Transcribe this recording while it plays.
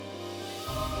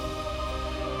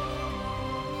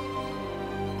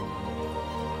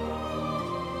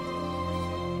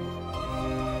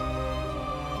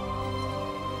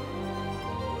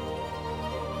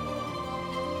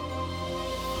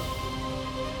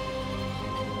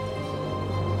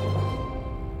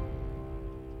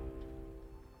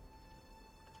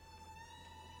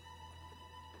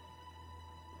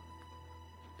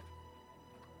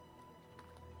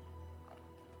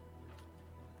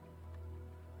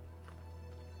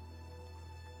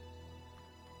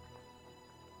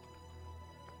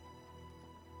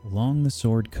Along the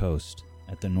Sword Coast,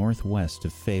 at the northwest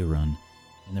of Faerun,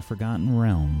 in the Forgotten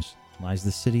Realms, lies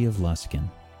the city of Luskan.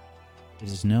 It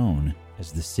is known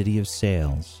as the City of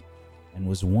Sails, and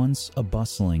was once a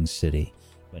bustling city,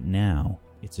 but now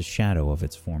it's a shadow of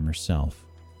its former self.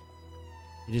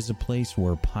 It is a place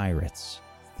where pirates,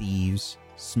 thieves,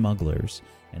 smugglers,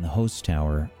 and the host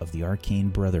tower of the Arcane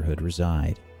Brotherhood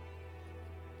reside.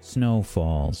 Snow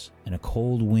falls, and a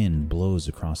cold wind blows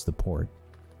across the port,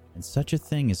 and such a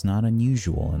thing is not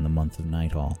unusual in the month of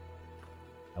Nighthall.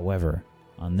 However,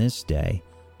 on this day,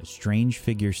 a strange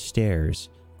figure stares,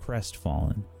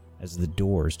 crestfallen, as the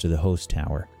doors to the host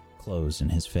tower close in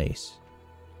his face.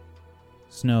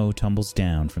 Snow tumbles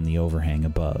down from the overhang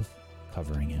above,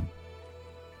 covering him.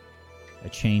 A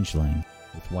changeling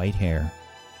with white hair,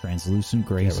 translucent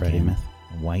gray skin,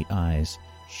 and white eyes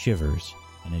shivers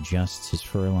and adjusts his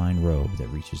fur-lined robe that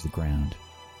reaches the ground.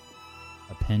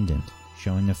 A pendant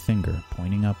showing a finger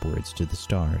pointing upwards to the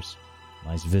stars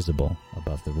lies visible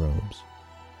above the robes.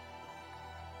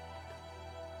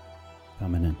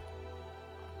 Coming in.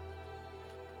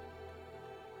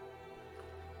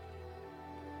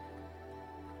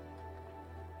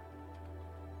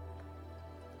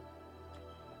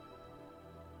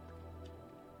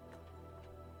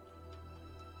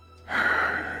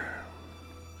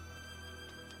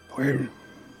 Well,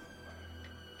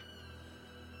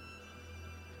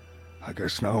 I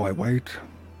guess now I wait.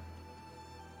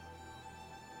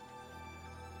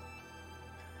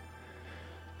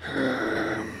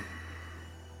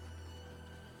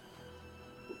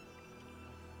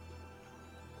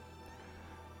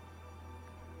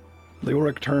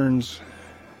 Leoric turns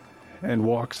and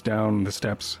walks down the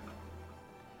steps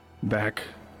back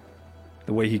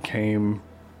the way he came,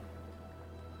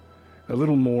 a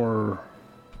little more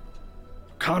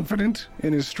confident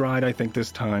in his stride, I think,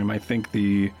 this time. I think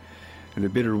the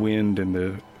bitter wind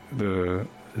and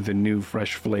the new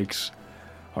fresh flakes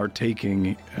are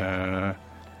taking a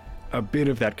bit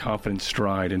of that confident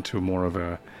stride into more of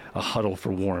a huddle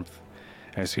for warmth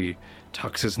as he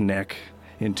tucks his neck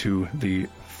into the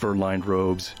fur-lined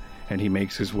robes and he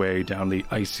makes his way down the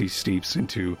icy steeps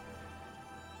into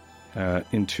a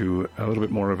little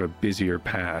bit more of a busier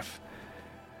path.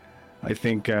 I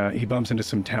think he bumps into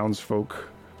some townsfolk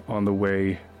on the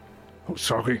way. Oh,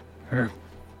 sorry.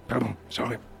 Pardon,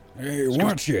 sorry. Hey,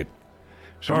 watch it.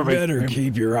 Sorry. You better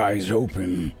keep your eyes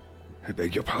open. I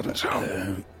beg your pardon,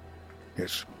 sir.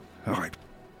 Yes, all right.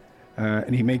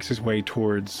 And he makes his way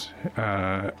towards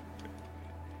a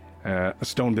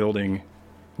stone building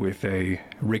with a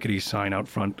rickety sign out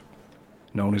front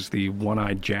known as the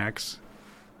One-Eyed Jacks.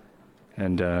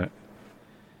 And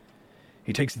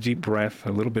he takes a deep breath,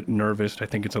 a little bit nervous. I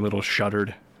think it's a little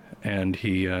shuddered. And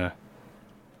he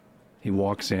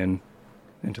walks into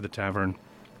the tavern.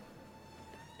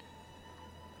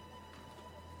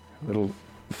 A little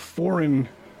foreign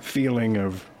feeling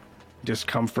of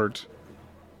discomfort.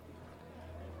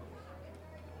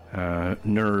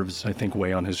 Nerves, I think,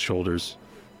 weigh on his shoulders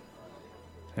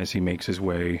as he makes his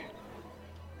way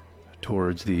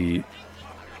towards the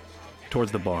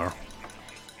bar.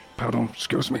 Pardon,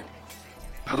 excuse me.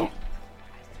 Pardon.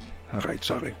 All right,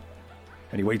 sorry.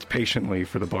 And he waits patiently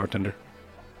for the bartender.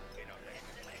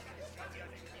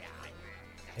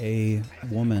 A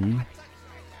woman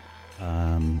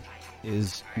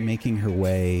is making her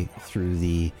way through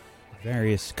the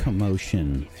various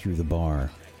commotion through the bar.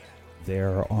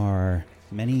 There are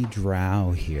many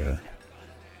drow here.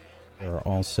 There are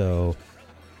also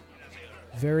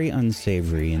very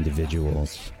unsavory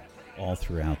individuals all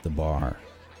throughout the bar.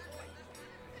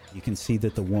 You can see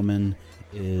that the woman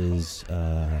is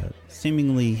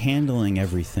seemingly handling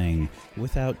everything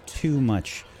without too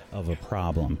much of a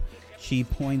problem. She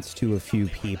points to a few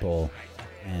people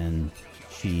and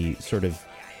she sort of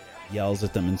yells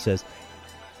at them and says,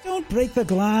 "Don't break the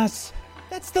glass!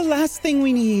 That's the last thing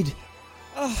we need!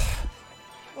 Oh,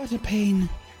 what a pain."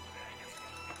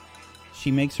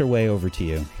 She makes her way over to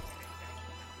you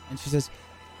and she says,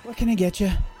 "What can I get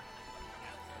you?"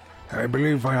 I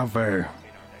believe I have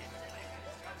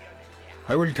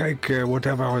I will take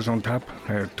whatever is on tap,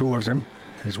 2 of them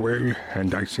as well,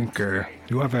 and I think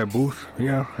you have a booth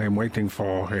here. I'm waiting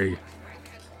for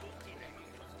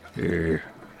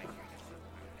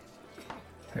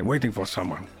I'm waiting for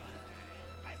someone.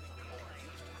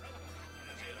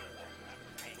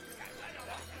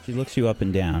 She looks you up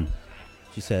and down.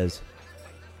 She says,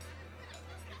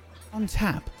 "On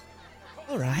tap.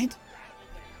 All right."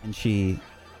 And she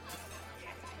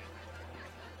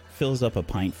fills up a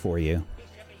pint for you,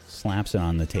 slaps it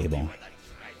on the table.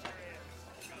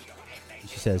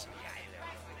 She says,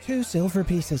 2 silver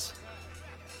pieces.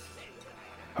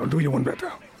 I'll do you one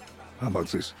better. How about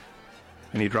this?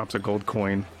 And he drops a gold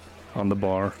coin on the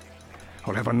bar.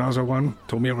 I'll have another one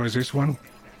to mirror this one.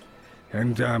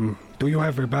 And, do you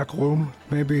have a back room,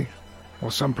 maybe?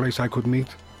 Or someplace I could meet?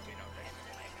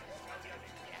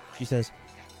 She says,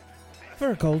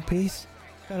 "For a gold piece,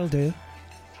 that'll do."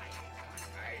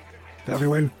 Very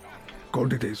well.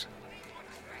 Gold it is.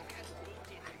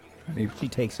 And She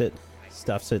takes it,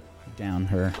 stuffs it down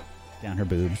her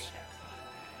boobs.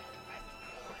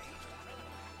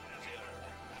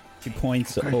 She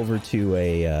points over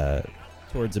to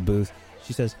towards a booth.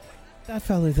 She says, "That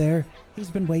fella there, he's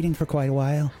been waiting for quite a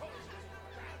while."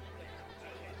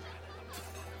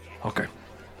 Okay.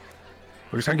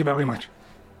 Well, thank you very much.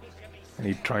 And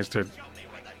he tries to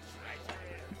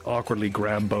awkwardly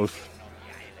grab both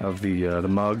of the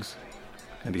mugs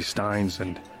and these steins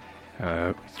and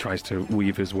tries to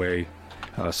weave his way,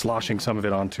 sloshing some of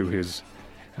it onto his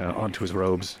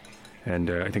robes. And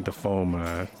I think the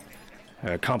foam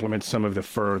complements some of the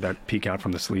fur that peek out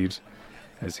from the sleeves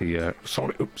as he...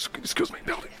 sorry, oops, excuse me,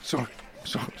 pardon. Sorry,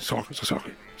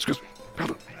 excuse me,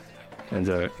 pardon.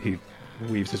 And he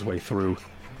weaves his way through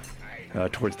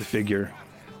towards the figure.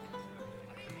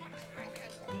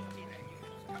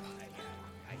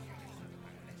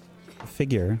 The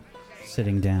figure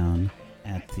sitting down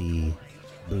at the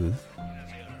booth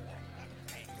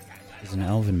is an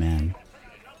elven man.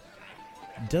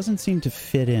 Doesn't seem to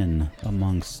fit in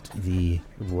amongst the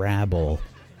rabble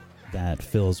that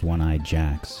fills One-Eyed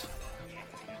Jack's.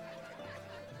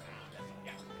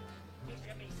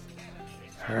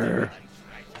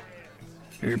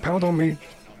 Pardon me.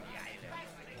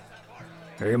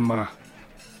 I'm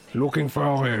looking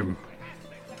for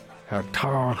a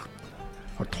tall,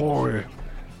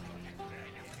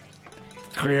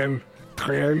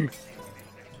 trail.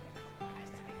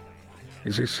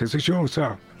 Is this you,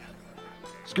 sir?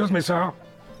 Excuse me, sir.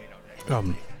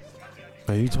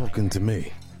 Are you talking to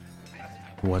me?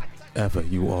 Whatever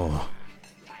you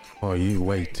are you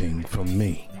waiting for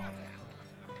me?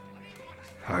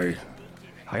 I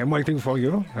am waiting for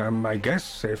you. I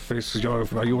guess if it's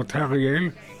are you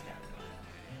Teriel?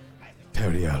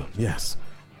 Teriel, yes.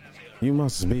 You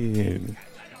must be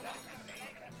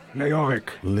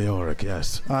Leoric,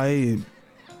 yes. I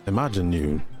imagine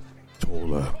you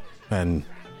taller and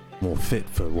more fit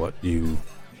for what you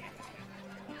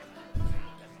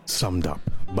summed up,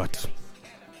 but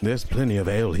there's plenty of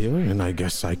ale here, and I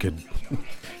guess I could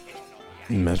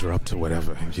measure up to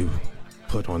whatever you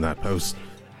put on that post.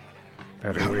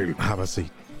 Very well. Have a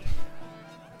seat.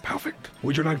 Perfect.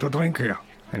 Would you like to drink here?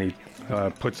 And he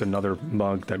puts another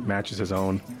mug that matches his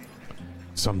own.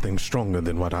 Something stronger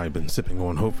than what I've been sipping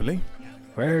on, hopefully.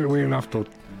 Well, we'll have to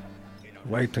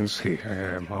wait and see.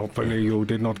 Hopefully you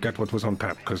did not get what was on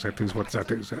tap, because that is what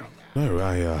that is. No,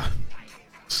 I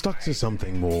stuck to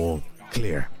something more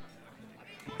clear.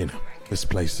 You know, this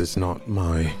place is not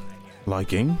my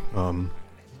liking.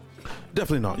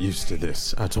 Definitely not used to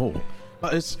this at all.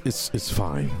 But it's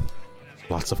fine.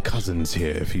 Lots of cousins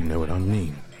here, if you know what I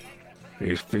mean.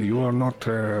 If you are not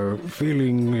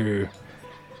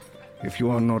if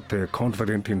you are not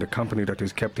confident in the company that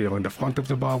is kept here in the front of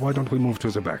the bar, why don't we move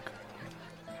to the back?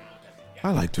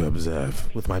 I like to observe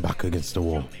with my back against the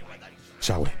wall.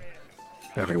 Shall we?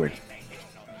 Very well.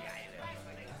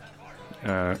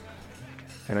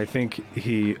 And I think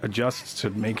he adjusts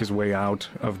to make his way out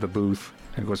of the booth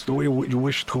and goes, do you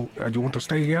wish to, do you want to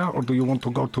stay here or do you want to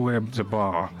go to the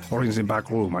bar or in the back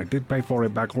room? I did pay for a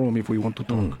back room if we want to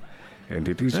talk. And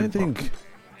it is... I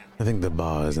think the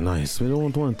bar is nice. We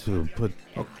don't want to put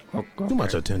too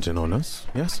much attention on us,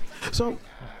 yes? So...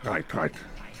 Right.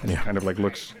 And he kind of like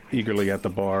looks eagerly at the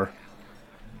bar,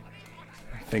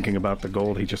 thinking about the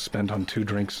gold he just spent on 2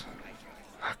 drinks.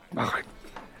 All right.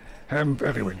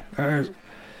 Anyway,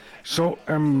 so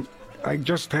I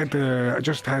just had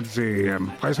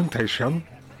the presentation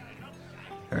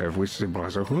with the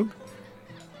Brotherhood.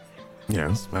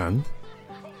 Yes, and?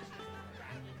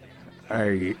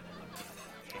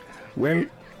 Wait,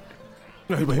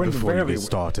 before you get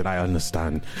started, I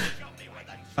understand.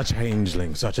 A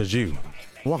changeling such as you,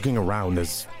 walking around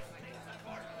as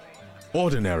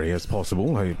ordinary as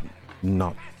possible,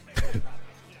 not...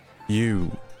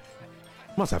 You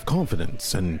must have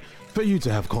confidence, and for you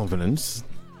to have confidence,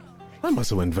 that must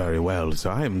have went very well, so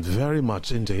I am very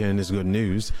much into hearing this good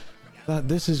news that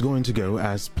this is going to go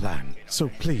as planned. So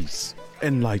please,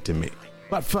 enlighten me.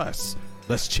 But first,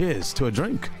 let's cheers to a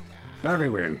drink. Very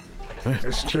well.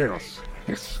 Let's cheers.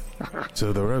 Yes.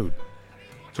 To the road.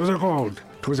 To the road.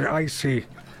 To the icy,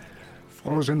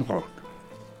 frozen road.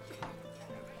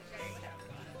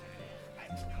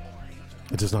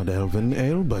 It is not elven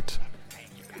ale, but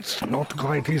It's not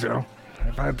great either.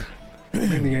 I've had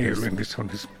many ale in this on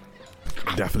this.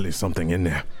 Definitely something in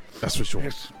there. That's for sure.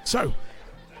 Yes. So,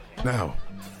 now,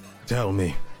 tell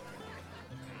me,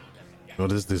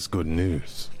 what is this good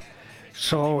news?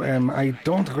 So, I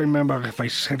don't remember if I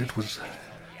said it was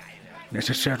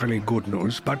necessarily good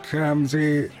news, but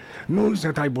the news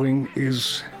that I bring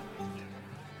is...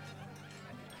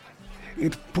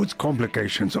 It puts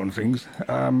complications on things.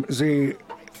 The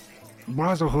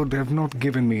Brotherhood have not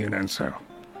given me an answer.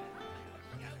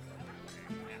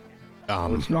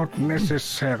 It's not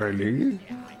necessarily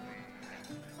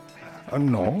a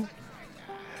no,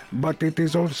 but it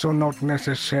is also not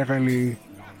necessarily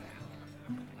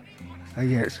a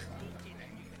yes.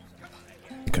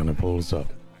 He kind of pulls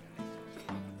up.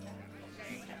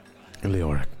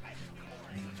 Leoric,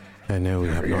 I know we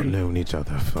have not known each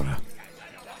other for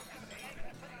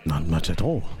not much at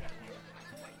all.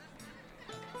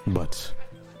 But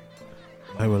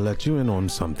I will let you in on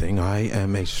something. I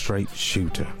am a straight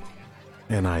shooter.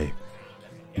 And I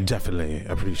definitely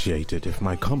appreciate it if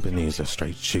my company is a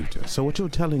straight shooter. So what you're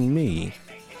telling me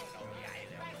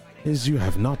is you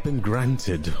have not been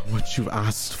granted what you've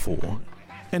asked for.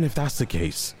 And if that's the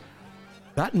case,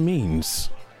 that means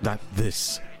that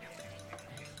this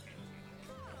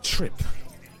trip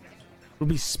will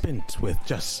be spent with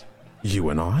just you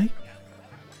and I?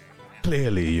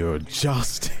 Clearly you're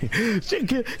joking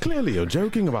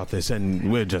about this,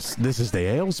 and this is the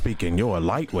ale speaking. You're a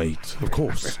lightweight, of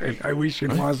course. I wish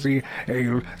it was the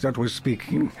ale that was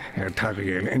speaking,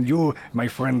 Tariel. And you, my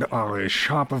friend, are as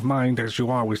sharp of mind as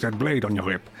you are with that blade on your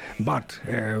hip. But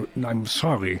I'm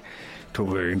sorry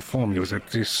to inform you that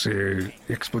this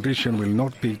expedition will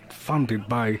not be funded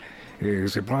by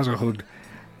the Brotherhood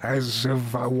as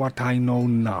of what I know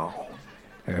now.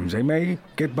 They may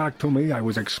get back to me. I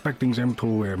was expecting them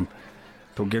to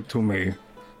get to me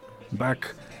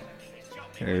back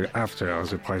after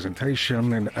the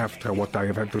presentation and after what I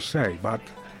have had to say. But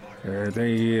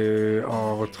they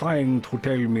are trying to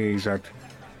tell me that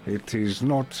it is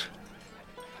not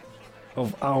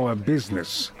of our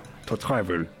business to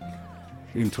travel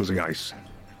into the ice.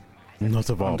 Not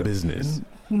of our business.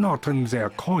 Not in their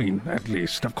coin, at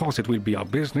least. Of course it will be our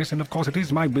business, and of course it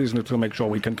is my business to make sure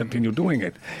we can continue doing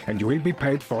it. And you will be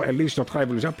paid for at least your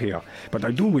travels up here. But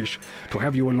I do wish to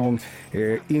have you along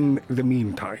in the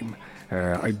meantime.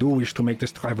 I do wish to make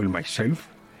this travel myself,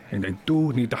 and I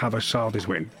do need to have a sword as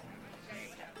well.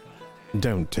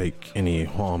 Don't take any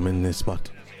harm in this, but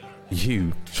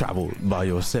you travel by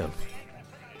yourself.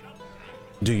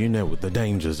 Do you know what the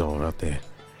dangers are out there?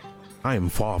 I am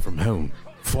far from home.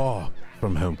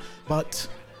 But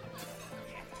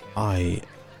I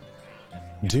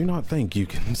do not think you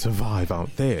can survive out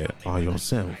there by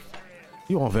yourself.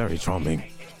 You are very charming.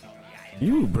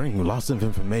 You bring lots of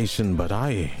information, but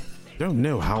I don't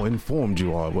know how informed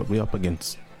you are what we're up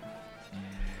against.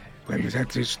 Well,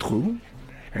 that is true,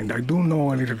 and I do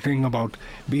know a little thing about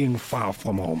being far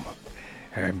from home.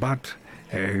 But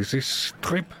this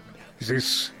trip,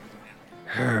 this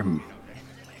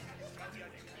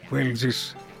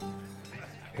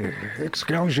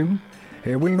excursion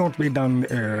will not be done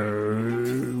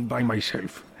by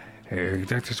myself.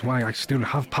 That is why I still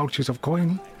have pouches of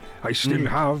coin. I still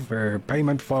have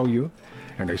payment for you,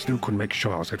 and I still could make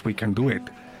sure that we can do it.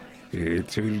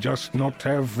 It will just not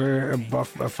have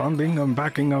a funding and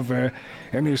backing of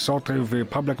any sort of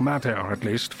public matter, at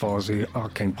least for the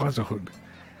Arcane Brotherhood.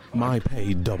 My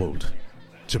pay doubled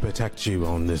to protect you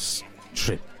on this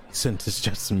trip, since it's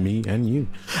just me and you.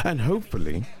 And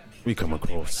hopefully we come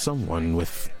across someone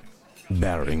with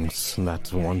bearings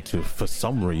that want to, for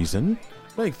some reason,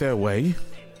 make their way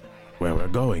where we're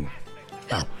going.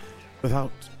 Now,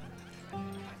 without...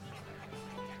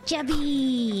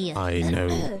 Chubby! I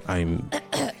know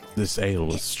this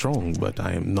ale is strong, but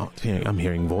I'm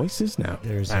hearing voices now.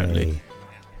 There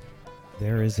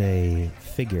is a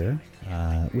figure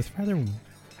with rather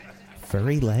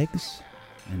furry legs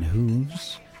and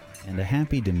hooves and a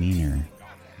happy demeanor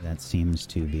that seems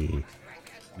to be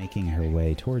making her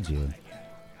way towards you.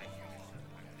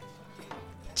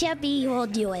 Chubby will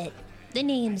do it. The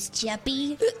name's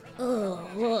Chubby.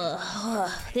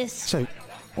 This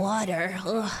water.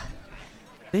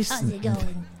 How's it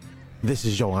going? This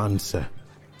is your answer.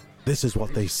 This is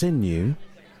what they send you.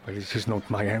 Well, this is not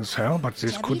my answer, but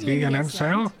this could be an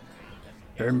answer.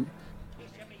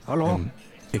 Hello?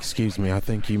 Excuse me, I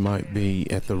think you might be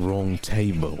at the wrong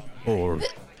table, or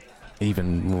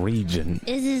even region.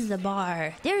 This is the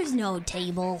bar. There's no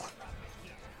table.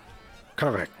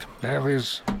 Correct. There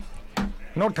is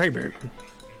no table.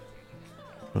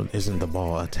 Well, isn't the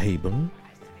bar a table?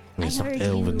 I mean, it's not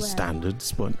elven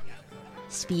standards, but...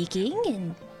 speaking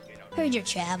and heard you're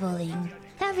traveling.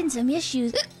 Having some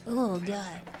issues. Oh,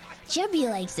 God. Chubby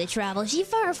likes to travel. She's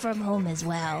far from home as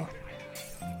well.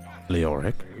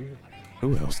 Leoric,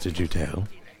 who else did you tell?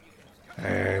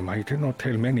 I did not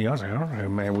tell many other.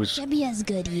 I was... Chubby has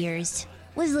good ears.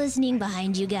 Was listening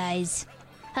behind you guys.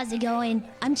 How's it going?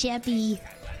 I'm Chappy.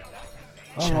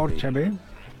 Hello, Chubby.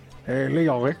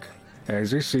 Leoric.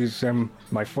 This is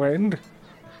my friend.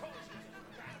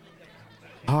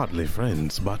 Hardly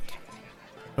friends, but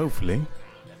hopefully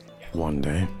one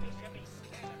day.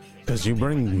 Because you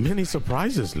bring many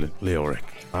surprises, Leoric.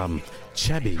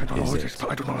 Chubby, I don't know is who it? this,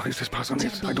 I don't know who this person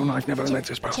is. I don't know. I've never met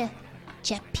this person.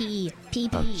 Chappy.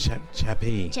 PP.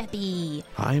 Chappy. Chappy.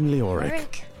 I'm Leoric.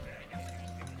 Eric?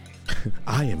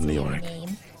 I am Your Leoric.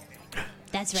 name.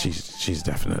 That's right. She's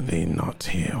definitely not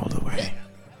here all the way.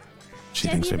 She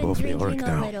Chappy thinks we're been both Leoric drinking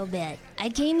a now. little bit. I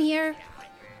came here,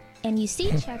 and you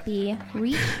see Chappy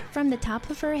reach from the top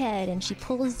of her head, and she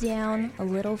pulls down a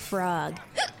little frog.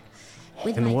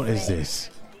 With And my what is friend, this?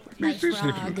 My Is this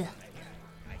little- frog.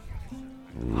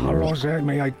 Hello there.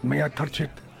 May I touch it?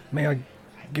 May I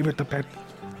give it a pet?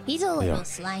 He's a little Yeah.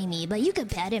 slimy, but you could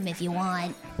pet him if you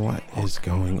want. What is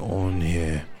going on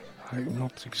here? I'm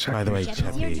not exactly... By the way,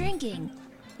 Chappy's here Chappy, drinking.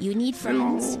 You need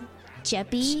friends.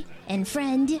 Chappy and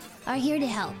friend are here to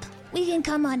help. We can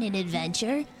come on an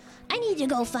adventure. I need to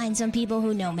go find some people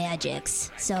who know magics.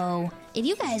 So, if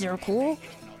you guys are cool,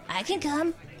 I can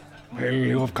come. Well,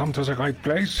 you have come to the right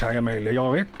place. I am a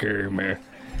Leoric.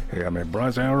 I am a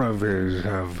brother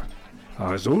of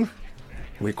Azul.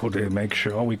 We could make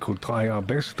sure we could try our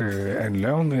best and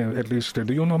learn at least.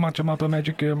 Do you know much about the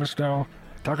magic, Mr.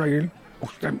 Takail?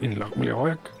 In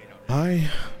Leoric?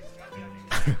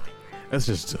 let's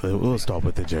just, we'll stop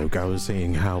with the joke. I was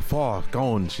seeing how far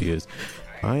gone she is.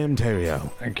 I am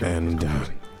Teriel, Thank you. and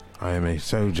I am a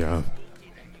soldier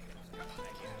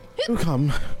who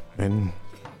come and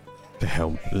to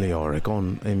help Leoric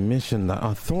on a mission that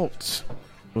I thought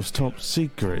was top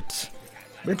secret.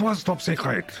 It was top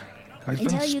secret. I've been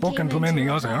Until you spoken came to many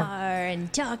into a other. bar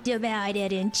and talked about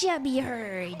it, and Chubby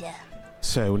heard.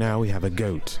 So now we have a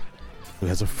goat who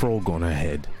has a frog on her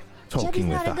head, Chubby's talking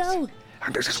with not a us. goat.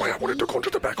 And this is why I wanted to go to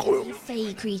the back room.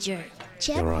 Fey creature.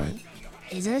 Chubby You're right.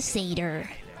 is a satyr.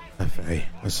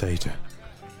 A satyr,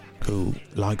 who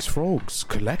likes frogs,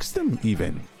 collects them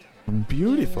even.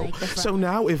 Beautiful. like the frog. So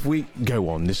now if we go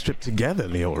on this trip together,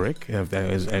 Leoric, if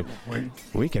there is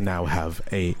we can now have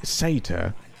a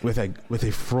satyr with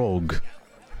a frog.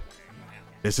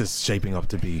 This is shaping up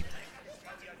to be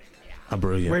a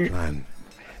brilliant Well, plan.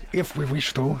 If we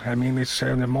wish to, I mean, it's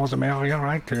the more the merrier,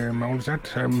 right? All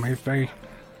that. If they,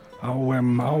 how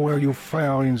will you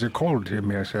fare in the cold,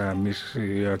 Miss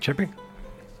Chippy?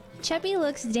 Chubby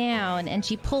looks down and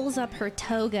she pulls up her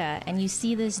toga, and you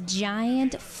see this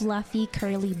giant, fluffy,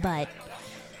 curly butt.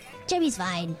 Chubby's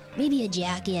fine. Maybe a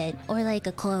jacket or like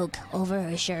a cloak over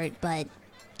her shirt, but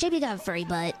Chubby got a furry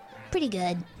butt. Pretty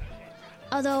good.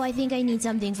 Although I think I need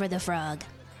something for the frog.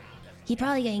 He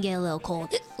probably gonna get a little cold.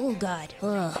 Oh God.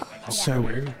 Ugh. So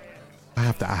I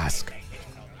have to ask,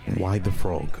 why the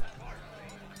frog?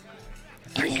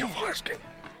 Thank you for asking.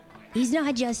 He's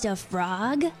not just a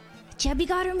frog. Chubby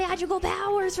got her magical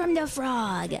powers from the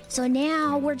frog. So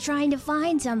now we're trying to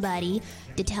find somebody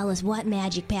to tell us what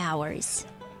magic powers.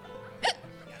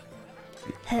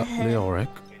 Leoric,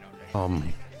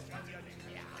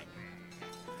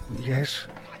 Yes.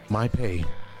 my pay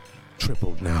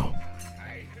tripled now.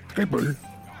 Triple?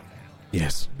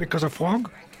 Yes. Because of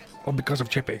frog? Or because of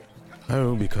Chippy?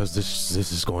 Oh, because this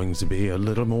is going to be a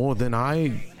little more than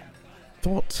I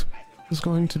thought it was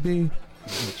going to be.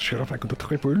 Sure, if I could do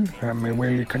triple.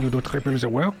 Well, can you do triple the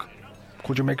work?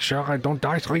 Could you make sure I don't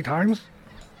die 3 times?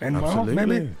 And more, maybe?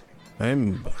 Absolutely.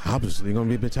 I'm obviously going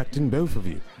to be protecting both of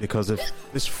you, because if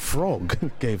this frog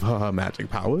gave her magic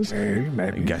powers, I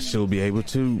Maybe. guess she'll be able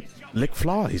to lick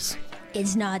flies.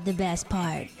 It's not the best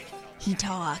part. He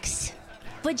talks.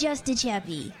 But just to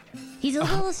Chubby. He's a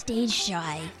little stage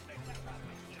shy.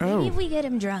 Maybe if we get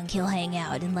him drunk, he'll hang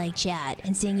out and like chat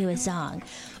and sing you a song.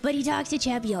 But he talks to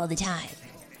Chubby all the time.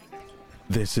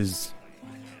 This is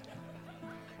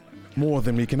more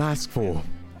than we can ask for.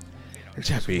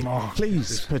 Chappy, more.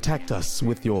 please protect us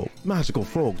with your magical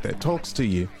frog that talks to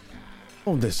you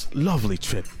on this lovely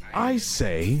trip. I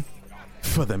say,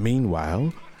 for the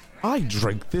meanwhile, I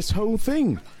drink this whole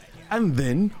thing. And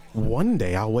then one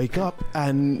day I'll wake up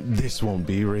and this won't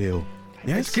be real. Let's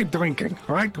Yes? keep drinking,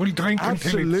 right? We'll drink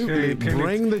Absolutely. until it's...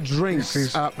 Bring the drinks. This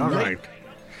is... all right.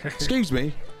 Excuse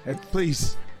me.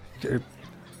 Please.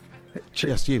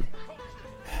 Yes, you.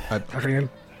 Ariel,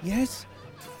 Yes?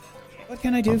 What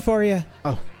can I do for you?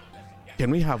 Oh, Can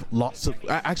we have lots of...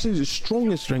 actually, the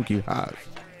strongest drink you have,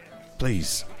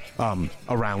 please,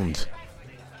 around,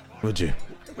 would you?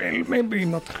 Well, maybe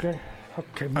not. Okay.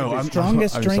 Oh, I'm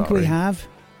Strongest I'm drink we sorry. have.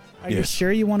 Are you Yes.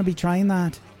 sure you want to be trying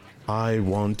that? I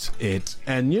want it.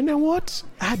 And you know what?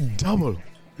 Add double.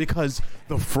 Because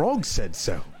the frog said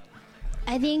so.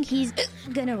 I think he's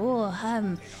gonna.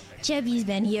 Chubby's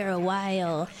been here a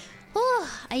while. Oh,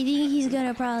 I think he's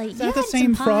gonna probably. Is that the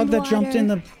same frog that jumped in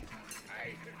the...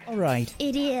 All right.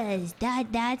 It is.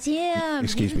 That's him.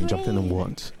 Excuse me, jumped in and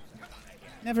what?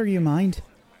 Never you mind.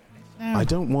 Now, I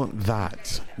don't want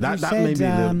that. That You may be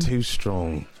said, a little too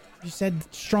strong. you said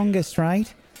strongest,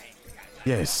 right?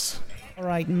 Yes, All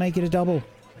right, and make it a double.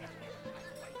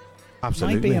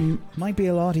 absolutely. Might be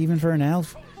a lot even for an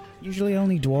elf. Usually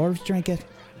only dwarves drink it.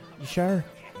 You sure?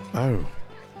 Oh.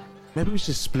 Maybe we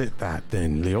should split that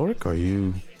then. Leoric, are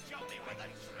you...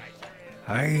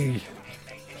 I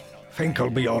think I'll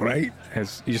be all right.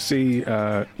 As you see,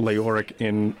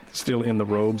 Leoric still in the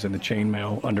robes, and the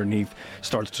chainmail underneath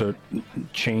starts to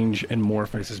change and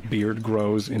morph as his beard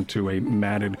grows into a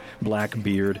matted black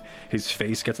beard. His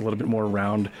face gets a little bit more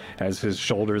round as his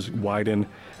shoulders widen,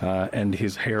 and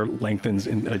his hair lengthens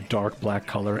in a dark black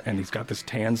color, and he's got this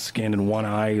tan skin and one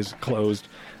eye is closed.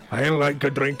 I like a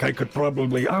drink.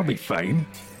 I'll be fine.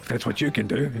 If that's what you can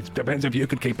do. It depends if you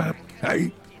could keep up.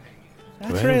 Hey?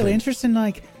 That's Well, really then. interesting.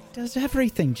 Like, does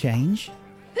everything change?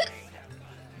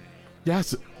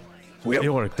 Yes, Well,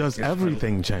 Leoric, does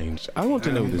everything change? I want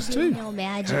to know this too. No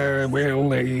magic. I'm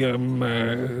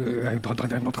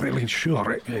not really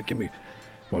sure. Give me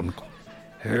one.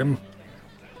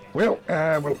 Well,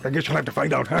 I guess you'll have to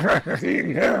find out.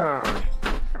 Yeah.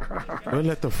 We'll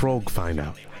let the frog find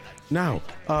out. Now,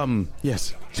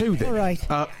 yes, two then. All right,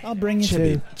 I'll bring you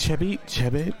Chebby, two.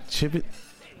 Chebby,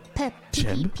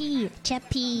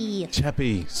 Cheppy.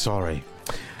 Chebby, sorry.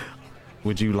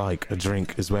 Would you like a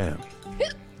drink as well?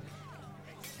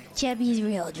 Chubby's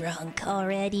real drunk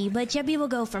already, but Chubby will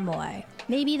go for more.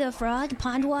 Maybe the frog,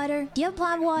 pond water. Do you have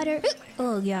pond water?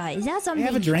 Oh god, is that I something?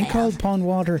 have a you drink have? called pond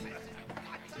water.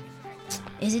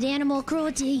 Is it animal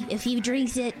cruelty if he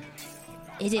drinks it?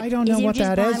 Is it? I don't know is it what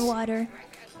just that pond is. water?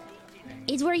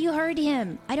 It's where you hurt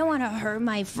him. I don't want to hurt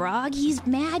my frog. He's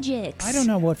magic. I don't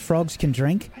know what frogs can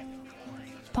drink.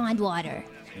 Pond water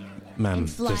Ma'am, and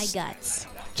fly just, guts.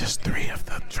 just 3 of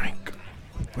the drink.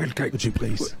 We'll take. Would you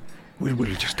please? We'll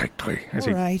just take 3. As All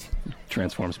he right.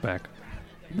 transforms back.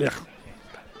 Yeah.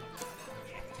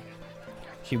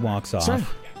 She walks off. Sir.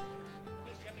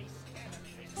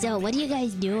 So, what are you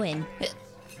guys doing?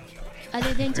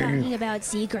 Other than talking about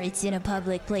secrets in a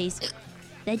public place.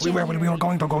 That We you were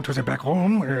going to go to the back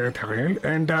room, Terrell,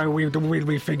 and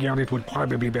we figured it would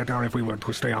probably be better if we were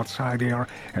to stay outside here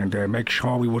and make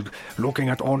sure we would looking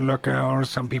at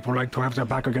onlookers. Some people like to have their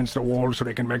back against the wall so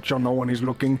they can make sure no one is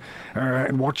looking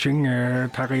and watching,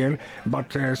 Terrell.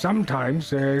 But sometimes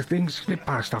things slip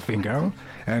past our finger,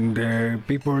 and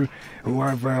people who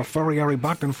have a furry, hairy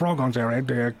butt and frog on their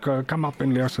head come up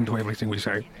and listen to everything we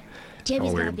say.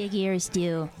 Chubby's Oh, got wait. big ears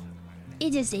too.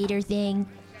 It's a satyr thing.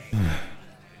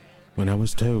 When I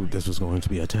was told this was going to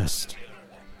be a test,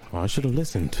 I should have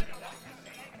listened.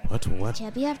 But what?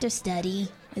 Chubby have to study.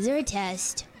 Is there a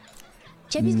test?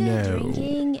 Chubby's good at No.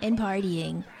 drinking and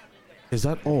partying. Is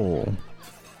that all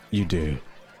you do?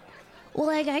 Well,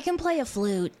 like, I can play a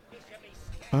flute.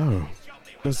 Oh,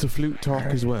 does the flute talk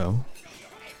as well?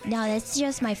 No, that's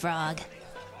just my frog.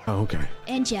 Oh, okay.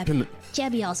 And Chubby. Can-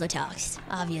 Chubby also talks,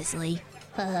 obviously.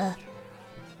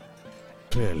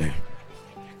 Clearly.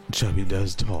 Chubby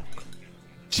does talk.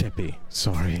 Chubby,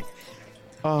 sorry.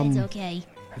 It's okay.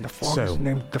 And the frog So- is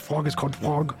named. The frog is called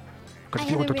Frog. I Because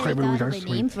if you want haven't to really travel with thought of us,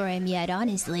 a name for him yet,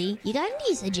 honestly. You got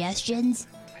any suggestions?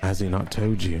 Has he not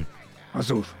told you?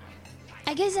 Azul.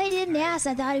 I guess I didn't ask.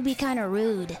 I thought it'd be kind of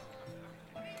rude.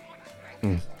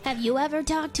 Have you ever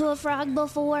talked to a frog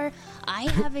before? I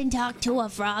haven't talked to a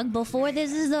frog before.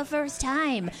 This is the first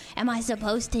time. Am I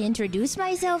supposed to introduce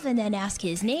myself and then ask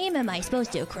his name? Am I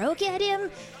supposed to croak at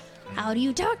him? How do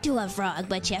you talk to a frog?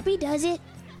 But Cheppy does it.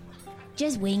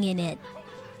 Just winging it.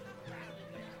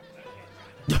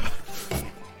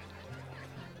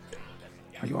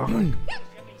 Are you alright?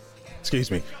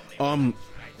 Excuse me.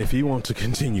 If you want to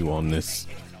continue on this,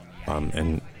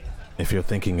 and if you're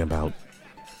thinking about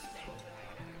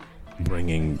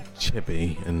bringing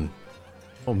Chippy and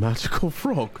magical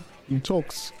frog who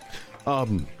talks,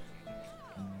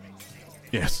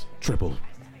 yes, Triple.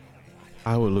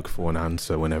 I will look for an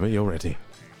answer whenever you're ready.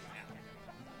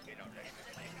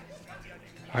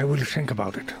 I will think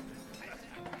about it.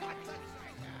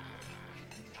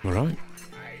 All right.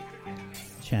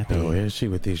 Chappy. Oh, here's she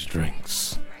with these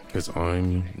drinks. Because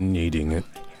I'm needing it.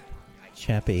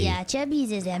 Chappie. Yeah,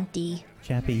 Chubby's is empty.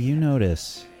 Chappie, you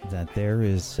notice that there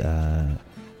is a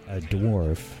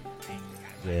dwarf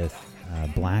with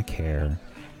black hair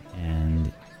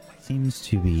and seems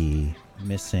to be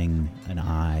missing an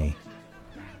eye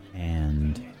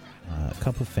and a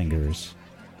couple fingers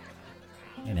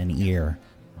and an ear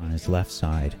on his left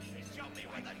side.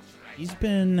 He's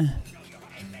been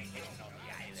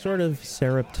sort of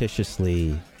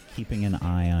surreptitiously keeping an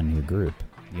eye on your group,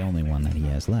 the only one that he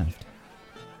has left.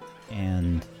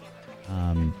 And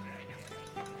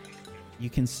you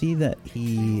can see that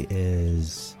he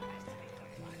is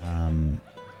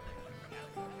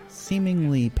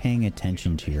seemingly paying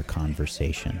attention to your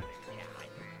conversation.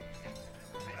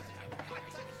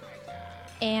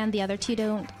 And the other two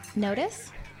don't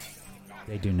notice?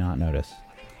 They do not notice.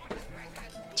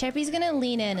 Chirpy's gonna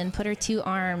lean in and put her two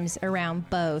arms around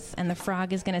both, and the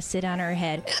frog is gonna sit on her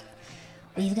head.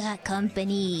 We've got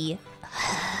company.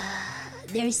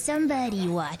 There's somebody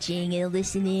watching and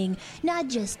listening, not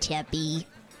just Cheppy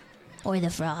or the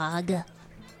frog. There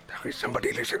is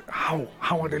somebody listening. How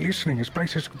are they listening? This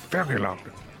place is very loud.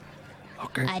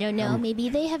 Okay. I don't know, maybe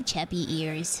they have Cheppy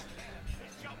ears.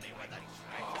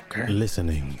 Okay.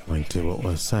 Listening, like to what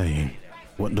we're saying.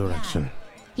 What direction?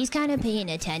 He's kind of paying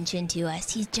attention to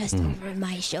us. He's just over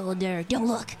my shoulder. Don't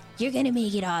look. You're gonna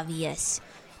make it obvious.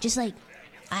 Just like,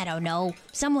 I don't know,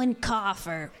 someone cough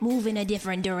or move in a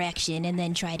different direction and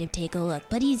then try to take a look.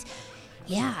 But he's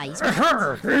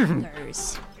got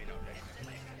fingers.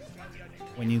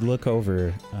 When you look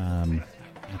over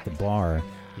at the bar,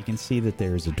 you can see that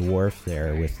there's a dwarf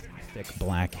there with thick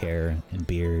black hair and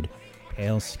beard,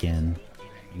 pale skin.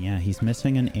 And yeah, he's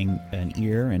missing an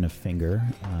ear and a finger,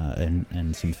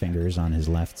 and some fingers on his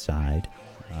left side.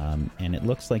 And it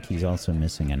looks like he's also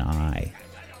missing an eye.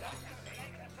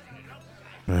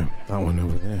 That one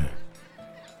over there.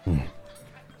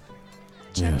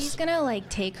 Chirpy's gonna like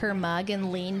take her mug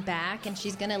and lean back, and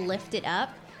she's gonna lift it up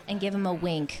and give him a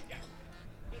wink.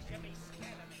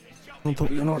 Do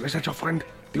you know, is that your friend?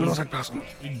 Do you know that person?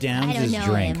 He I downs don't his know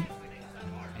drink, him.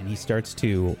 and he starts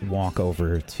to walk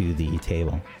over to the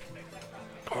table.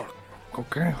 Oh,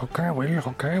 okay,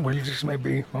 well, this may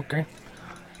be, okay.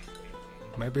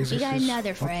 Maybe this We got is...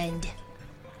 another friend.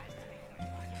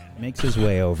 Makes his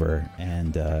way over,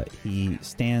 and he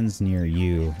stands near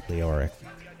you, Leoric,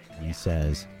 and he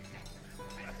says,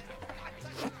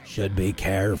 Should be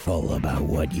careful about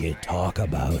what you talk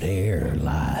about here,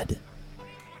 lad.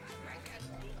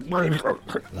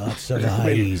 Lots of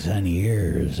eyes and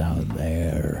ears out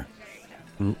there.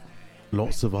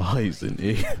 Lots of eyes in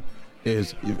here.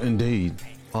 Is indeed.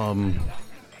 You've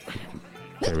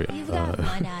got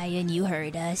one eye and you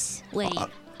heard us. Wait,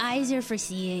 eyes are for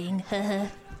seeing.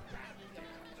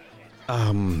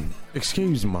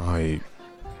 Excuse my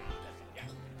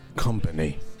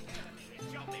company.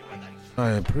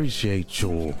 I appreciate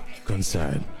your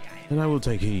concern, and I will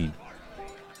take heed.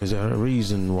 Is there a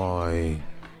reason why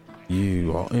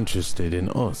you are interested in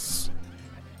us?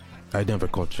 I never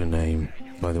caught your name,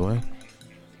 by the way.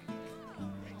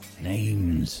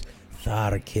 Name's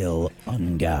Tharkil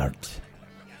Ungart.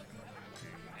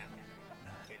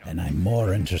 And I'm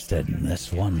more interested in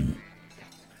this one.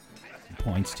 he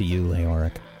points to you,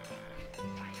 Leoric.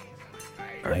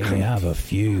 I have a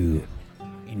few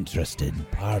interested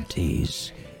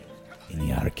parties in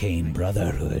the Arcane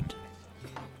Brotherhood.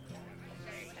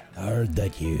 Heard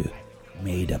that you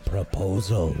made a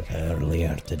proposal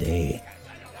earlier today.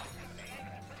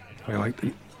 Well, I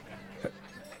did.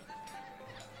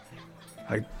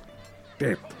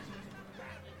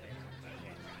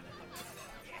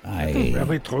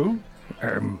 Very true.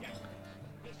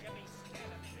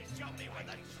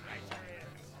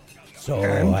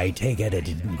 So I take it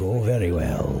didn't go very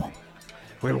well.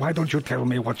 Well, why don't you tell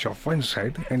me what your friend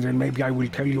said, and then maybe I will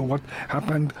tell you what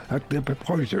happened at the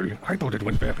proposal. I thought it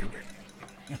went very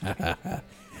well.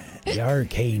 The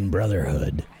Arcane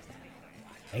Brotherhood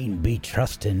ain't be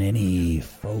trusting any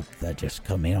folk that just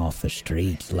come in off the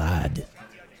streets, lad.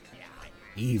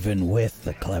 Even with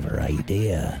a clever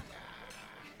idea.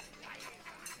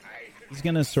 He's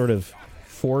gonna sort of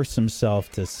force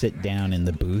himself to sit down in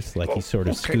the booth, like he sort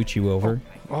of Okay. scoots you over.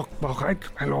 All right.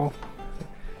 Hello.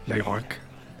 Leoric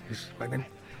is my name.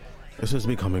 This is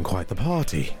becoming quite the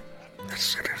party.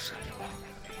 Yes, it is.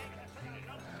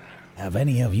 Have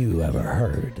any of you ever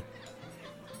heard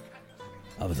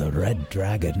of the Red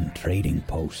Dragon Trading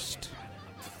Post?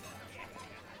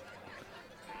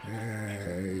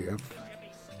 I have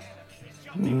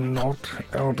not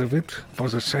heard of it for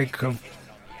the sake of...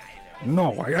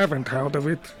 No, I haven't heard of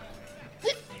it.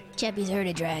 Cheppy's heard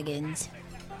of dragons.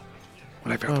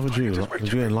 Well, I felt Would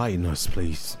you enlighten us,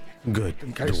 please? Good.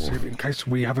 in case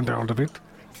we haven't heard of it.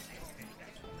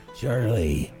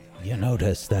 Surely, you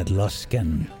notice that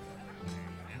Luskin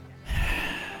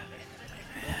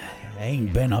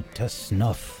ain't been up to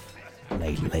snuff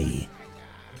lately.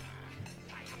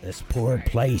 This poor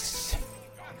place,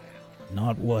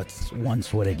 not what's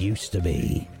once what it used to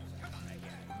be.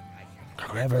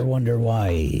 Ever wonder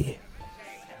why?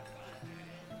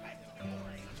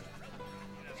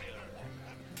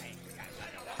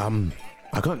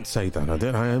 I can't say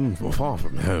that. I am far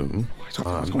from home. I thought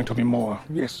there was going to be more.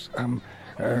 Yes,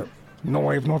 no,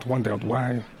 I've not wondered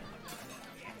why.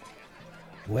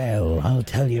 Well, I'll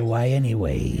tell you why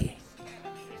anyway.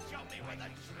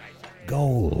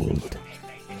 Gold.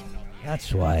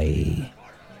 That's why.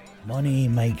 Money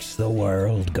makes the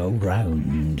world go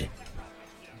round.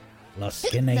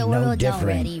 Luskin ain't The no world's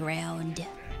different. already round,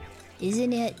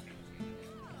 isn't it?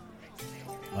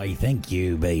 I think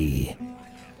you be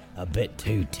a bit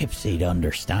too tipsy to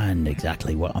understand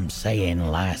exactly what I'm saying,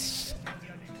 lass.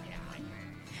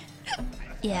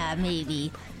 Yeah,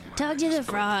 maybe. Talk to the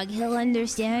frog. He'll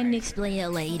understand and explain it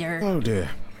later. Oh dear.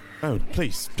 Oh,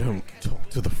 please don't talk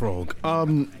to the frog.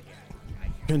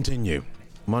 Continue.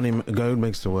 Gold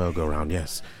makes the world go round,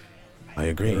 yes. I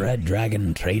agree. The Red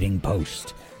Dragon trading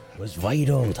post was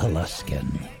vital to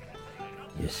Luskin.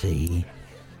 You see,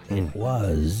 it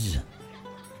was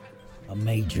a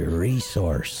major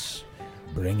resource,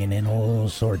 bringing in all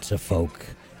sorts of folk,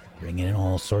 bringing in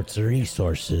all sorts of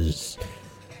resources,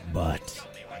 but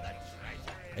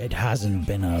it hasn't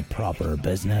been a proper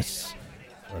business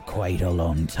for quite a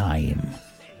long time.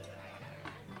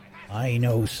 I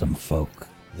know some folk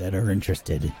that are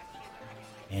interested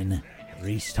in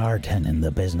restarting in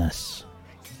the business.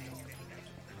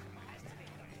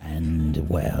 And,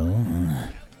 well,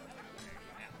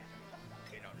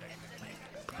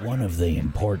 one of the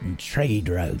important trade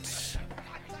routes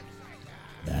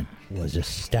that was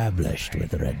established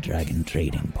with the Red Dragon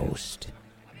Trading Post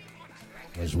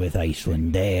was with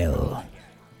Icewind Dale.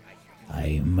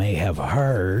 I may have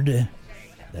heard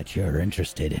that you're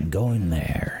interested in going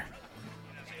there.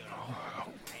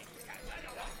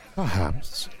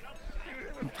 Perhaps.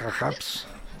 Perhaps,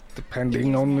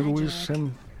 depending on who is,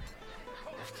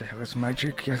 if there is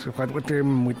magic, yes,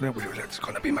 it's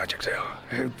gonna be magic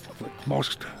there.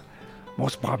 Most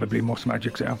probably, most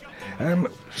magic there.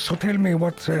 So tell me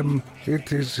what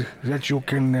it is that you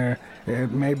can,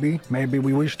 maybe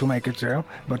we wish to make it there,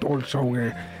 but also,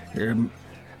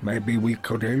 maybe we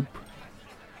could help,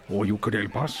 or you could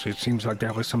help us. It seems like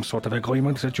there is some sort of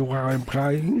agreement that you are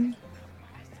implying.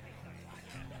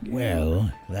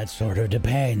 Well, that sort of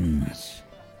depends.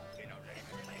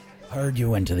 Heard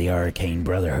you went to the Arcane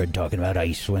Brotherhood talking about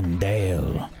Icewind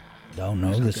Dale. Don't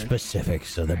know the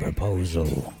specifics of the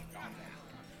proposal.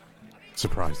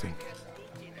 Surprising.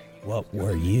 What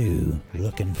were you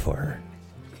looking for?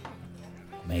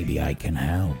 Maybe I can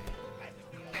help.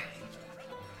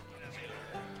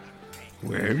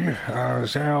 Well,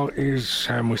 there is,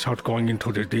 without going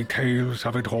into the details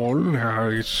of it all,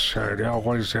 there is a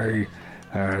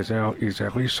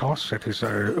resource that is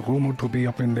rumored to be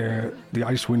up in the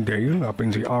Icewind Dale, up in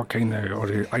the arcane or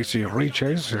the icy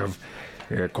reaches of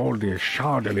called the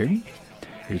Shardling.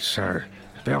 It's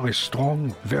very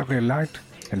strong, very light,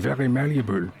 and very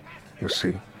malleable, you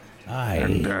see. Aye.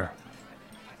 And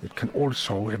it can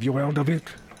also, have you heard of it?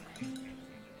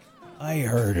 I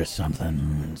heard of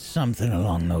something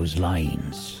along those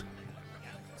lines.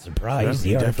 Surprised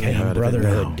Well, the definitely Arcane heard of it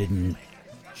Brotherhood now. didn't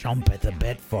jump at the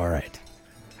bit for it.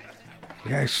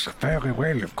 Yes, very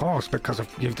well, of course, because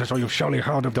so you've surely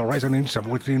heard of the resonance of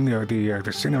within the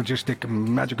synergistic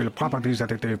magical properties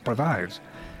that it provides.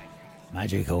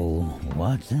 Magical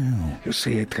what now? You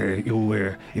see it, if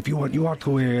you are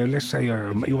to, let's say, you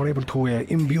are able to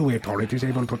imbue it, or it is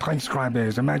able to transcribe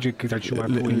the magic that you are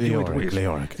to imbue it with.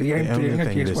 Leoric, The only energy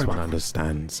thing is this well- one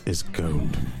understands is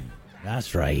gold.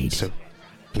 That's right. So,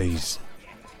 please,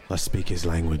 let's speak his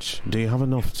language. Do you have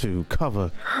enough to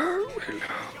cover?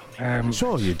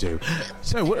 Sure you do.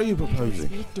 So, what are you proposing?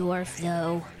 Speak dwarf,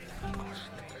 though.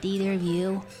 Either of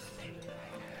you?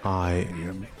 I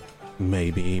may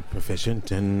be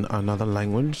proficient in another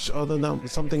language other than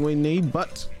something we need,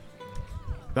 but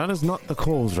that is not the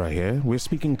cause right here. We're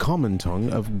speaking common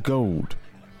tongue of gold.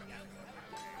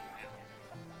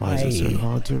 Why is it so Aye.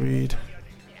 hard to read?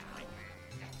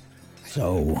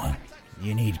 So,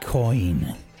 you need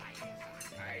coin.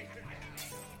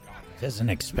 It's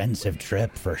an expensive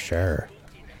trip for sure.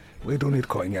 We do need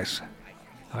coin, yes.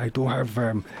 I do have,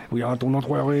 do not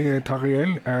worry,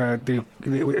 Tariel.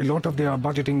 A lot of their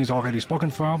budgeting is already spoken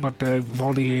for, but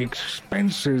for the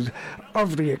expenses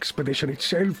of the expedition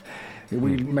itself,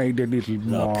 we made a little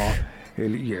more.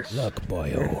 Yes. Look,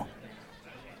 boyo.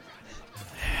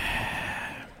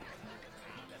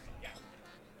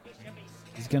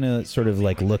 He's gonna sort of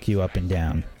like look you up and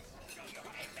down.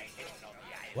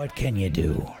 What can you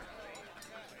do?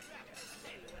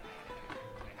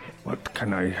 What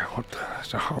can I?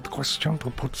 It's a hard question to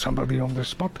put somebody on the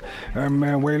spot.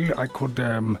 Well, I could,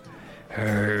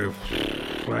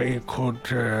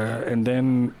 and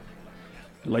then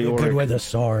You're good with a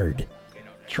sword.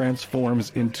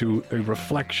 transforms into a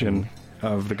reflection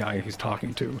of the guy he's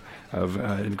talking to.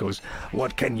 And goes,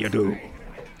 "What can you do?"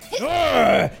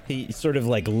 He sort of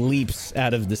like leaps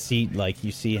out of the seat, like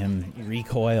you see him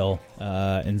recoil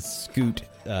and scoot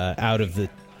out of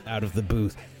the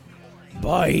booth.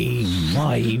 By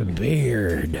my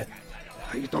beard.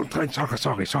 Don't try.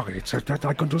 Sorry. It's that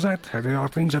I can do that. There are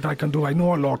things that I can do. I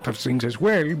know a lot of things as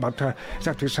well, but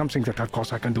that is something that, of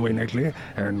course, I can do innately,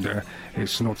 and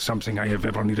it's not something I have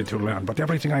ever needed to learn. But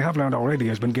everything I have learned already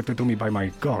has been gifted to me by my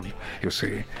god, you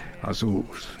see,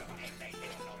 Azuz.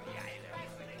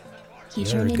 He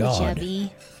Your turned into god.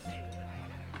 Chubby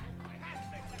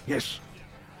Yes.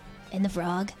 and the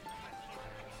frog.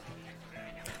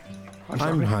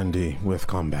 I'm handy with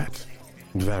combat.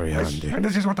 Very handy. And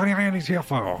this is what Ariel is here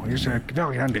for. He's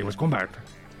very handy with combat.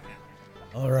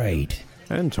 All right.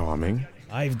 And charming.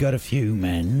 I've got a few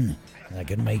men that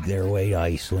can make their way to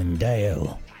Icewind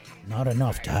Dale. Not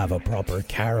enough to have a proper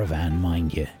caravan,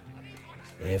 mind you.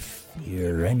 If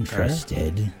you're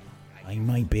interested, I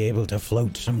might be able to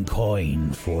float some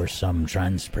coin for some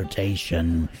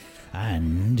transportation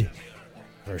and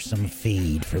for some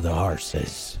feed for the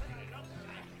horses.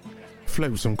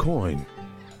 Float some coin.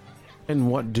 And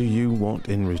what do you want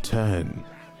in return,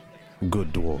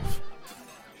 good dwarf?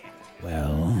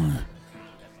 Well,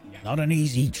 not an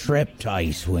easy trip to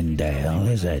Icewind Dale,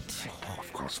 is it? Oh,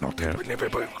 of course not. It would never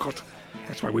be, of course.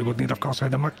 That's why we would need, of course,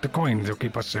 the coin to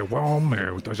keep us warm.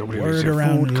 Word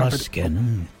around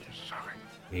Luskin Sorry.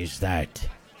 is that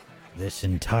this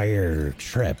entire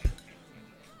trip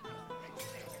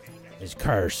is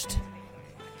cursed.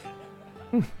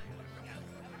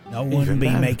 No one Even be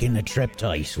better. making a trip to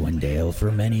Icewind Dale for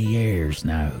many years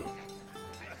now.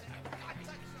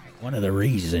 One of the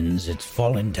reasons it's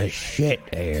fallen to shit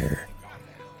there.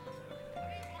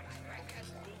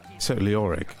 So,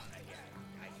 Leoric,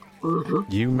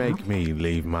 you make me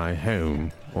leave my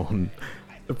home on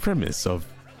the premise of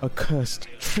a cursed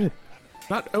trip.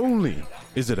 Not only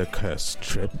is it a cursed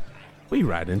trip, we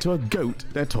ride into a goat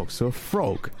that talks to a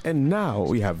frog, and now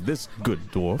we have this good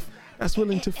dwarf that's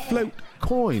willing to float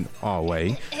coin our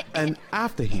way, and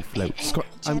after he floats...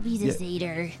 Chubby's a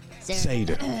satyr. So,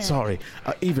 Satyr, sorry.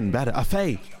 Even better, a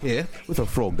fae here with a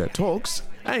frog that talks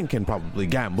and can probably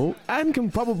gamble and can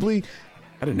probably,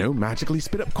 I don't know, magically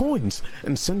spit up coins.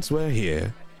 And since we're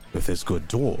here with this good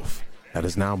dwarf, that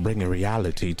is now bringing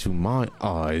reality to my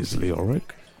eyes,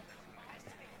 Leoric,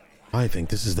 I think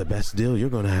this is the best deal you're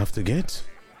going to have to get.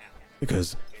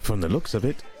 Because from the looks of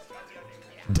it,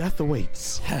 death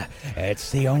awaits. It's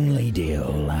the only deal,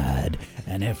 lad.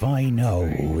 And if I know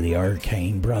the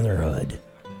Arcane Brotherhood,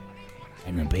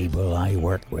 and the people I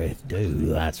work with do,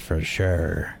 that's for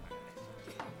sure,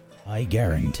 I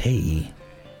guarantee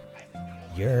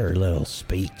your little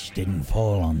speech didn't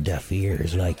fall on deaf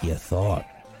ears like you thought.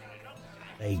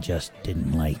 They just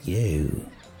didn't like you.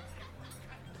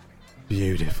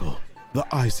 Beautiful. The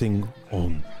icing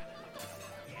on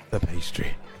the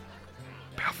pastry.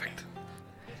 Perfect.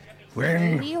 are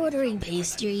Well, we ordering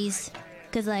pastries?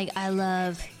 Cause like I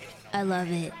love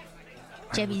it.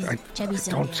 Chubby's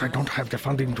I don't have the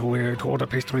funding to order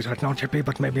pastries right now, Chippy,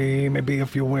 but maybe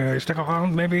if you stick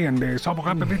around, maybe, and sober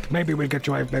up a bit, maybe we'll get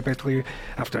you a pastry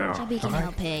after. Chubby can alright?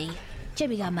 help pay.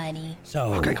 Chubby got money.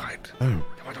 So, Okay, great. Oh,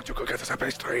 Why don't you go get us a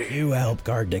pastry? you help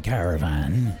guard the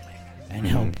caravan and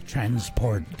help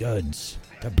transport goods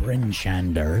to Bryn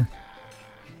Shander,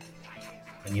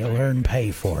 and you'll earn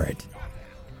pay for it.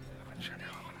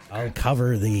 I'll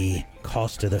cover the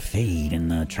cost of the feed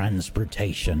and the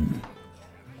transportation.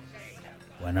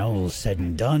 When all's said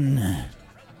and done,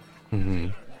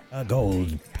 a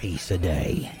gold piece a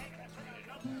day.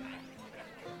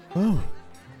 oh,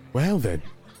 well then.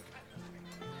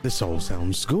 This all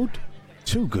sounds good.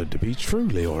 Too good to be true,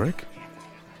 Leoric.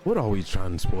 What are we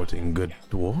transporting, good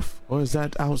dwarf? Or is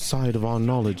that outside of our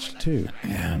knowledge too?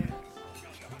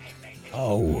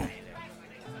 Oh,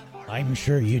 I'm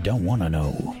sure you don't want to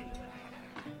know.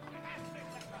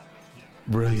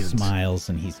 Brilliant. Smiles,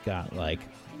 and he's got like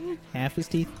half his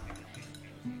teeth.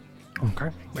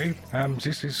 Okay, well,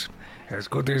 this is as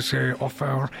good as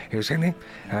offer as any.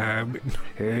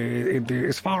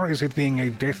 As far as it being a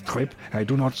death trip, I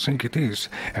do not think it is.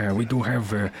 We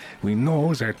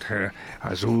know that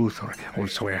Azuth,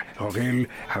 also Aurel,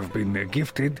 have been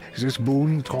gifted this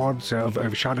boon towards,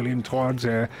 of shuttling towards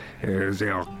their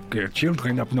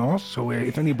children up north. So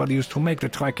if anybody is to make the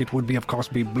trek, it would be, of course,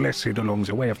 be blessed along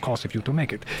the way, of course, if you to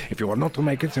make it. If you are not to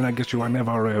make it, then I guess you are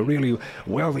never really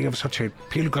worthy of such a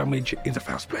pilgrimage in the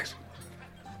first place.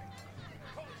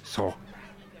 So,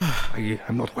 I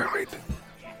am not worried.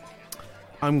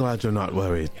 I'm glad you're not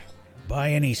worried.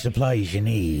 Buy any supplies you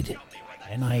need,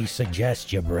 and I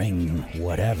suggest you bring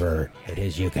whatever it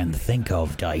is you can think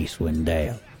of to Icewind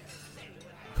Dale.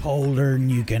 Colder than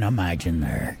you can imagine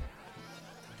there.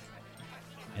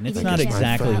 And it's You not think the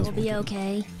exactly will be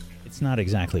okay. it's not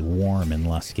exactly warm in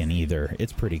Luskin either.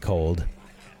 It's pretty cold.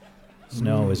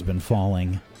 Snow has been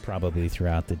falling probably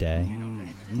throughout the day.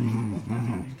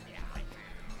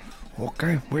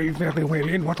 Okay, well, very well.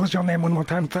 And what was your name one more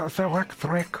time? Tharkill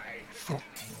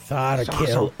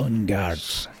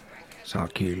Ungard.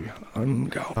 Sarkil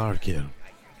Ungard. Arkil.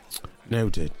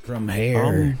 Noted. From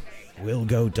here, we'll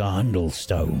go to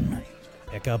Hundlestone.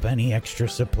 Pick up any extra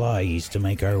supplies to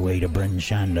make our way to Bryn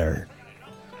Shander.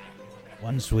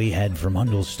 Once we head from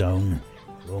Hundlestone,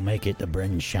 we'll make it to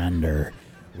Bryn Shander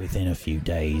within a few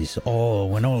days.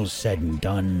 When all's said and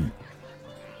done,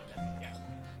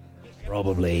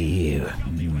 probably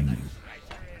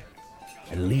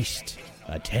at least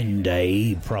a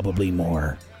 10-day, probably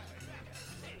more.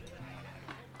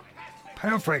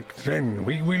 Perfect. Then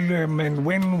we will, and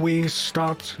when we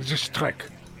start this trek?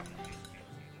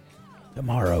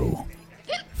 Tomorrow.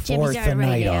 Chippy's Fourth and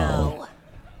ready night all. now.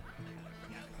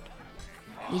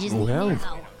 We just Well.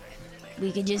 now.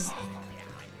 We could just.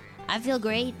 I feel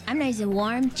great. I'm nice and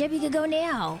warm. Chippy could go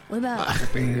now. What about?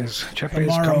 Cheppy is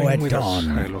Tomorrow coming at with dawn.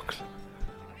 us. I look.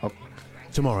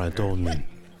 Tomorrow at dawn, then.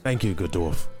 Thank you, good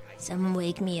dwarf. Someone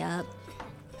wake me up.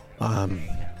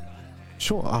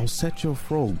 Sure, I'll set your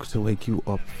frog to wake you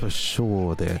up for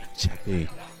sure there, Chappy.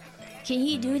 Can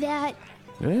he do that?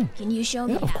 Yeah. Can you show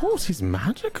me? Yeah, of how? course, he's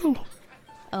magical.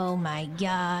 Oh my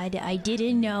god, I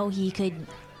didn't know he could.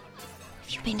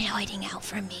 You've been hiding out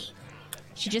from me.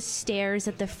 She just stares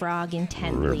at the frog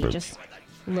intently, just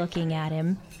looking at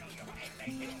him.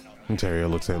 And Terry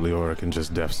looks at Leoric and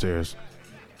just deaf stares.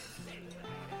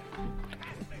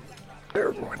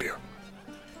 There's no idea.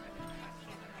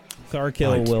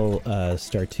 Tharkill Right. will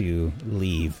start to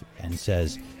leave and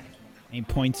says, he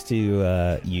points to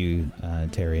you,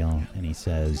 Teriel, and he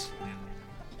says,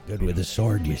 Good with a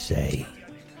sword, you say?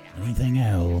 Anything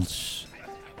else?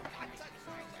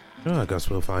 Well, I guess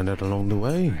we'll find out along the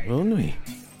way, won't we?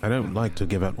 I don't like to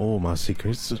give out all my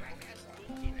secrets,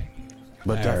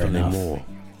 but Fair definitely enough.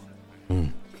 more.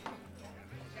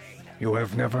 You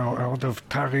have never heard of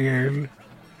Tariel,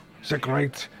 the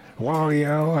great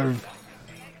warrior of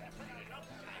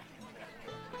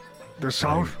the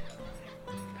south?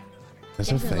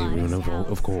 As a There's a lot of Faerun, stuff.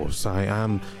 of course, I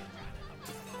am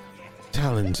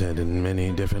talented in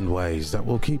many different ways that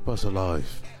will keep us alive.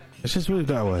 Let's just put it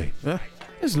that way.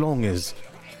 As long as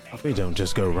we don't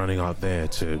just go running out there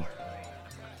to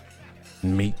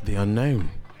meet the unknown.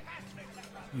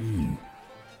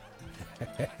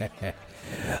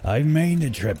 I've made the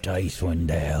trip to Icewind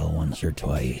Dale once or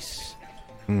twice.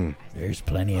 There's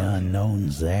plenty of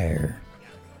unknowns there.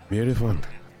 Beautiful.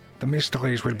 The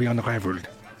mysteries will be unraveled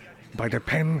by the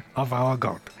pen of our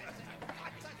god.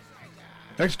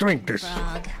 Let's drink this.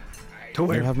 Frog. To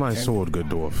You him have my and- sword, good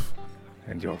dwarf.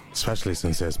 And your. Especially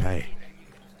since there's pay.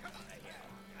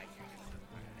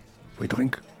 We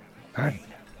drink? Huh?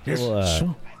 Yes.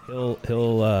 he'll,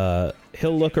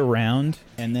 he'll look around,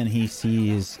 and then he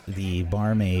sees the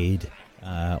barmaid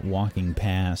walking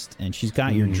past, and she's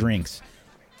got your drinks.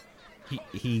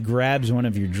 He grabs one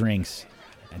of your drinks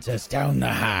and says, "Down the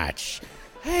hatch."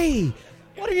 Hey,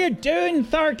 what are you doing,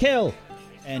 Tharkill?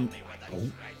 And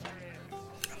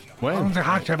On the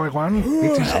hatch, everyone.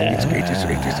 It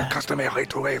is customary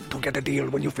to get a deal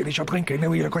when you finish your drink. And then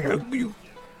we are going.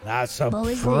 That's a What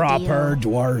was the proper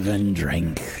deal? dwarven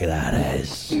drink, that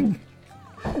is.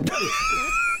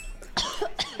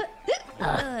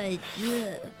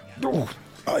 Yeah. Oh,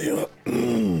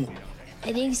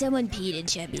 I think someone peed in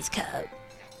Cheppy's cup.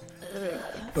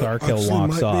 Tharkill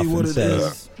walks off and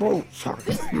says, oh, sorry.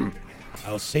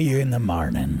 I'll see you in the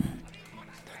morning.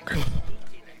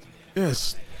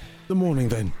 Yes, the morning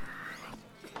then.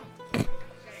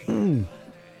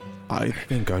 I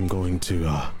think I'm going to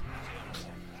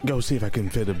go see if I can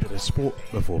fit a bit of sport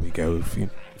before we go, if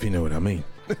you know what I mean.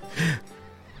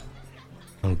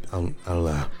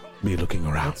 I'll be looking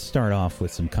around. Let's start off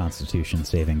with some Constitution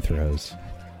saving throws.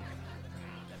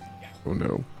 Oh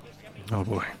no. Oh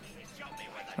boy.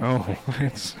 Oh,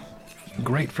 it's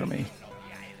great for me.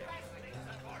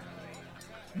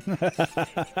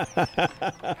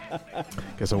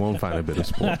 Guess I won't find a bit of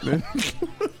sport then.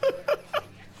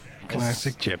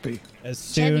 Classic Chippy.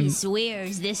 As Chevy soon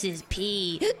swears this is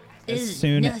pee. This as is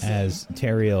soon nothing. as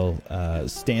Teriel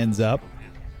stands up,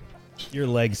 your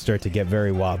legs start to get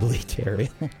very wobbly, Teriel.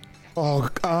 Oh,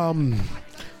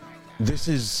 this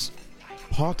is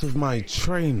part of my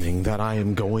training that I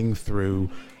am going through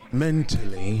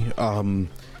mentally.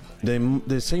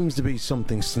 There seems to be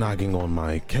something snagging on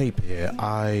my cape here.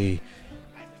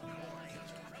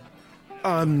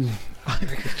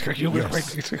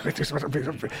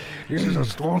 This is a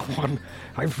strong one.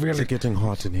 I feel It's it. getting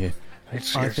hot in here.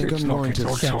 I think I'm going to.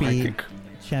 Also, I Chappie, think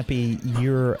Chappie,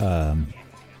 you're,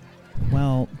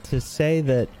 well, to say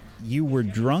that you were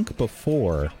drunk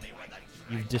before,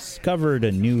 you've discovered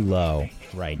a new low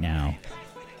right now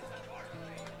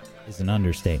is an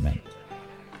understatement.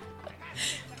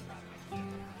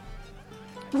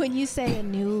 When you say a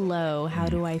new low, how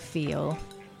do I feel?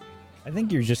 I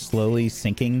think you're just slowly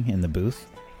sinking in the booth.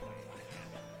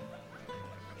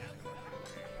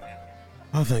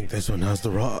 I think this one has the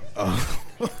right,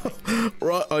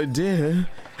 right idea.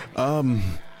 I'm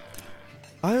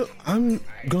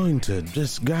going to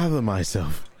just gather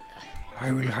myself.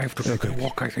 I will have to take a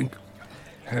walk, I think.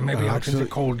 Maybe out in actually- the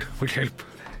cold will help.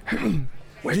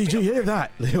 Did you hear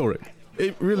that, Leoric?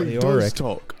 It really does Leoric.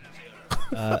 talk.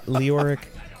 Leoric,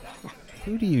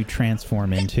 who do you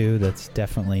transform into that's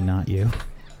definitely not you?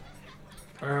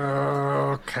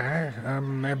 Okay,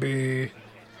 maybe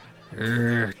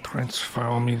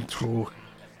transform into.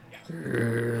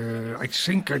 I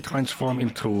think I transform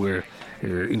into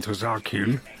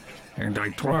Zarkil, and I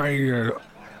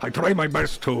try my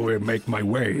best to make my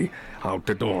way out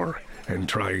the door and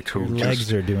try to Your just.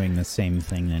 legs are doing the same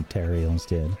thing that Teriel's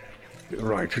did.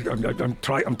 Right,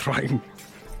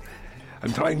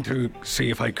 I'm trying to see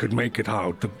if I could make it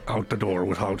out the door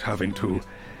without having to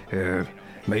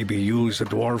maybe use a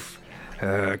dwarf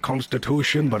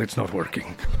constitution, but it's not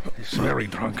working. He's very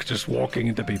drunk, just walking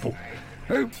into people.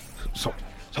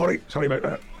 Sorry about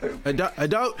that. I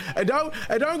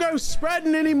don't go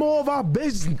spreading any more of our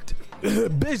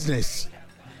business.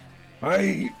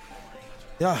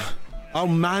 Yeah, I'll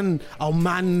man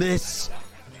this.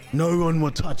 No one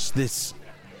will touch this.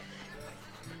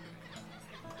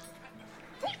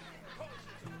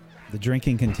 The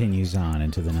drinking continues on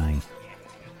into the night,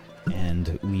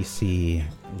 and we see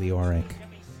Leoric,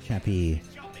 Chappie,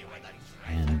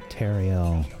 and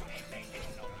Teriel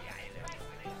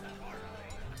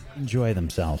enjoy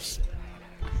themselves.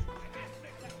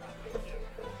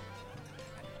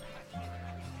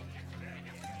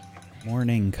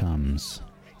 Morning comes,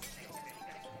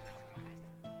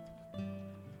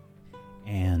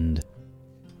 and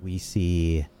we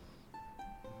see,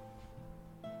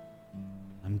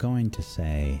 I'm going to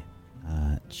say,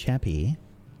 Chappie,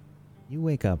 you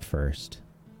wake up first.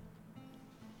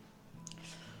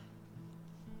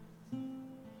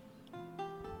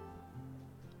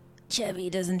 Chevy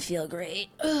doesn't feel great.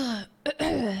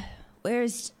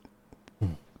 Where's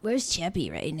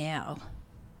Cheppy right now?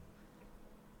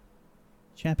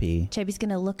 Chappie, Chubby's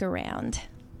gonna look around.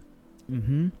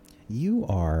 you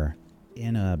are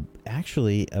in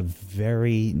actually a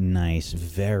very nice,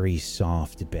 very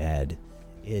soft bed.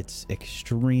 It's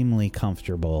extremely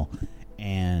comfortable,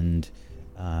 and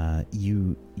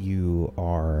you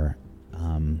are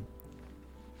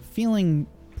feeling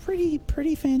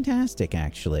pretty fantastic,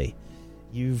 actually.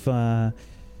 You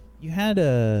had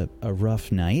a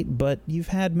rough night, but you've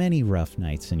had many rough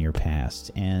nights in your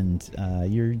past, and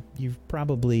you've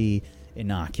probably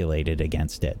inoculated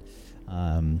against it.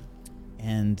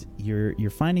 And you're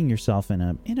finding yourself in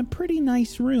a pretty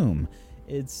nice room.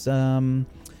 It's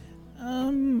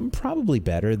probably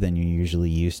better than you're usually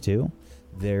used to.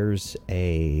 There's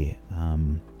a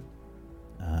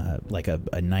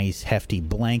nice hefty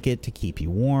blanket to keep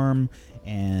you warm,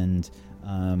 and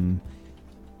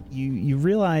you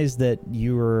realize that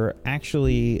you're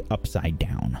actually upside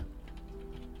down.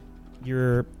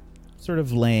 You're sort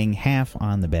of laying half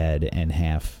on the bed and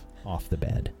half off the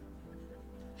bed.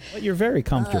 But you're very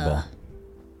comfortable.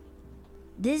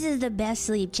 This is the best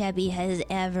sleep Cheppy has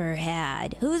ever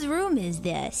had. Whose room is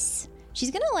this? She's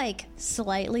gonna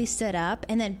slightly sit up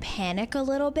and then panic a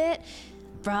little bit.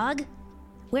 Frog?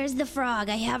 Where's the frog?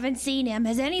 I haven't seen him.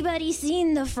 Has anybody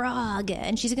seen the frog?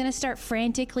 And she's gonna start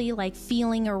frantically like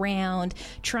feeling around,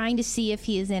 trying to see if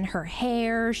he is in her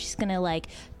hair. She's gonna like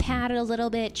pat it a little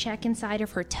bit, check inside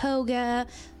of her toga.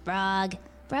 Frog,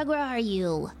 where are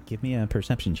you? Give me a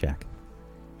perception check.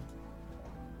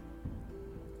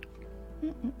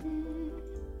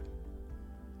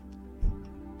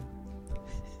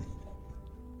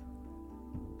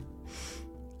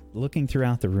 Looking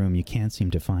throughout the room, you can't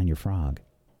seem to find your frog.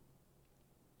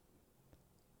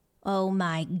 Oh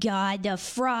my god, the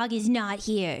frog is not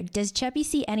here. Does Cheppy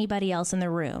see anybody else in the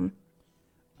room?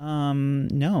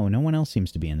 No one else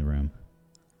seems to be in the room.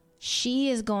 She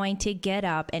is going to get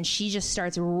up and she just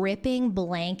starts ripping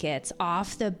blankets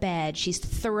off the bed. She's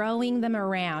throwing them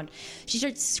around. She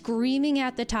starts screaming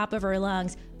at the top of her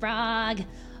lungs, Frog!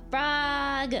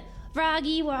 Frog!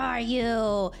 Froggy, where are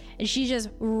you? And she's just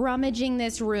rummaging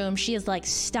this room. She is like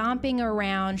stomping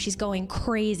around. She's going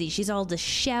crazy. She's all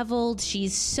disheveled.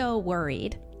 She's so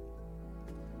worried.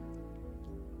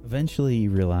 Eventually you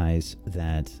realize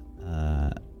that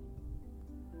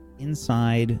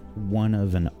inside one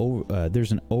of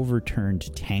there's an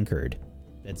overturned tankard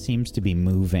that seems to be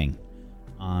moving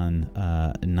on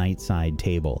a nightside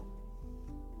table,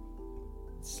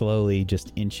 slowly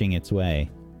just inching its way.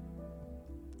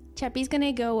 Cheppy's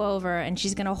gonna go over and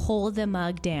she's gonna hold the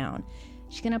mug down.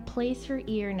 She's gonna place her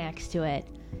ear next to it.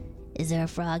 Is there a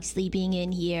frog sleeping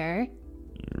in here?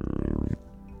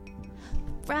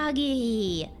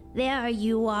 Froggy! There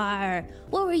you are.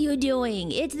 What were you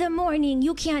doing? It's the morning.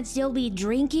 You can't still be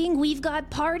drinking. We've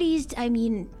got parties.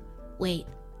 Wait.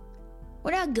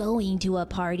 We're not going to a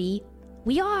party.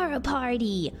 We are a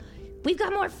party. We've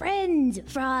got more friends,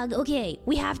 Frog. Okay,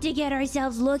 we have to get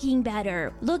ourselves looking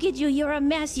better. Look at you. You're a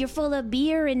mess. You're full of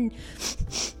beer and...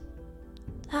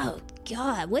 Oh,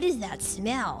 God. What is that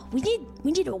smell? We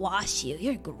need to wash you.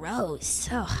 You're gross.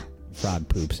 Oh. Frog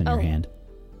poops in your hand.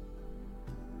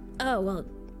 Oh, well...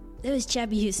 It was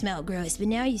Cheppy who smelled gross, but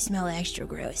now you smell extra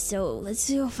gross. So let's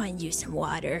go find you some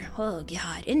water. Oh,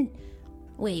 God. And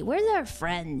wait, where's our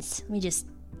friends? Let me just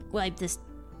wipe this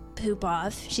poop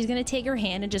off. She's going to take her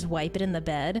hand and just wipe it in the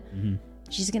bed. Mm-hmm.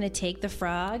 She's going to take the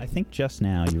frog. I think just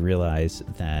now you realize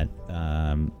that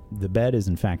the bed is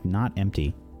in fact not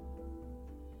empty.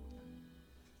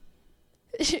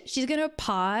 She's going to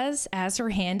pause as her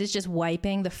hand is just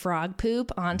wiping the frog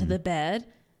poop onto the bed.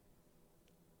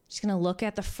 She's going to look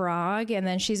at the frog, and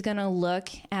then she's going to look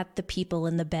at the people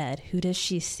in the bed. Who does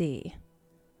she see?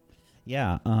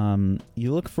 Yeah,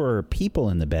 you look for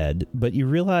people in the bed, but you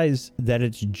realize that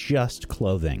it's just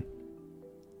clothing.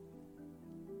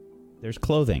 There's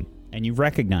clothing, and you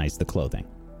recognize the clothing.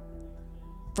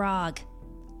 Frog,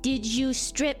 did you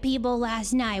strip people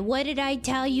last night? What did I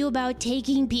tell you about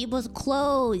taking people's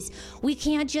clothes? We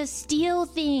can't just steal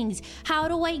things. How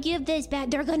do I give this back?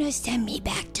 They're gonna send me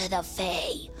back to the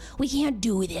Fae. We can't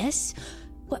do this.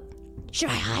 What? Should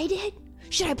I hide it?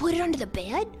 Should I put it under the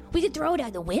bed? We could throw it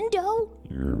out the window.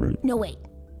 No, wait.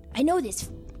 I know this.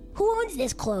 Who owns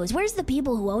this clothes? Where's the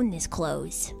people who own this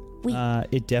clothes?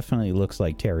 It definitely looks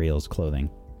like Teriel's clothing.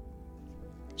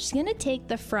 She's going to take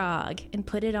the frog and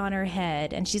put it on her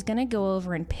head, and she's going to go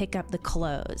over and pick up the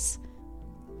clothes.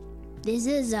 This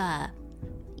is,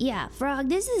 yeah, Frog,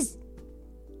 this is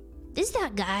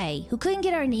that guy who couldn't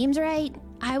get our names right.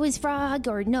 I was Frog,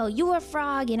 or no, you were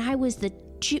Frog, and I was the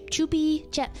Cheppy,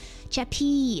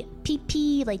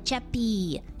 PP, like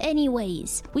Cheppy.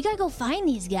 Anyways, we gotta go find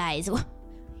these guys.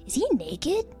 Is he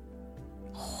naked?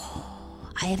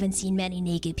 I haven't seen many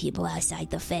naked people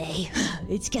outside the Fae.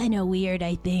 It's kind of weird,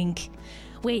 I think.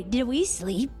 Wait, did we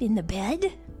sleep in the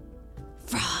bed?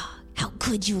 Frog, how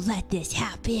could you let this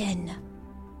happen?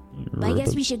 I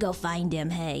guess we should go find him,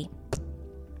 hey.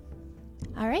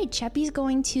 All right, Cheppy's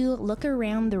going to look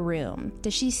around the room.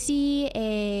 Does she see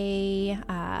a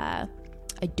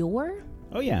door?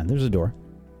 Oh yeah, there's a door.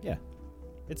 Yeah,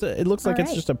 it looks like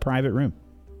it's just a private room.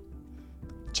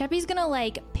 Cheppy's gonna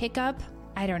like pick up,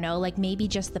 I don't know, like maybe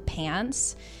just the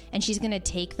pants, and she's gonna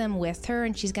take them with her,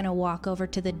 and she's gonna walk over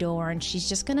to the door, and she's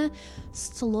just gonna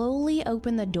slowly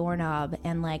open the doorknob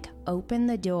and like open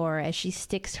the door as she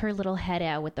sticks her little head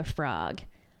out with the frog.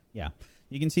 Yeah,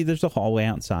 you can see there's a hallway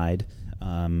outside,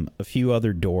 a few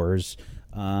other doors.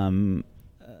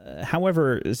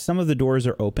 However, some of the doors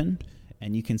are open,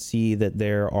 and you can see that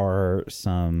there are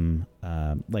some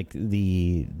like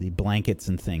the blankets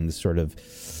and things sort of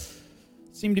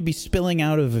seem to be spilling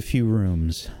out of a few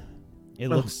rooms. It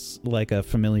looks like a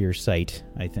familiar sight,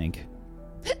 I think.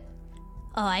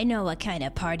 Oh, I know what kind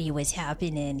of party was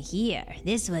happening here.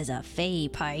 This was a Fae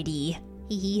party.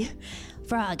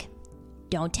 Frog,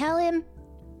 don't tell him.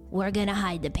 we're gonna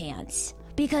hide the pants.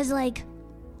 Because, like,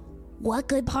 what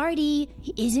good party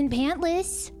isn't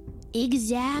pantless?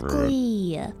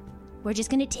 Exactly. We're just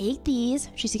gonna take these.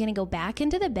 She's gonna go back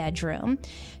into the bedroom.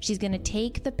 She's gonna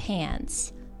take the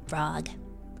pants. Frog,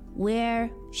 where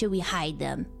should we hide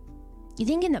them? You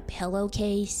think in the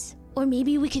pillowcase? Or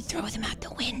maybe we could throw them out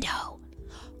the window.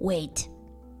 Wait.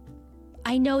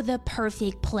 I know the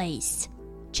perfect place.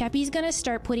 Cheppy's gonna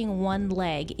start putting one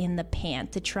leg in the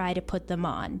pant to try to put them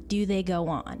on. Do they go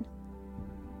on?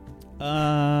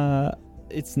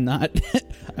 It's not.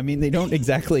 I mean, they don't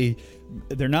exactly.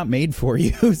 They're not made for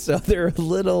you, so they're a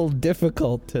little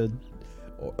difficult to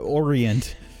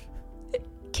orient.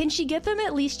 Can she get them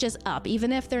at least just up,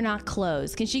 even if they're not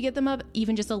closed? Can she get them up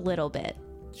even just a little bit?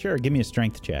 Sure, give me a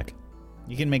strength check.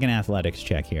 You can make an athletics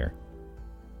check here.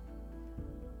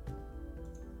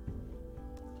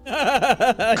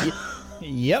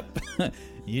 Yep.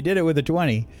 You did it with a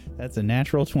 20. That's a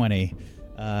natural 20.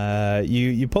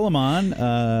 You pull them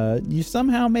on. You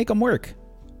somehow make them work.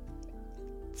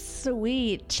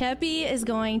 Sweet. Cheppy is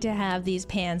going to have these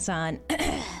pants on.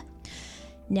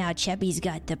 Now Cheppy's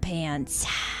got the pants.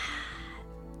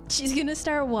 She's going to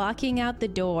start walking out the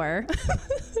door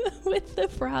with the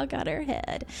frog on her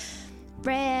head.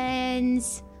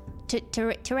 Friends.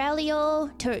 Terrell.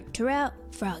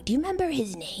 Frog, do you remember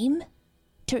his name?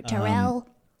 Terrell?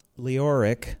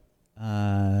 Leoric.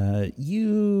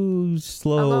 You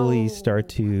slowly start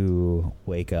to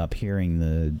wake up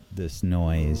hearing this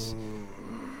noise.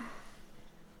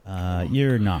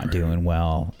 You're not doing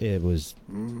well. It was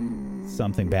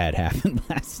something bad happened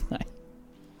last night.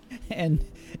 And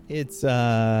it's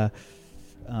a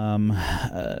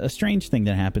strange thing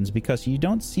that happens because you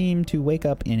don't seem to wake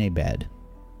up in a bed.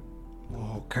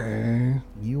 Okay.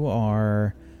 You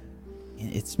are...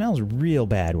 It smells real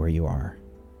bad where you are.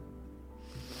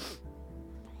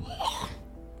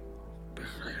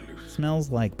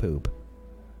 Smells like poop.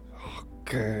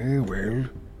 Okay, well...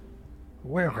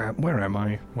 Where am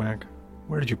I, Wag?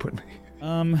 Where did you put me?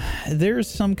 There's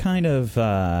some kind of,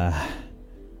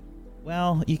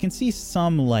 well, you can see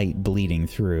some light bleeding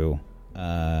through.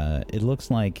 It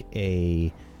looks like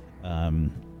it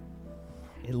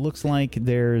looks like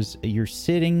you're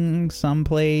sitting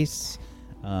someplace.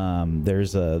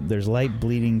 There's light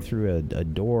bleeding through a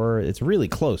door. It's really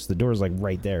close. The door's like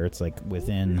right there. It's like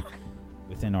within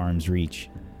arm's reach.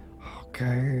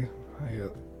 Okay, I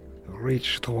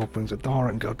reach to open the door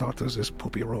and go out to this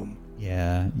poopy room.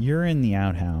 Yeah, you're in the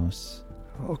outhouse.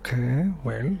 Okay,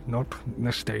 well, not in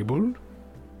a stable.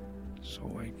 So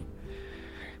I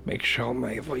make sure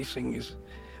my everything is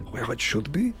where it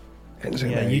should be. And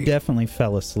then you definitely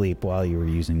fell asleep while you were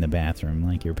using the bathroom,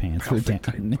 like your pants were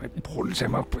down. I pull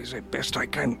them up as best I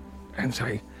can, and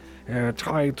I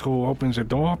try to open the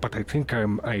door, but I think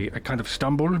I kind of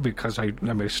stumble because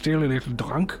I'm still a little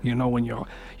drunk. You know, when you're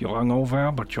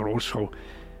hungover, but you're also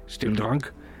still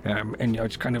drunk, and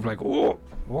it's kind of like, oh,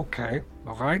 okay,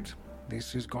 all right,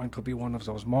 this is going to be one of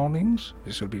those mornings.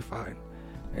 This will be fine.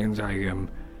 And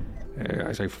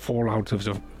as I fall out of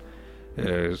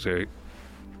the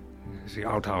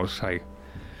outhouse, I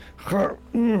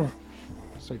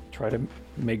try to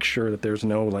make sure that there's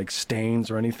no like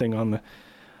stains or anything on the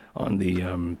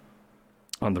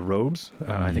robes.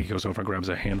 I think he goes over and grabs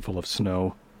a handful of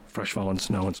snow, fresh fallen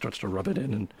snow, and starts to rub it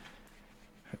in and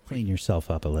clean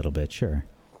yourself up a little bit. Sure.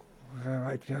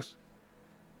 I guess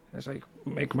as I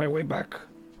make my way back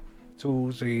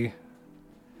to the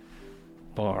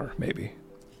bar, maybe.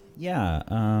 Yeah,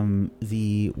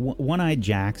 the One-Eyed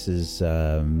Jack's is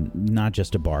not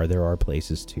just a bar. There are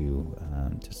places to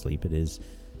sleep. It is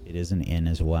an inn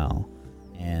as well.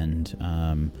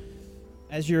 And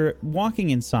as you're walking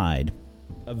inside,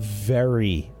 a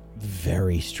very,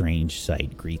 very strange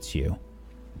sight greets you.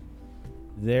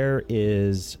 There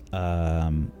is,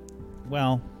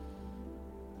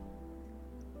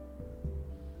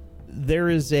 there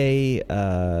is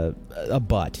a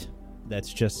butt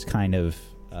that's just kind of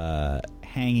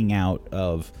hanging out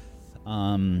of,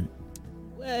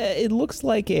 it looks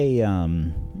like a,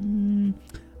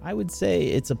 I would say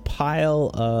it's a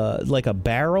pile, like a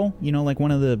barrel, you know, like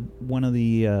one of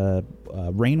the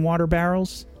rainwater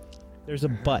barrels. There's a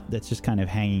butt that's just kind of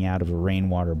hanging out of a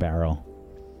rainwater barrel.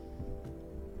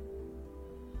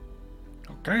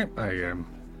 Okay, I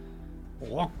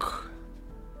walk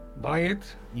by it.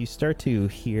 You start to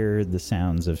hear the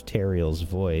sounds of Teriel's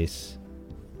voice.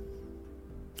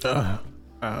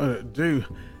 Do,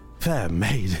 fair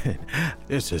maiden,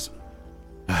 this is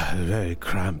very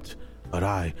cramped, but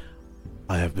I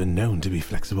have been known to be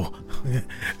flexible.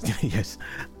 Yes.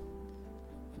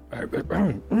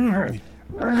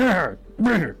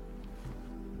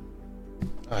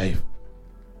 Oh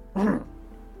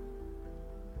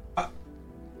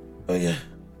yeah.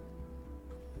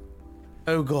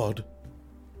 Oh God.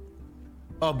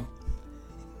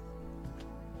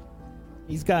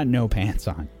 He's got no pants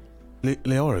on.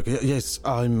 Leoric, yes,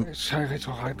 I'm. It's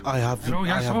all right. I have. Oh,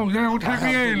 yes, I have, oh,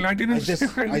 Tagriel, I didn't see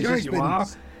there you are.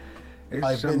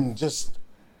 I've been just.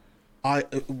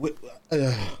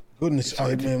 Goodness,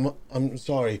 I'm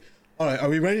sorry. All right, are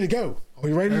we ready to go? Are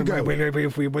we ready to go?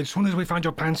 As soon as we find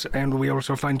your pants and we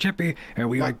also find Chippy,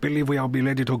 I believe we will be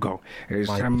ready to go. Is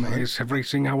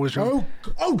everything I was... Oh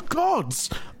gods!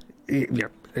 Yeah,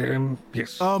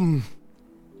 yes.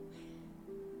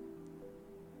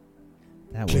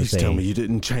 That Please tell me you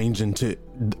didn't change into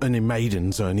any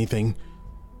maidens or anything.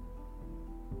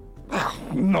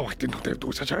 No, I did not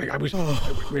do such a... I was... Well,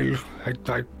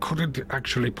 I couldn't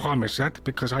actually promise that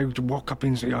because I woke up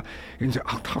in the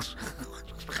outhouse.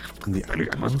 In the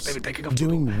outhouse?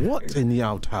 Doing what in the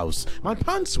outhouse? My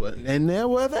pants weren't in there,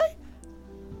 were they?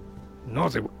 No,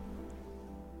 they were...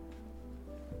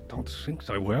 Don't think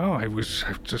they were. I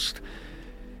just...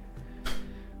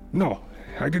 No,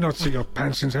 I did not see your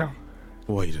pants in there.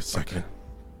 Wait a second.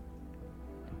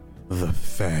 The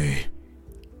Fae.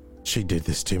 She did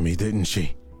this to me, didn't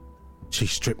she? She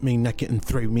stripped me naked and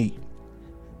threw me.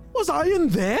 Was I in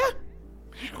there?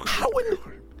 How in...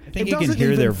 I think you can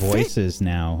hear their voices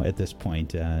now at this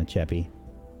point, Cheppy.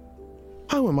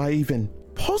 How am I even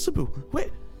possible? Where?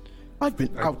 I've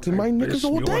been out in my knickers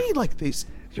all day like this.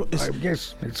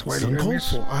 Yes, it's why uncalled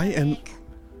for. I am...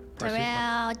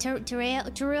 Terrell.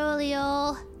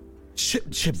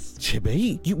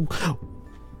 Chippy? You...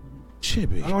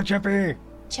 Chippy? Hello, Chippy.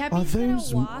 Cheppy's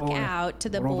gonna walk out to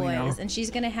the boys, and she's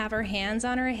gonna have her hands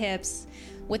on her hips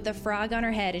with the frog on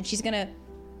her head, and she's gonna...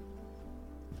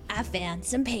 I found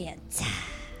some pants.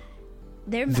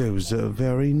 Those are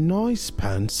very nice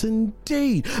pants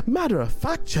indeed. Matter of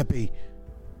fact, Chippy,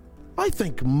 I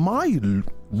think my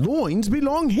loins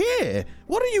belong here.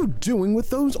 What are you doing with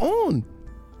those on?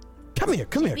 Come here.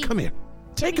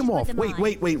 Take them off.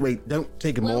 Wait. Don't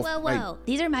take them off. Whoa.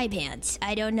 These are my pants.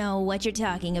 I don't know what you're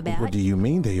talking about. What do you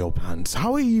mean they're your pants?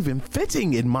 How are you even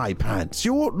fitting in my pants?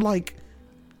 You're like...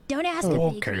 Don't ask a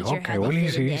big creature. Well,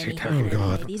 easy. Oh,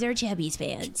 God. These are Cheppy's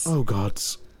pants. Oh,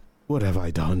 gods. What have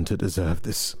I done to deserve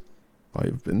this?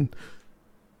 I've been...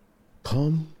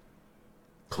 Calm.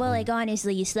 Well, like,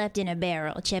 honestly, you slept in a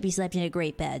barrel. Cheppy slept in a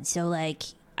great bed, so, like,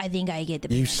 I think I get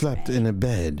the... You slept in a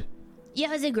bed? Yeah,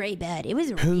 it was a great bed. It was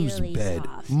Whose really bed?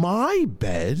 soft. My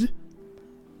bed?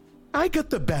 I get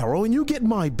the barrel and you get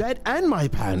my bed and my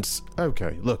pants.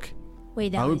 Okay, look.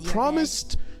 Wait, that I was your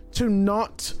promised to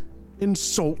not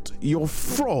insult your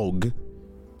frog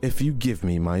if you give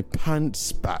me my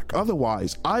pants back.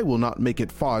 Otherwise, I will not make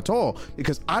it far at all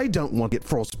because I don't want to get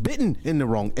frostbitten in the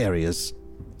wrong areas.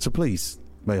 So please,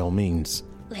 by all means,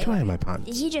 can I have my pants?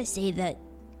 Did he just say that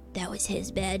was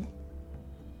his bed?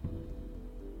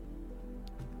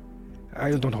 I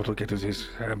don't know how to get to this.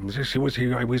 She was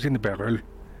here. I was in the barrel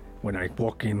when I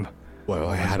walked in. Well,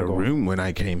 I had a room when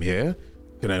I came here.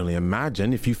 Can only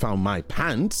imagine if you found my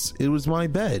pants, it was my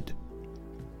bed.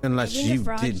 Unless you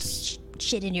did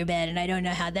shit in your bed, and I don't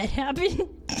know how that happened.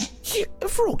 A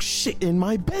frog shit in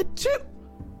my bed too.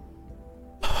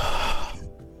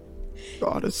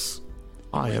 Goddess,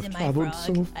 I have traveled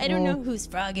so far. I don't know whose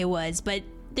frog it was, but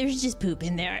there's just poop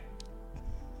in there.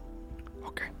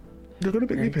 Okay. You're gonna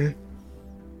make me pay.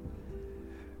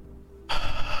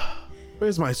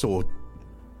 Where's my sword?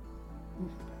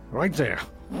 Right there.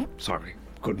 Sorry,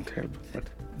 couldn't help. But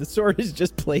The sword is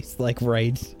just placed like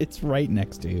it's right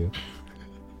next to you.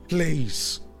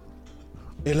 Please.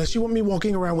 Unless you want me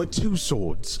walking around with two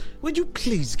swords, would you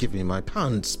please give me my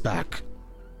pants back?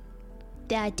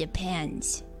 That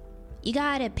depends. You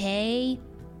gotta pay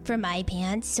for my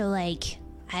pants, so like,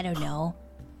 I don't know.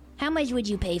 How much would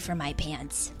you pay for my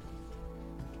pants?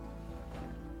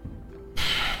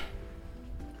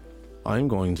 I'm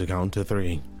going to count to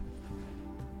 3.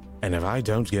 And if I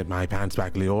don't get my pants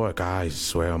back, Leoric, I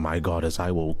swear on my goddess,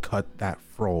 I will cut that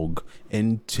frog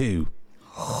in 2.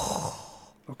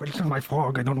 But it's not my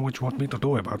frog. I don't know what you want me to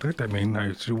do about it. I mean,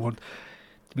 you want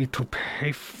me to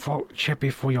pay for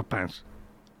Cheppy for your pants.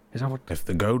 Is that what... If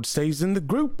the gold stays in the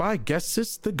group, I guess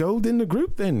it's the gold in the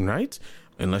group then, right?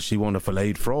 Unless you want a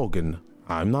filleted frog, and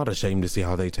I'm not ashamed to see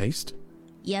how they taste.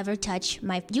 You ever touch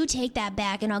my... You take that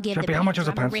back and I'll give Cheppy, the how much is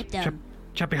the I'm gonna pants? rip them.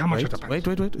 Cheppy, how much is the pants?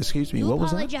 Wait. Excuse me. You What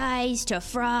was that? apologize to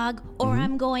Frog, or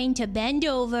I'm going to bend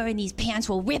over and these pants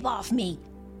will rip off me.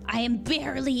 I am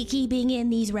barely keeping in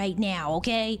these right now,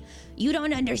 okay? You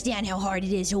don't understand how hard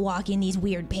it is to walk in these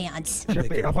weird pants.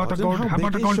 Chippy, how about a gold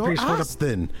piece for the...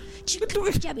 then?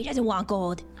 Chubby doesn't want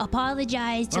gold.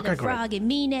 Apologize to the Okay, great. frog and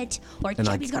mean it, or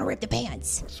Chubby's gonna rip the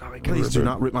pants. Sorry, Please do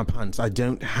not rip my pants. I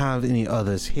don't have any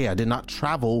others here. I did not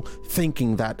travel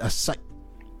thinking that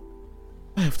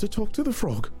I have to talk to the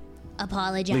frog.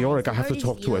 Apologize. Leoric, I have to Hurt his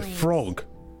talk to a feelings. frog.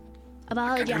 Can't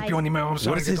help you Apologize. anymore. I'm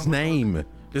sorry. What is his name?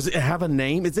 Does it have a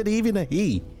name? Is it even a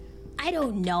he? I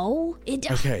don't know.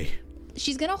 Okay.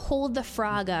 She's gonna hold the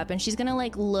frog up and she's gonna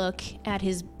like look at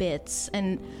his bits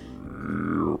and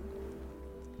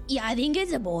Yeah, I think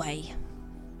it's a boy.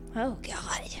 Oh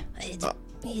God,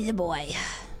 he's a boy.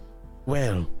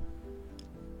 Well,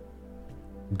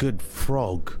 good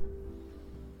frog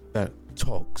that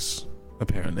talks,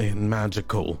 apparently, and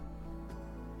magical.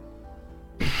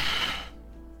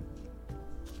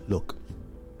 Look,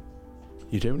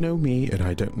 you don't know me, and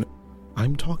I don't know.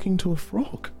 I'm talking to a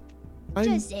frog.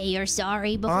 Just say you're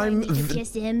sorry before I I'm make you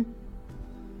kiss him.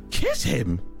 Kiss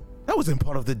him? That wasn't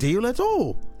part of the deal at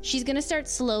all. she's gonna start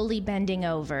slowly bending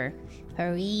over.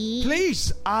 Hurry.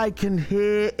 Please, I can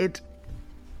hear it.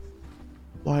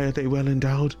 Why are they well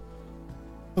endowed?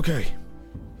 Okay.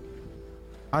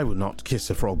 I will not kiss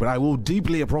a frog, but I will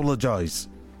deeply apologize.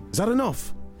 Is that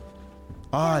enough?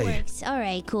 That works. All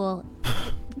right, cool.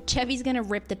 Chubby's gonna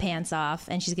rip the pants off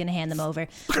and she's gonna hand them over.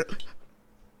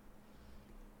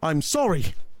 I'm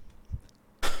sorry.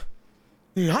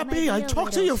 You Might happy? be I a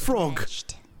talked to little your frog.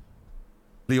 stretched.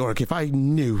 Leoric, if I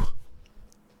knew,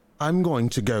 I'm going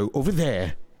to go over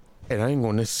there and I'm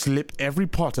going to slip every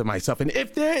part of myself. And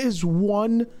if there is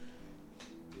 1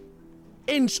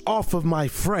 inch off of my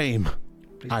frame,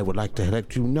 I would like to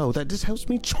let you know that this helps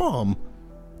me charm.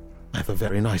 I have a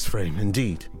very nice frame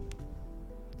indeed.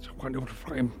 It's a wonderful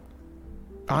frame.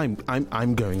 I'm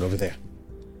going over there.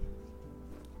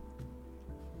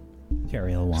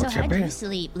 Teriel So walks how'd Chubby? you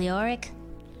sleep, Leoric?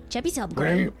 Chubby's up Well,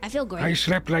 great. I feel great. I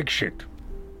slept like shit.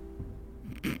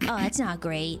 Oh, that's not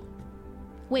great.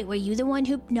 Wait, were you the one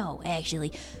who... No,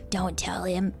 actually, don't tell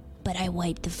him, but I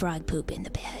wiped the frog poop in the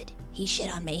bed. He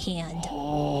shit on my hand.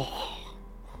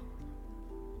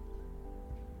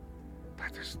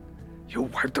 That is... You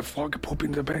wiped the frog poop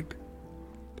in the bed?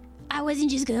 I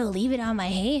wasn't just gonna leave it on my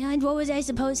hand. What was I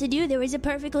supposed to do? There was a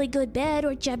perfectly good bed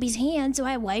or Chubby's hand, so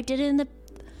I wiped it in the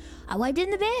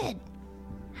bed.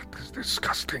 That is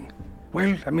disgusting.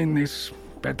 Well, I mean, it's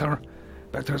better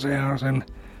there than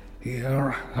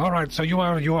here. All right, so you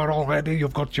are all ready.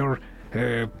 You've got your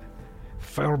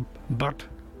fur butt,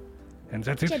 and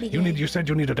that's it. Chubby did. You said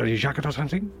you needed a jacket or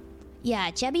something. Yeah,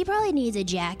 Chubby probably needs a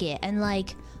jacket and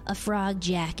like a frog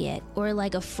jacket or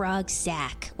like a frog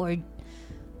sack or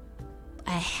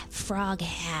a frog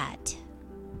hat.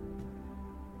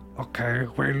 Okay,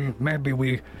 well, maybe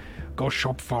we go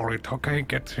shop for it, okay?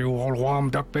 Get you all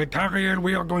warmed up. Tariel,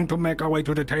 we are going to make our way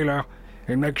to the tailor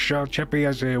and make sure Cheppy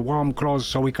has warm clothes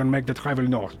so we can make the travel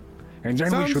north. And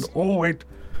then we should... Oh, wait.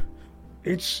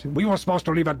 We were supposed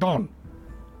to leave at dawn.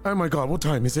 Oh my god, what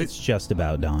time is It's it? just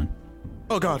about dawn.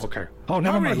 Oh god. Okay. Oh,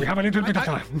 never mind. Hurry. We have a little bit of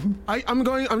time.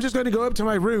 I'm just going to go up to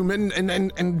my room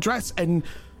and dress, and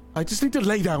I just need to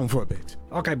lay down for a bit.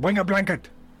 Okay, bring a blanket.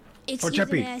 Excuse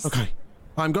Chubby. us. Okay.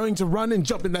 I'm going to run and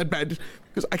jump in that bed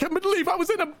because I can't believe I was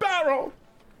in a barrel.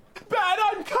 Bed,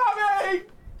 I'm coming!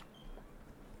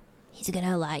 He's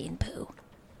gonna lie and poo.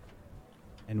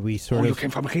 And we Oh, sort you of came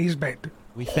from his bed.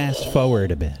 we fast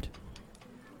forward a bit.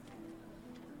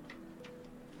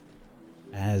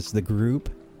 As the group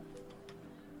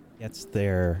gets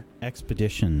their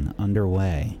expedition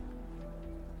underway,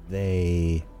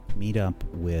 they meet up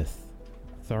with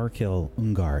Tharkil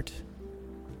Ungart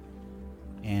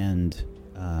and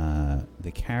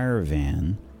the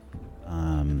caravan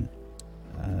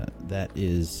that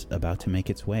is about to make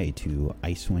its way to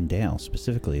Icewind Dale,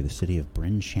 specifically the city of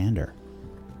Bryn Shander.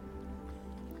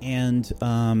 And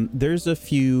there's a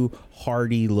few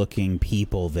hardy-looking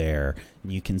people there.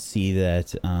 You can see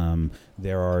that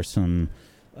there are some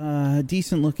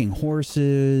decent-looking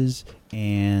horses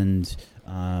and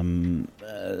some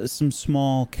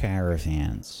small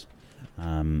caravans.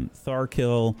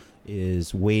 Tharkil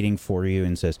is waiting for you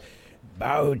and says,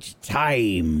 About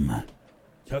time.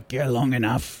 Took you long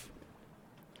enough.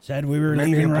 Said we were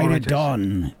Many leaving right at apologies.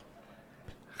 dawn.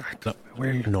 Right.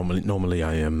 Well, Normally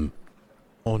I am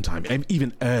on time,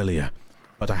 even earlier,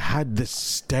 but I had this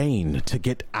stain to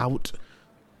get out.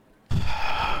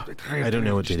 I don't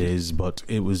know what it is, but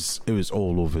it was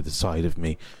all over the side of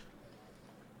me.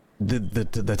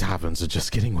 The taverns are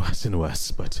just getting worse and worse,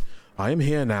 but I am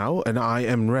here now, and I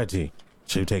am ready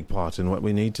to take part in what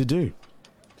we need to do.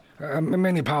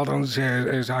 Many pardons,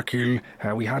 Zakil.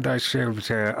 We had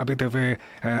ourselves a bit of a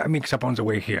mix-up on the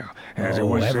way here.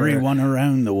 Everyone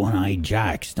around the One-Eyed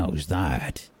Jacks knows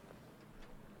that.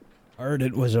 Heard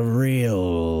it was a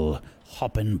real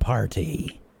hoppin'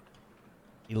 party.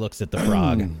 He looks at the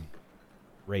frog,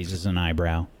 raises an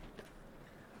eyebrow.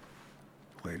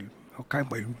 Well, okay,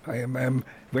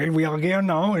 we are here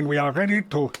now, and we are ready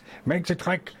to make the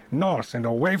trek north and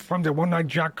away from the One-Eyed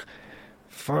Jack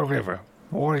forever.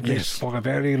 Or at least for a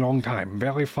very long time,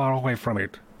 very far away from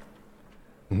it.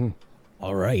 Mm-hmm.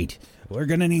 All right, we're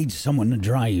gonna need someone to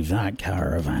drive that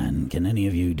caravan. Can any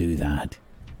of you do that?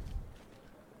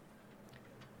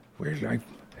 Well,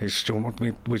 I still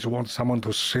want someone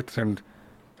to sit and,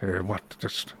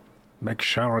 just make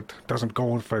sure it doesn't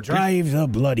go for... Drive the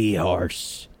bloody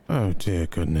horse. Oh, dear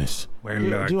goodness.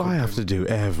 Well, do I have to do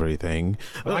everything?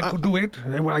 I could do it.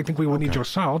 I think we will need your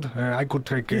sword. I could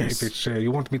take if it's...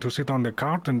 you want me to sit on the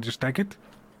cart and just take it?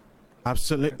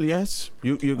 Absolutely, yes.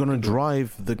 You're going to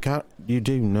drive the car. You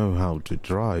do know how to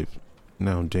drive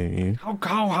now, don't you?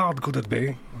 How hard could it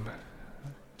be?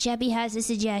 Chappie has a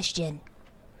suggestion.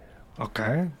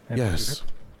 Okay. Yes.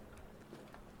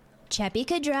 Chappie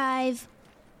could drive,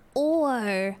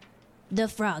 or the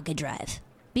frog could drive.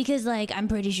 Because, I'm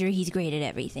pretty sure he's great at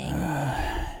everything.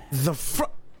 The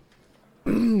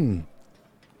You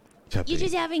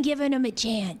just haven't given him a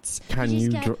chance. Can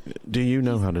you do you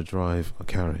know how to drive a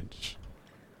carriage?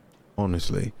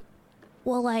 Honestly.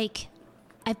 Well, I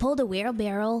pulled a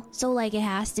wheelbarrow, so, it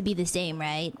has to be the same,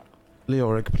 right?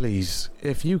 Leoric, please,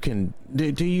 if you can,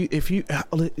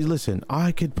 listen,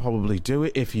 I could probably do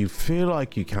it if you feel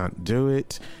like you can't do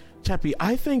it. Chappie,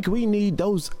 I think we need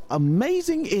those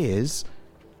amazing ears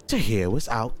to hear us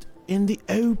out in the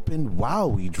open while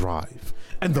we drive.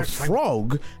 And the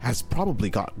frog has probably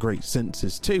got great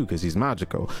senses too, because he's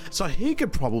magical. So he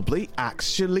could probably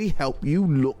actually help you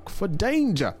look for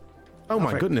danger. Oh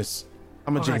my goodness.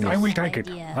 I'm a genius. I will take it.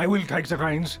 I will take the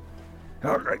reins.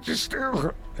 I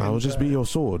will just be your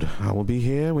sword. I will be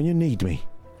here when you need me.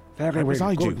 Very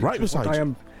beside you. Right beside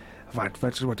you.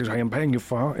 That's what I am paying you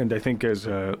for. And I think as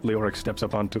Leoric steps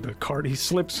up onto the cart, he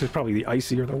slips probably the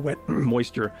icy or the wet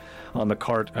moisture on the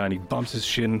cart, and he bumps his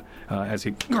shin as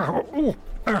he...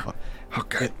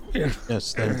 Okay.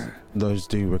 Yes, those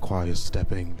do require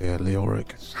stepping there,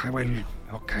 Leoric. I will.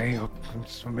 Okay.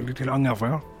 It's a little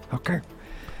longer. Okay.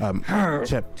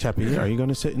 Chappie, are you going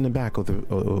to sit in the back or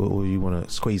you want to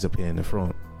squeeze up here in the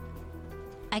front?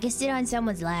 I could sit on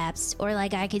someone's laps, or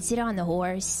I could sit on the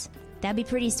horse. That'd be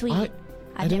pretty sweet.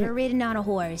 I've never ridden on a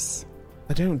horse.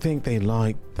 I don't think they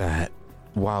like that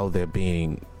while they're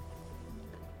being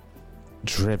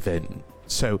driven.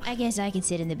 So I guess I can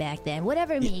sit in the back then.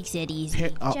 Whatever makes it easy.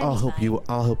 Here, I'll help you.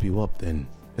 I'll help you up then.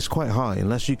 It's quite high,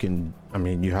 unless you can. I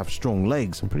mean, you have strong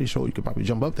legs. I'm pretty sure you could probably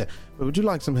jump up there. But would you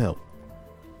like some help?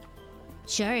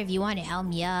 Sure, if you want to help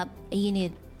me up. You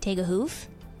need to take a hoof?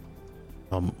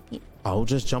 I'll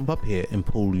just jump up here and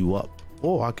pull you up.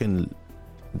 Or I can...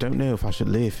 Don't know if I should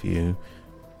lift you.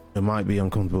 It might be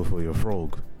uncomfortable for your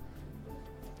frog.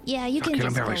 Yeah, you can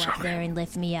just go up there and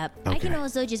lift me up. Okay. I can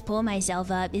also just pull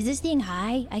myself up. Is this thing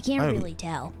high? I can't really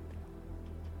tell.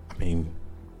 I mean,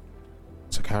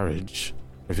 it's a carriage.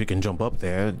 If you can jump up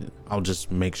there, I'll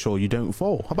just make sure you don't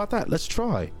fall. How about that? Let's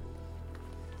try.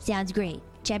 Sounds great.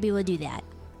 Chappie will do that.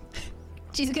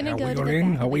 She's gonna go to the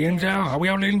back. Are we in now? Are we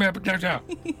all in there?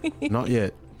 Not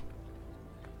yet.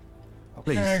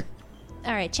 Please. Okay.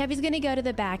 All right, Chappie's gonna go to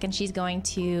the back, and she's going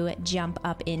to jump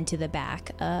up into the back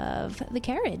of the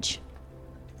carriage.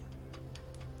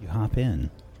 You hop in,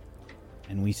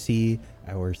 and we see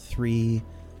our 3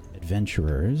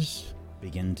 adventurers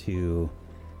begin to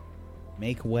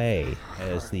make way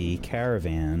as the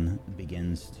caravan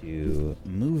begins to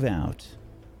move out.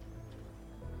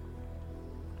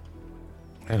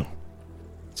 Oh,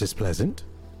 is this pleasant?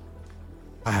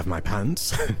 I have my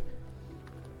pants.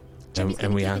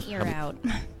 and we have ear out.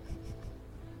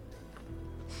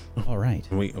 All right.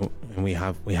 And we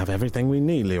have everything we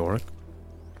need, Leoric.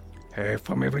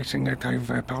 From everything that I've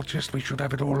purchased, we should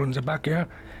have it all in the back here.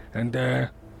 And,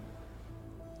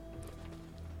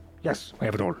 yes, we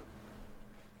have it all.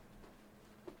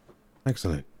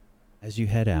 Excellent. As you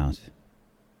head out,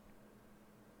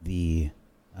 the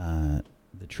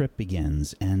trip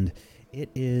begins, and it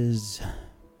is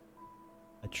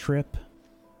a trip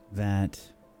that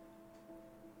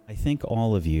I think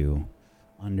all of you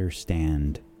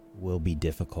understand will be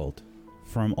difficult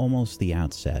from almost the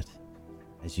outset.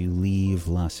 As you leave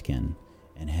Luskan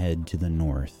and head to the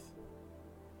north,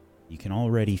 you can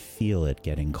already feel it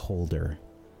getting colder.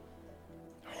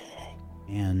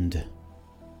 And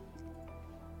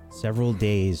Several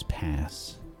days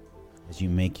pass as you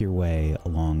make your way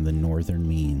along the northern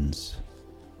means,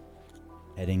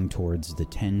 heading towards the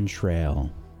 10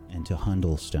 Trail and to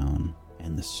Hundlestone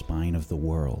and the spine of the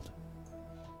world.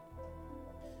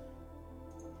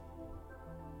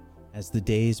 As the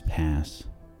days pass,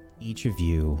 each of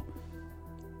you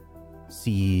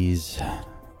sees,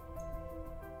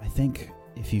 I think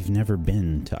if you've never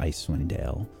been to Icewind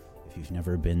Dale, if you've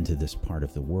never been to this part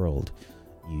of the world,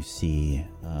 you see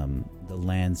the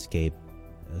landscape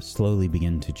slowly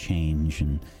begin to change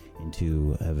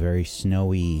into a very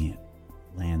snowy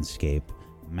landscape,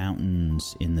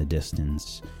 mountains in the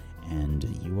distance, and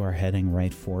you are heading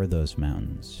right for those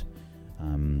mountains.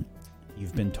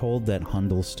 You've been told that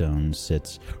Hundlestone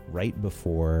sits right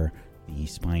before the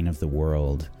spine of the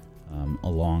world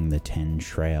along the 10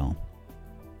 Trail.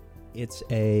 It's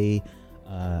a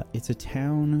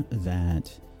town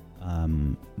that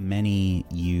many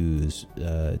use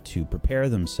to prepare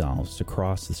themselves to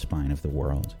cross the spine of the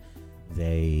world.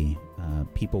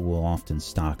 People will often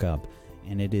stock up,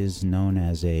 and it is known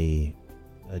as a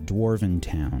dwarven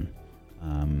town.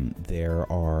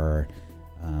 There are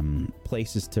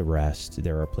places to rest,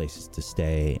 there are places to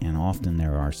stay, and often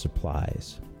there are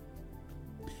supplies.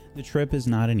 The trip is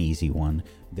not an easy one.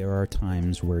 There are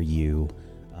times where you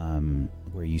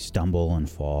stumble and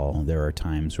fall. There are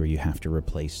times where you have to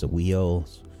replace the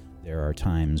wheels. There are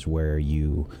times where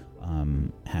you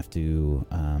have to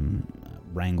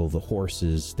wrangle the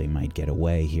horses. They might get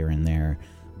away here and there.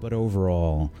 But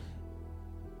overall,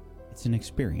 it's an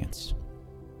experience.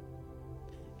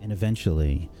 And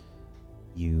eventually,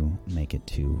 you make it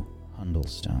to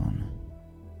Hundlestone.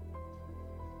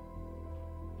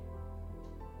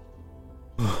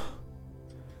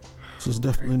 This is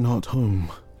definitely not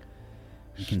home.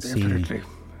 You can see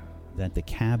that the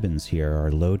cabins here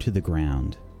are low to the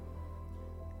ground.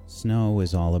 Snow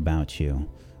is all about you.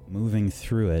 Moving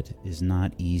through it is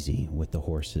not easy with the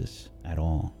horses at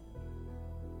all.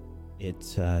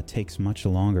 It takes much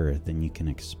longer than you can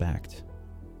expect.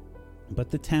 But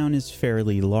the town is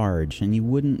fairly large, and you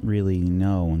wouldn't really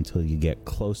know until you get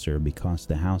closer because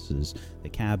the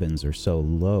cabins are so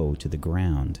low to the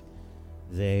ground.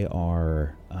 They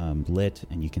are lit,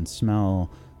 and you can smell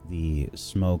the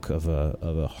smoke of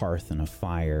a hearth and a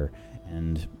fire,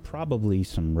 and probably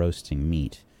some roasting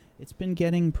meat. It's been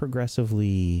getting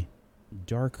progressively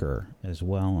darker as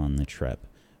well on the trip,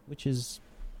 which is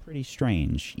pretty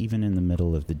strange. Even in the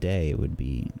middle of the day, it would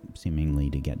be seemingly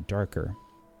to get darker.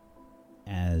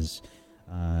 As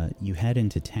you head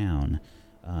into town,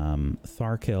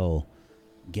 Tharkil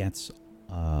gets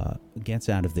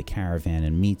out of the caravan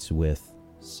and meets with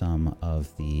some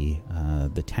of the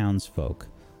townsfolk,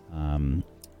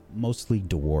 mostly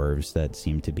dwarves that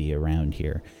seem to be around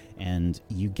here, and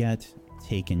you get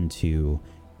taken to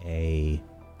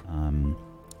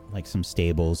some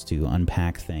stables to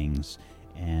unpack things,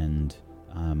 and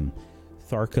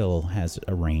Tharkil has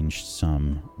arranged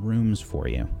some rooms for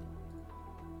you.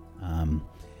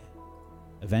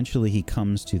 Eventually he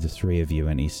comes to the three of you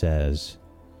and he says,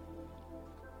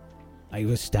 I've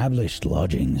established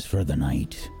lodgings for the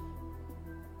night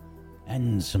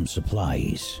and some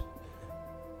supplies.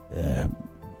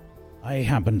 I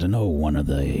happen to know one of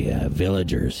the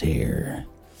villagers here.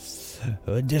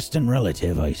 A distant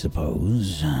relative, I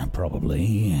suppose,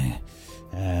 probably.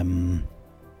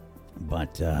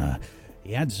 But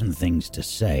he had some things to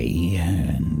say,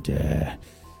 and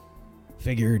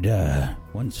figured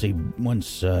once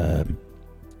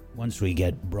we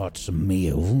get brought some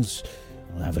meals,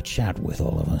 we'll have a chat with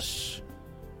all of us.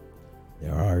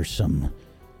 There are some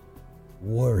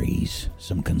worries,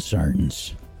 some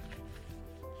concerns.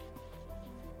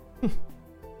 Then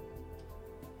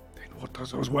what are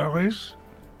those worries?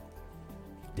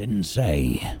 Didn't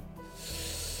say.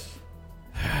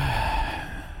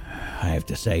 I have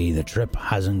to say the trip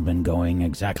hasn't been going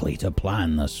exactly to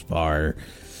plan thus far.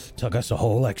 Took us a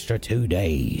whole extra 2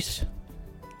 days.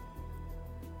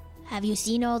 Have you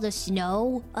seen all the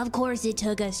snow? Of course it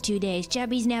took us 2 days.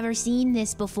 Chubby's never seen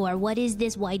this before. What is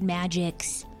this white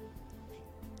magics?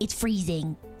 It's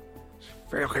freezing.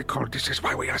 Very cold. This is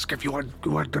why we ask if you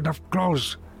want enough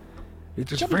clothes.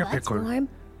 It is Chubby's very butt's cold. warm.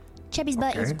 Chubby's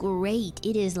butt is Okay. great.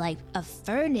 It is like a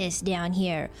furnace down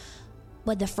here.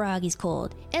 But the frog is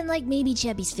cold. And like maybe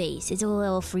Chubby's face. It's a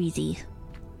little freezy.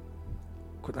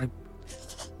 Could I?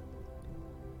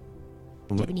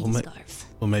 Chubby needs a scarf.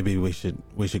 Well, maybe we should.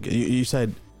 You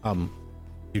said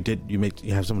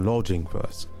you have some lodging for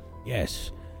us.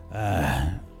 Yes.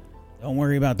 Don't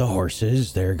worry about the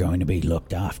horses. They're going to be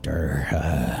looked after.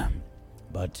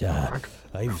 But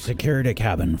I've secured a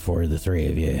cabin for the three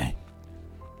of you.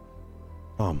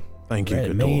 Thank you,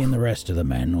 good Me dwarf. and the rest of the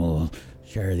men will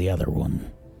share the other one.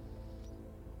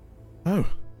 Oh.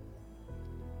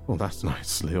 Well, that's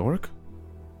nice, Leoric.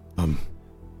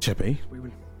 Chippy, We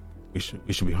will. we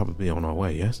should be probably on our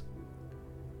way, yes?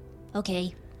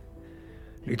 Okay.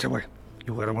 Lead the way.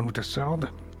 You were the one with the sword.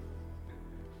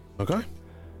 Okay.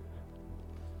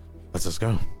 Let's just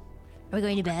go. Are we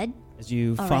going to bed? As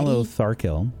you Alrighty. follow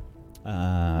Tharkil,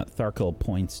 Tharkil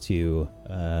points to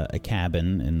a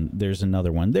cabin, and there's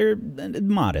another one. They're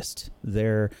modest.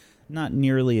 They're not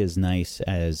nearly as nice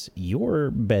as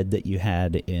your bed that you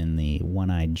had in the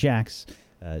One-Eyed Jack's,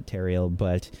 Teriel,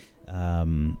 but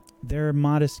they're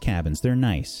modest cabins. They're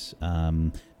nice.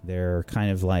 They're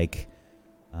kind of like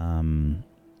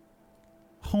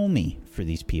homey for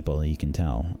these people, you can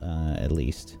tell, at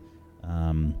least.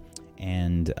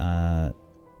 And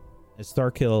as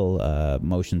Tharkil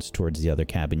motions towards the other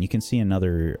cabin, you can see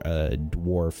another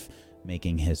dwarf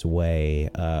making his way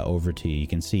over to you. You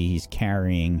can see he's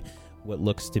carrying what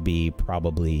looks to be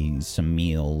probably some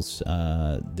meals.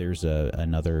 There's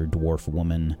another dwarf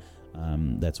woman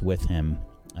that's with him,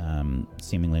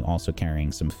 seemingly also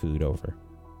carrying some food over.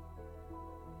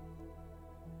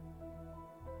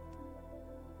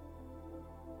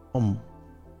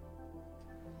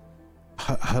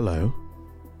 Hello.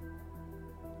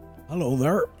 Hello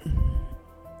there.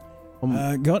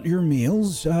 Got your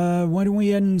meals? Why don't we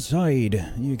head inside?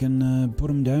 You can put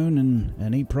them down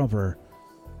and eat proper.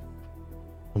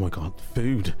 Oh my god,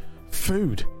 food.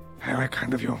 Food. Very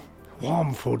kind of you.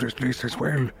 Warm food at least as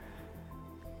well.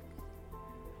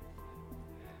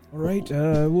 All right,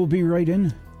 we'll be right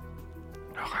in.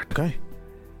 All right. Okay.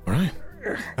 Alright.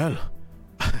 Well,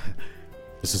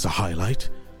 this is a highlight.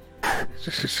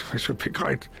 This would be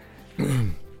great.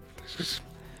 This is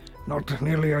not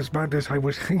nearly as bad as I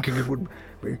was thinking it would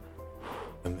be.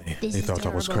 And This they is thought I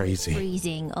was terrible. crazy.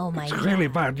 Freezing. Oh my It's god. really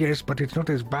bad, yes, but it's not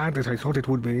as bad as I thought it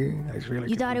would be. It's really.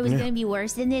 You thought it was going to be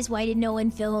worse than this? Why did no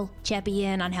one fill Cheppy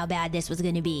in on how bad this was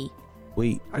going to be?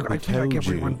 We I feel like told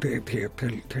everyone you. did here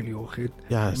tell you it,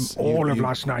 Yes, all of you-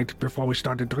 last night before we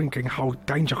started drinking how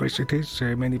dangerous it is.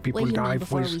 Many people What do you die mean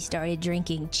before for. we started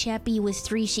drinking? Cheppy was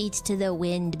 3 sheets to the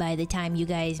wind by the time you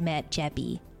guys met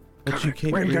Cheppy. But you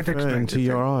keep Well, that referring explains to it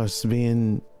your then. ass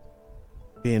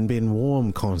being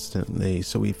warm constantly,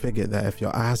 so we figured that if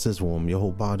your ass is warm, your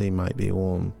whole body might be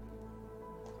warm.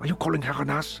 Are you calling her an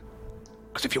ass?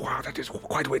 Because if you are, that is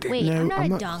quite witty. Wait, No, I'm not I'm a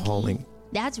not donkey. calling-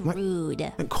 That's rude.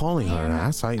 I'm calling her an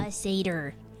ass. A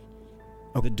satyr.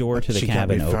 The door to the She can't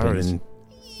be cabin fur opens. and-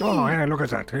 Oh, yeah, look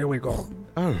at that. Here we go.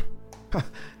 Oh,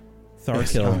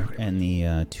 Tharkil Yes. and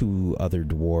the two other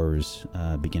dwarves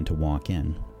begin to walk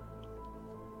in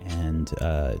and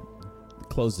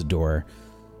close the door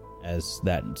as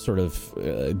that sort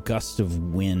of gust of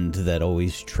wind that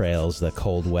always trails the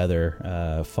cold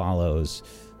weather follows,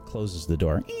 closes the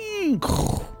door.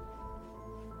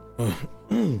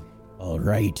 All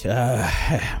right,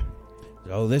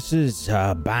 so this is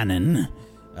Bannon.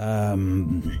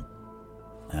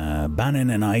 Bannon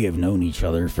and I have known each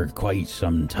other for quite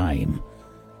some time.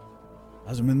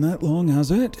 Hasn't been that long,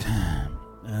 has it?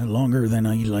 Longer than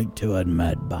I'd like to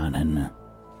admit, Bannon.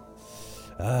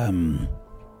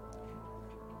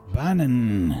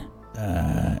 Bannon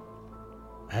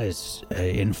has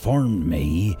informed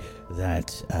me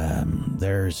that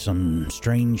there's some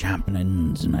strange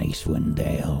happenings in Icewind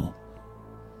Dale.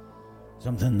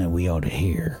 Something that we ought to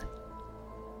hear.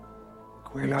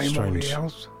 Well, I'm Strange. only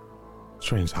else.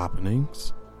 strange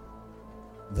happenings.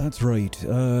 That's right.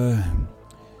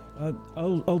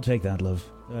 I'll take that, love.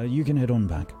 You can head on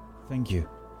back. Thank you.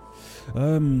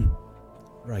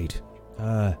 Right.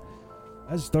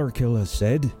 As Tharkil has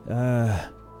said,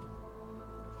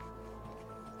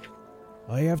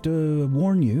 I have to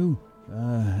warn you,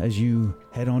 as you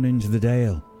head on into the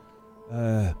Dale.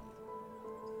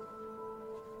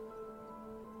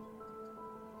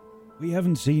 We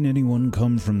haven't seen anyone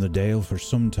come from the Dale for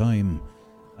some time.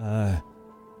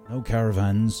 No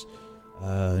caravans,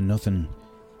 nothing.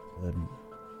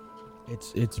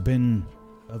 It's been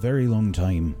a very long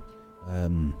time.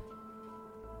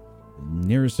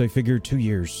 Nearest I figure 2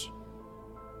 years.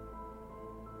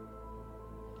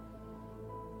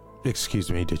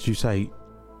 Excuse me, did you say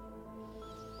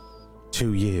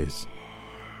 2 years?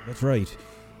 That's right.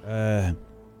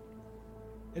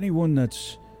 Anyone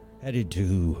that's headed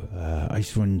to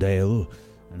Icewind Dale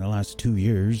in the last 2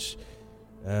 years,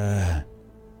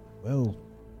 well,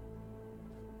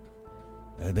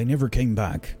 they never came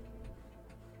back.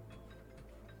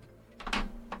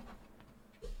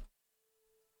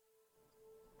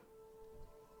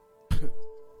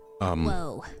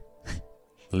 Whoa.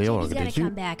 Leora, He's gotta did you?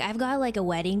 come back. I've got like a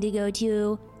wedding to go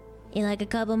to. in like a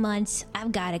couple months,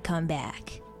 I've got to come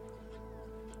back.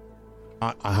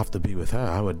 I have to be with her.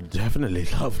 I would definitely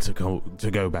love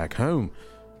to go back home.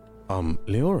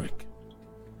 Leoric,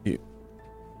 you...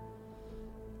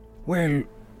 Well,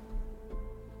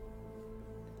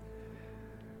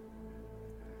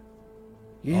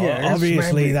 yes,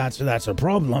 obviously maybe. that's a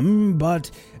problem,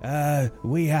 but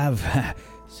we have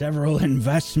several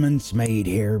investments made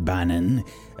here, Bannon.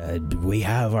 We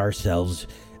have ourselves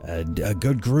a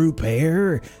good group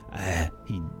here.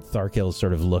 Tharkil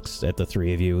sort of looks at the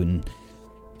three of you, and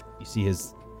you see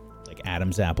his like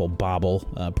Adam's apple bobble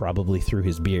probably through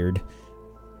his beard,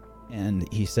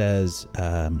 and he says,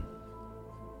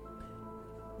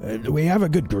 We have a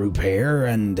good group here,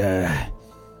 and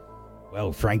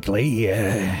well, frankly,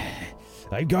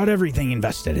 I've got everything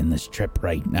invested in this trip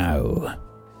right now.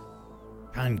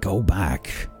 Can't go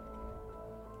back.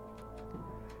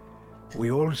 We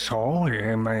also,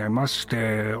 I must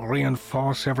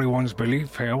reinforce everyone's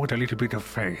belief here with a little bit of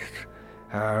faith.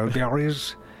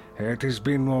 It has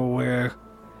been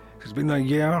a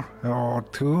year or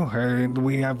two, and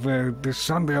we have the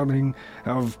sunburning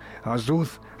of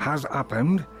Azuth has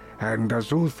happened, and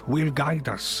Azuth will guide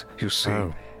us, you see.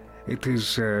 Oh. It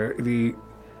is the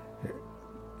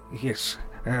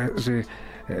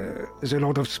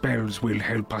Lord of Spells will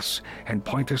help us and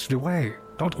point us the way.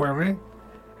 Don't worry.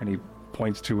 And he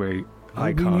points to a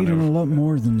I'll be icon needing a of... lot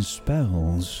more than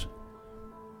spells.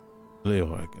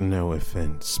 Leoric, no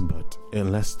offense, but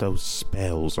unless those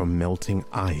spells are melting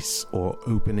ice or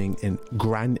opening a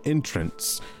grand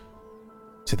entrance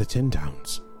to the Tin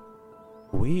Towns,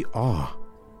 we are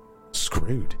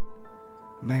screwed.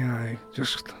 May I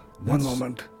just one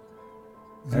moment?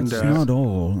 That's not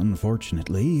all,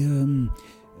 unfortunately.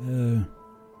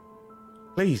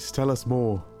 Please tell us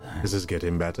more. This is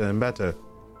getting better and better.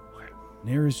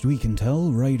 Nearest we can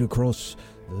tell, right across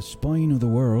the spine of the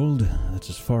world, that's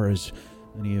as far as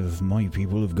any of my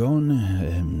people have gone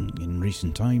in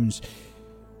recent times.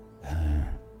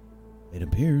 It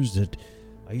appears that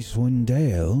Icewind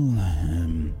Dale,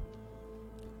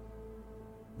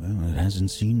 well, it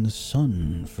hasn't seen the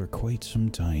sun for quite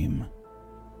some time.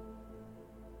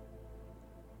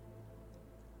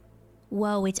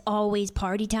 Whoa, it's always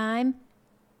party time?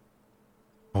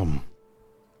 I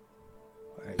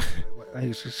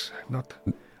was not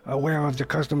aware of the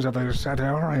customs of the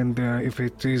Satyr, and if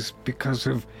it is because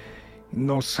of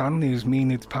no sun, is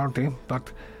mean it's party.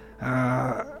 But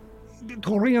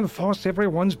to reinforce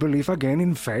everyone's belief again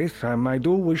in faith, I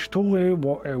do wish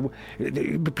to,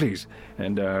 please.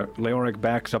 And Leoric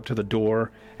backs up to the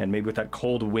door, and maybe with that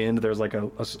cold wind, there's like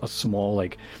a small,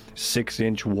 like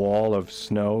 6-inch wall of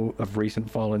snow, of recent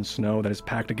fallen snow that is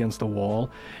packed against the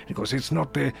wall. He goes, it's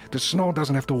not the snow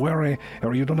doesn't have to worry,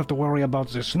 or you don't have to worry about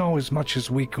the snow as much as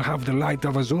we have the light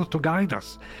of Azuth to guide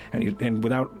us. And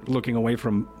without looking away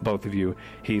from both of you,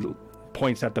 he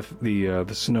points at the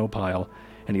snow pile,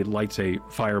 and he lights a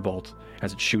firebolt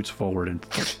as it shoots forward, and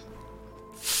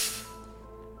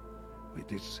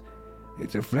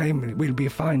it's a flame. It will be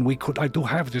fine. I do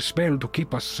have the spell to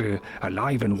keep us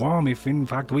alive and warm if in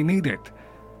fact we need it.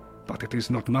 But it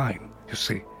is not mine, you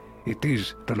see. It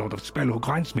is the Lord of Spell who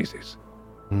grants me this.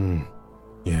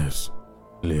 Yes,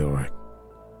 Leoric.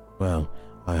 Well,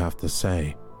 I have to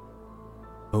say,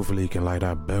 hopefully he can light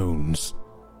our bones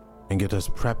and get us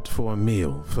prepped for a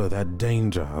meal for that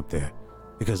danger out there.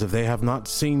 Because if they have not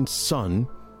seen sun,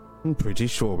 I'm pretty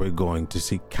sure we're going to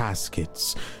see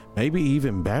caskets. Maybe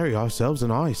even bury ourselves in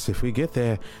ice if we get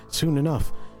there soon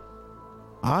enough.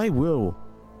 I will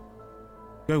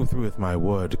go through with my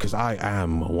word, because I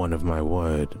am one of my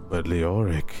word. But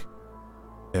Leoric,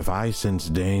 if I sense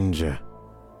danger,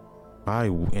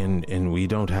 and we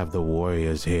don't have the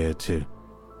warriors here to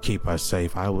keep us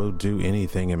safe, I will do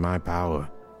anything in my power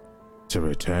to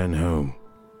return home.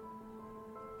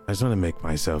 I just want to make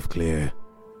myself clear.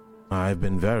 I've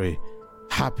been very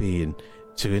happy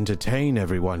to entertain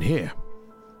everyone here.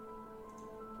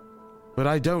 But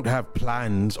I don't have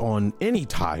plans on any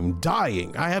time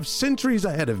dying. I have centuries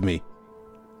ahead of me.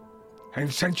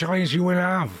 And centuries you will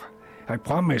have. I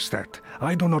promise that.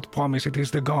 I do not promise it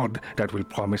is the god that will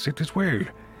promise it as well.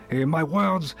 My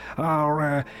words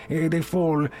are, they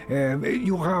fall,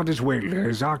 you heard as well.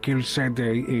 Zarkil said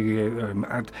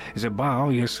at the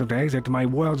bar yesterday that my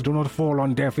words do not fall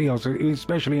on deaf ears,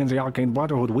 especially in the Arcane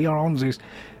Brotherhood. We are on this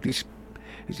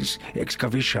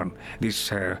excavation,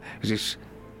 this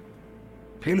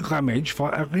pilgrimage for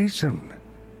a reason.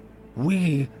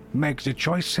 We make the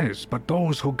choices, but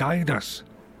those who guide us,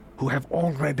 who have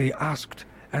already asked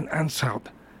and answered,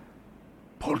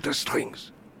 pull the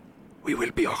strings. We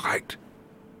will be all right.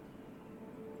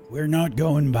 We're not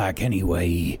going back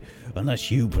anyway, unless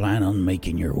you plan on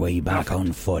making your way back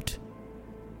on foot.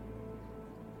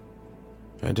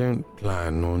 I don't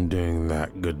plan on doing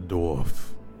that, good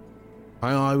dwarf.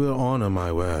 I will honor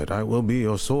my word. I will be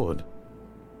your sword.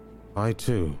 I,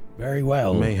 too, Very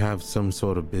well. may have some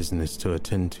sort of business to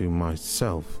attend to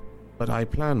myself, but I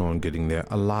plan on getting there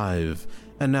alive.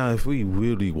 And now, if we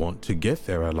really want to get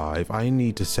there alive, I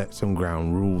need to set some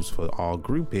ground rules for our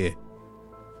group here.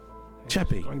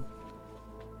 Cheppy,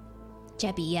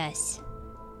 Cheppy, yes.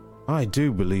 I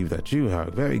do believe that you are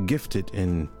very gifted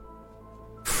in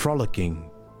frolicking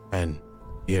and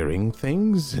hearing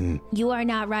things and... You are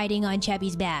not riding on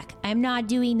Cheppy's back. I'm not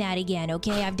doing that again,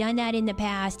 okay? I've done that in the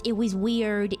past. It was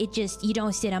weird. It just, you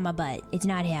don't sit on my butt. It's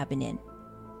not happening.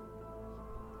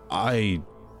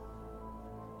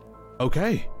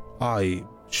 Okay.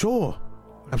 Sure.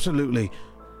 Absolutely.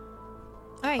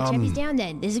 All right, Cheppy's down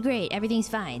then. This is great. Everything's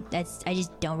fine. I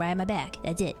just don't ride on my back.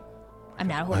 That's it. I'm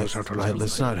not a horse.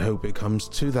 Let's not hope it comes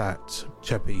to that,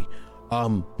 Cheppy.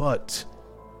 But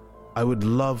I would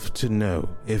love to know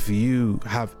if you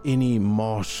have any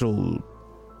martial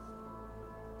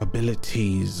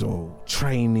abilities or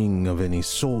training of any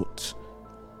sort.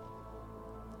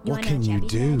 What can you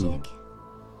do? Magic?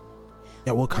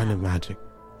 Yeah, what kind of magic?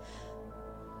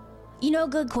 You know,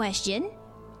 good question.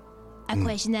 A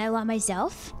question that I want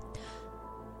myself.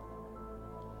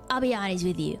 I'll be honest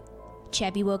with you.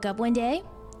 Cheppy woke up one day.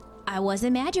 I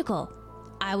wasn't magical.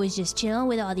 I was just chilling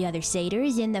with all the other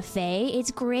satyrs in the Fae. It's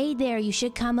great there. You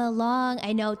should come along.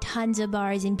 I know tons of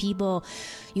bars and people.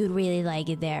 You'd really like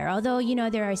it there. Although, you know,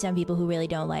 there are some people who really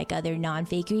don't like other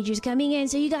non-Fae creatures coming in.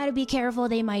 So you gotta be careful.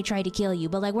 They might try to kill you.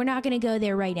 But, like, we're not gonna go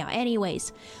there right now.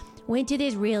 Anyways, went to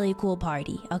this really cool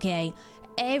party, okay?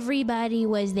 Everybody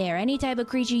was there. Any type of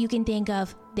creature you can think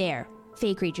of, there.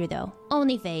 Fae creature, though.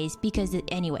 Only Faes, because...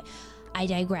 Anyway, I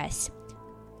digress.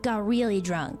 Got really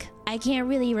drunk. I can't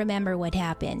really remember what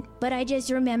happened, but I just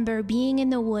remember being in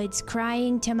the woods,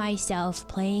 crying to myself,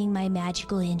 playing my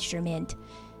magical instrument.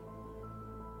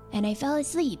 And I fell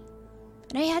asleep.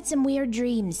 And I had some weird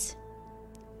dreams.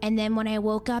 And then when I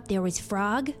woke up, there was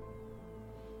Frog.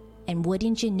 And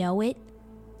wouldn't you know it?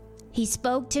 He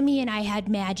spoke to me and I had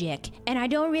magic. And I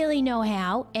don't really know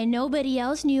how, and nobody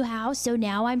else knew how, so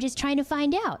now I'm just trying to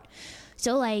find out.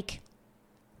 So, like,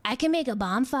 I can make a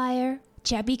bonfire.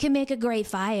 Cheppy can make a great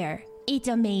fire. It's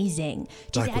amazing.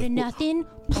 Just Like out of with- nothing.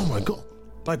 Oh my god.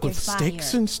 Like with There's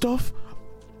sticks fire. and stuff?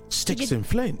 Sticks and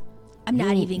flint. I'm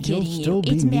not even kidding You'll still you. be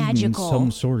It's needing magical.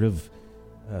 some sort of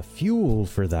fuel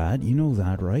for that. You know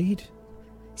that, right?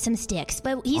 Some sticks.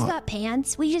 But he's got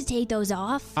pants. We just take those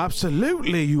off.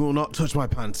 Absolutely, you will not touch my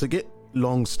pants again.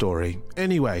 Long story.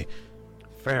 Anyway,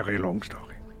 Very long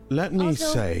story. let me Also-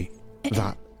 say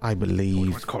that I It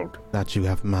believe was cold. that you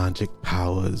have magic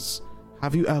powers.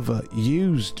 Have you ever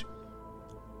used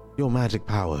your magic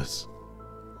powers?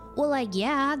 Well, like,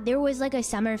 yeah, there was like a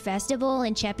summer festival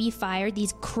and Cheppy fired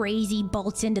these crazy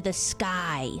bolts into the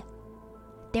sky.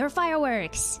 They were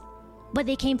fireworks, but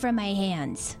they came from my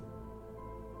hands.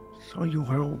 So you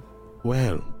will.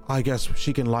 Well, I guess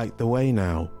she can light the way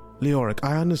now. Leoric,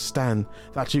 I understand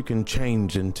that you can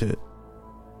change into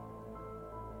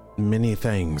many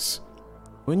things.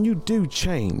 When you do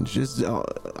change,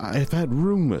 I've had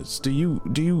rumors. Do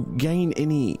you gain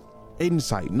any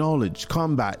insight, knowledge,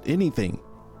 combat, anything?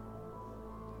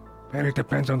 Well, it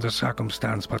depends on the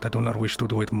circumstance, but I do not wish to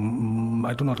do it.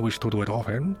 I do not wish to do it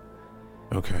often.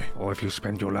 Okay. Or if you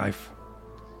spend your life,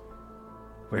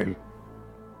 well, being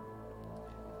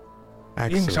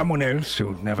Excellent. someone else,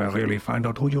 you never really find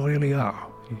out who you really are.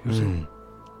 You see?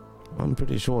 I'm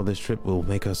pretty sure this trip will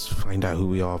make us find out who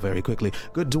we are very quickly.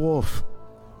 Good dwarf,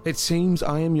 it seems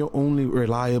I am your only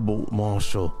reliable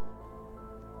marshal.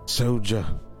 Soldier.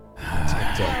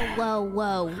 Whoa,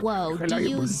 whoa, whoa. Do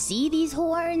you see these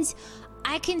horns?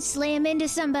 I can slam into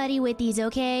somebody with these,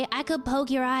 okay? I could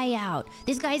poke your eye out.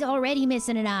 This guy's already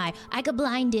missing an eye. I could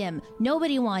blind him.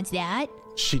 Nobody wants that.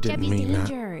 She didn't Cheppy's mean that.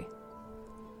 danger.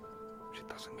 She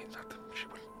doesn't mean that. She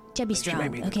will. Cheppy's She may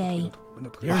strong, mean it, okay? but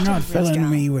not You're really. not Real filling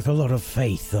strong. me with a lot of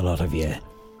faith, a lot of you.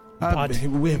 But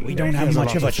we don't have there's a much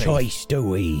lot of a of faith. choice, do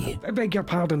we? I beg your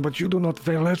pardon, but you do not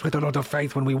fill us with a lot of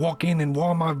faith when we walk in and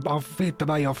warm our feet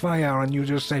by your fire, and you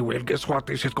just say, well, guess what?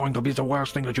 This is going to be the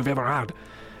worst thing that you've ever had.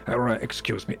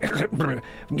 Excuse me.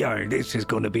 Yeah, this is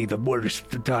gonna be the worst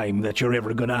time that you're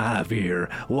ever gonna have here.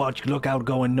 Look out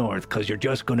going north, cause you're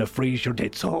just gonna freeze your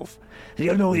tits off.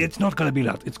 You know, it's not gonna be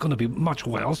that. It's gonna be much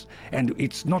worse, and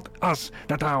it's not us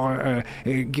that are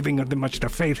giving much the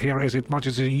faith here as much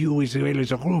as you as well as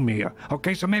the room here.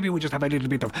 Okay, so maybe we just have a little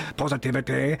bit of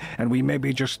positivity, and we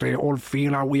maybe just all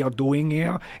feel how we are doing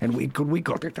here, and we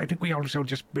got it. I think we also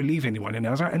just believe in one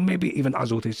another, and maybe even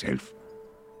Azut itself.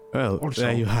 Well, Also-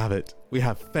 there you have it. We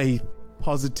have faith,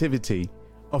 positivity,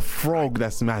 a frog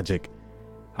that's magic,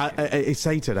 a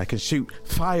satyr that can shoot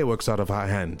fireworks out of our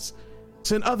hands.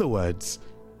 So in other words,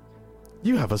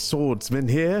 you have a swordsman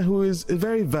here who is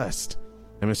very versed.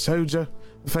 I'm a soldier,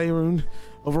 Faerun,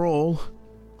 overall,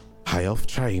 high elf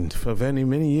trained for very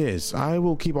many years. I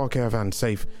will keep our caravan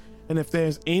safe, and if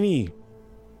there's any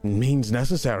means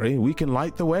necessary, we can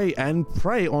light the way and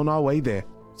pray on our way there.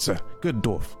 Sir, good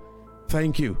dwarf.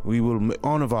 Thank you. We will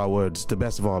honor our words to the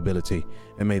best of our ability,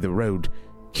 and may the road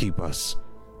keep us.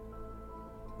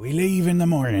 We leave in the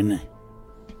morning.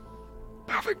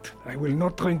 Perfect. I will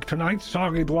not drink tonight.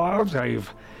 Sorry, dwarves. I'm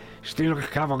still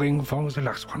recovering from the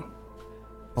last one.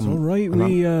 It's all right.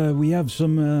 We have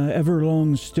some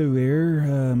Everlong stew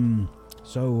here.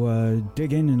 So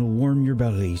dig in and it'll warm your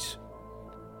bellies.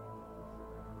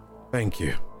 Thank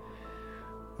you.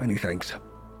 Many thanks.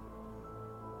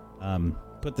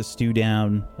 Put the stew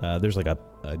down. There's like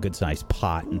a good sized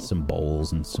pot and some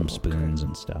bowls and some spoons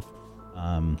and stuff.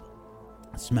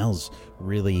 It smells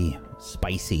really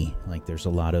spicy. Like there's a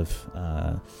lot of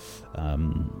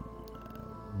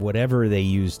whatever they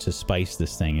use to spice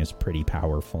this thing is pretty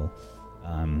powerful.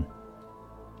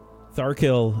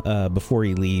 Tharkil, before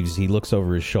he leaves, he looks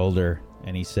over his shoulder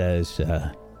and he says,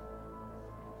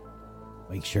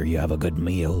 Make sure you have a good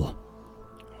meal.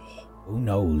 Who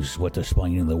knows what the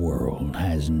spine of the world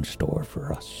has in store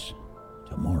for us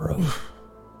tomorrow.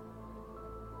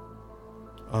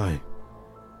 Aye.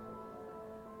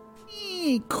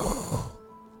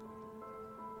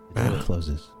 the door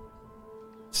closes.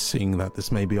 Seeing that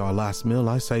this may be our last meal,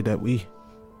 I say that we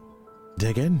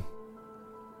dig in.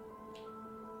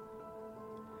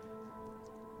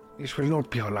 This will not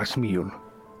be our last meal.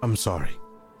 I'm sorry.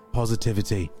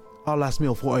 Positivity. Our last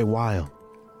meal for a while.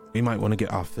 We might want to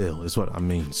get our fill, is what I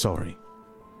mean. Sorry.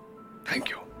 Thank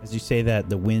you. As you say that,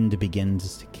 the wind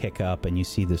begins to kick up, and you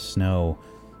see the snow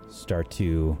start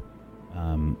to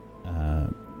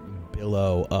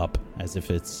billow up as if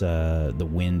it's the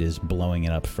wind is blowing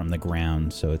it up from the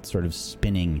ground. So it's sort of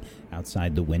spinning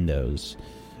outside the windows.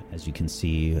 As you can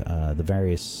see, the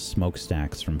various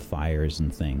smokestacks from fires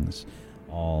and things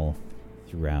all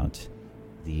throughout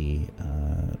the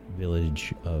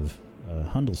village of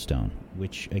Hundlestone,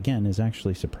 which again is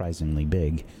actually surprisingly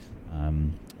big.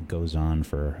 Goes on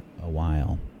for a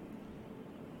while.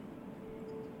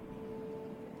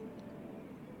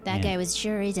 That guy was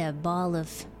sure is a ball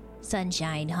of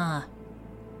sunshine, huh?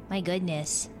 My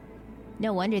goodness.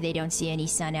 No wonder they don't see any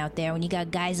sun out there when you got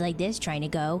guys like this trying to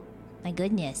go. My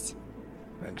goodness.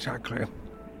 Exactly.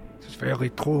 It's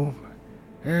very true.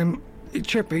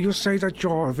 Chippy, you say that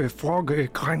the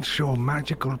frog grants your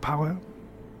magical power?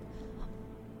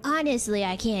 Honestly,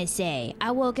 I can't say. I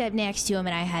woke up next to him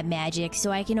and I had magic, so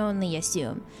I can only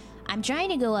assume. I'm trying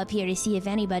to go up here to see if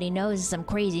anybody knows some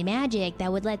crazy magic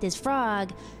that would let this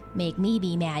frog make me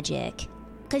be magic.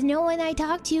 'Cause no one I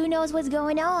talk to knows what's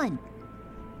going on.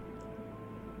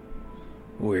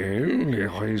 Well,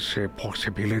 there is a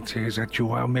possibility that you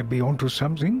are maybe onto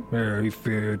something. If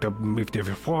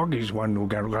the frog is one who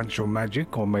grants your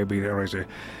magic, or maybe there is a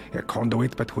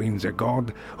conduit between the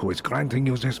god who is granting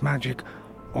you this magic,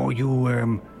 or you,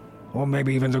 or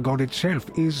maybe even the god itself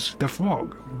is the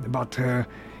frog. But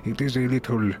it is a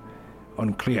little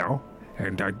unclear,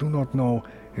 and I do not know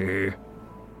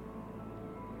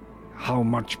how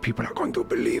much people are going to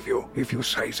believe you if you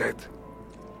say that.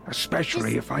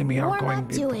 Especially if I'm here warm going up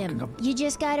to him. talking You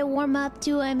just gotta warm up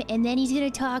to him, and then he's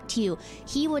gonna talk to you.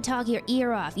 He will talk your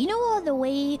ear off. You know, all the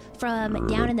way from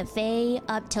down in the Fae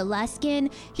up to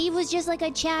Luskin, he was just like a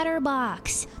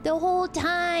chatterbox the whole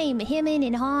time. Him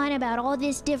and Han about all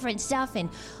this different stuff,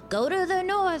 and go to the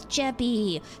north,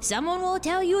 Cheppy. Someone will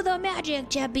tell you the magic,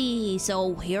 Cheppy.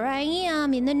 So here I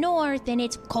am in the north, and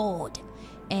it's cold,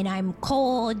 and I'm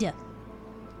cold.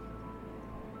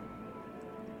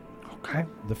 Okay.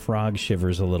 The frog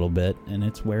shivers a little bit, and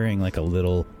it's wearing like a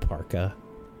little parka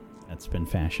that's been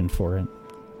fashioned for it.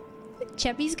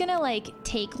 Cheppy's gonna like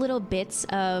take little bits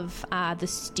of the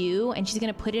stew and she's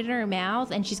gonna put it in her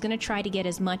mouth and she's gonna try to get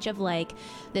as much of like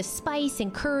the spice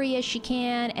and curry as she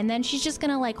can, and then she's just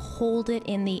gonna like hold it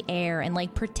in the air and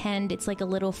like pretend it's like a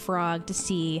little frog to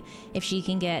see if she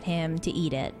can get him to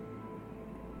eat it.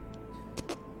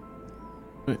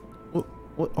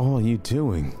 What are you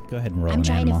doing? Go ahead and roll I'm an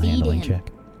trying to animal feed handling him.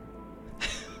 check.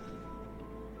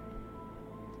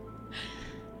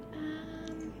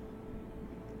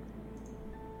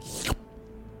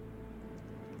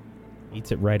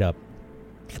 Eats it right up.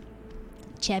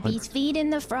 Cheppy's feeding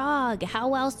the frog.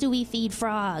 How else do we feed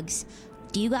frogs?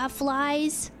 Do you got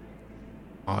flies?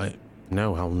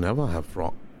 No, I'll never have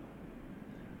frog.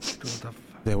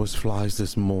 There was flies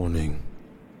this morning,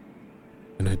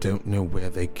 and I don't know where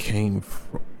they came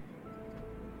from.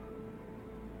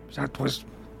 That was...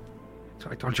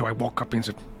 I told you I woke up in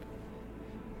the...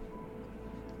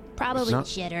 Probably not-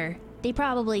 shitter. They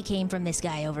probably came from this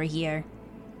guy over here.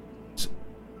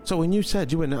 So when you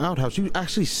said you were in the outhouse, you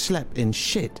actually slept in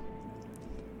shit.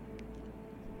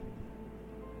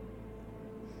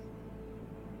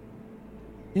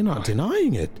 You're not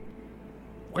denying it.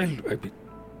 Well,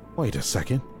 Wait a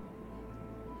second.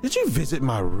 Did you visit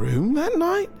my room that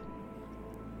night?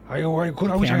 I wish I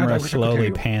Camera could tell slowly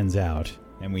you. pans out,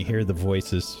 and we hear the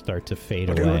voices start to fade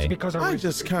But it was away. because I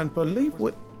just can't believe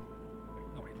what...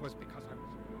 No, it was because I was...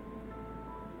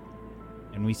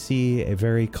 And we see a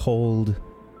very cold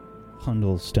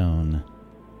Hundlestone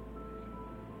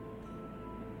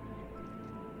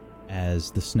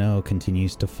as the snow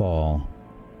continues to fall.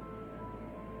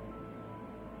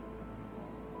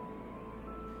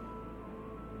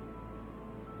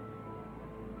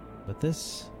 But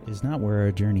this is not where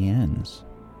our journey ends.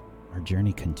 Our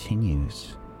journey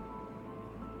continues.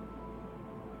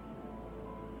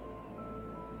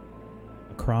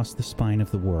 Across the spine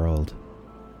of the world,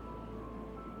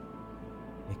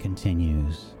 it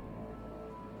continues.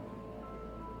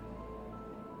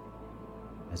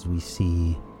 As we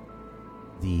see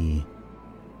the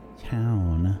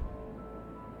town,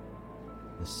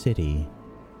 the city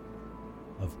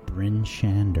of Bryn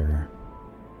Shander.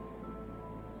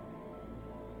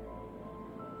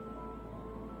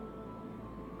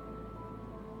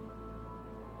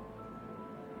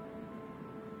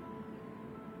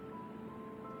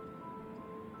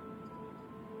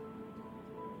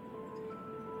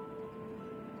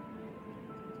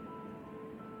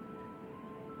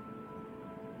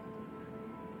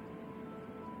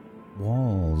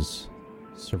 Walls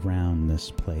surround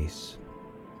this place.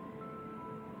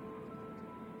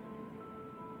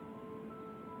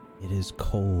 It is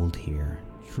cold here,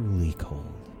 truly cold.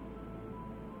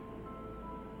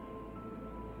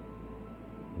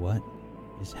 What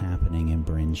is happening in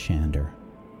Bryn Shander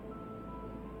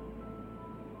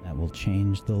that will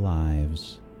change the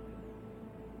lives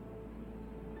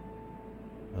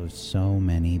of so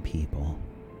many people?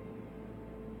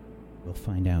 We'll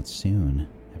find out soon,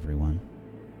 everyone.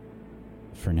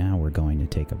 For now, we're going to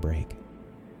take a break.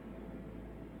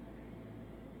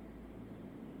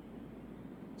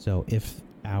 So if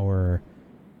our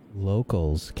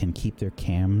locals can keep their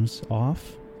cams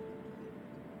off,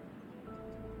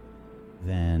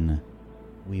 then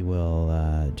we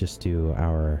will just do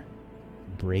our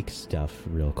break stuff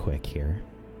real quick here.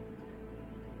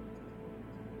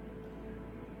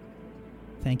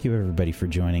 Thank you everybody for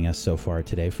joining us so far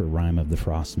today for Rime of the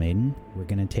Frost Maiden. We're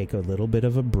going to take a little bit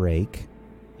of a break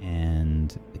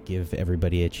and give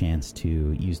everybody a chance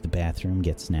to use the bathroom,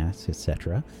 get snacks,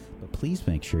 etc. But please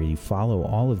make sure you follow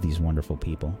all of these wonderful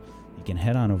people. You can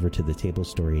head on over to the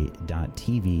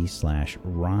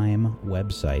tablestory.tv/rime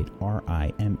website,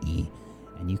 RIME,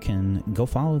 and you can go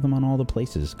follow them on all the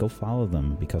places. Go follow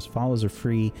them because follows are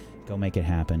free. Go make it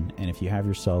happen. And if you have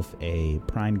yourself a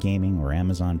Prime Gaming or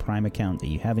Amazon Prime account that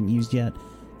you haven't used yet,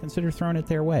 consider throwing it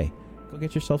their way. Go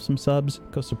get yourself some subs.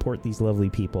 Go support these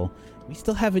lovely people. We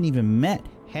still haven't even met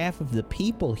half of the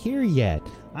people here yet.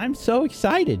 I'm so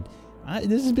excited.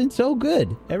 This has been so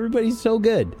good. Everybody's so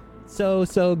good.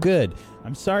 So good.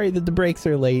 I'm sorry that the breaks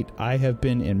are late. I have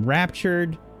been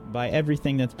enraptured by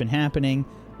everything that's been happening.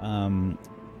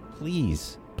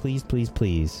 Please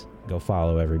go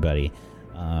follow everybody.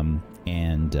 And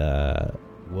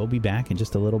we'll be back in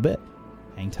just a little bit.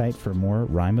 Hang tight for more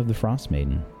Rime of the Frost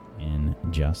Maiden in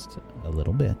just a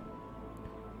little bit.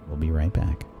 We'll be right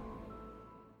back.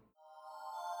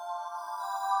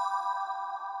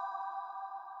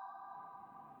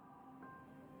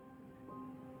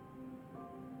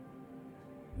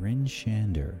 Bryn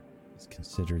Shander is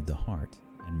considered the heart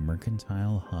and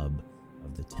mercantile hub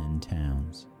of the 10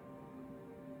 towns.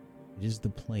 It is the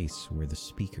place where the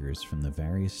speakers from the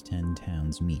various 10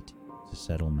 towns meet to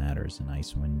settle matters in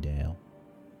Icewind Dale.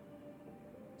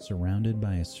 Surrounded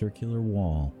by a circular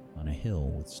wall on a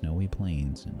hill with snowy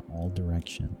plains in all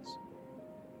directions,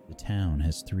 the town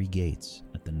has 3 gates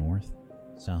at the north,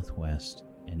 southwest,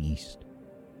 and east.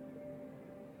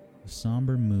 A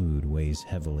somber mood weighs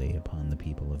heavily upon the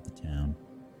people of the town.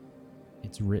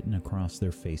 It's written across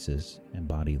their faces and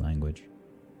body language.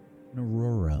 An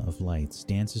aurora of lights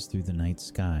dances through the night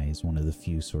sky as one of the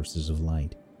few sources of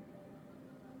light.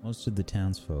 Most of the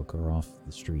townsfolk are off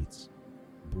the streets.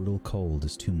 Brutal cold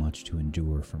is too much to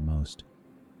endure for most.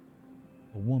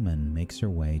 A woman makes her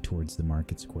way towards the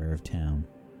market square of town,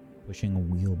 pushing a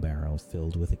wheelbarrow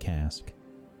filled with a cask.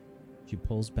 She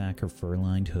pulls back her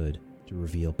fur-lined hood to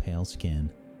reveal pale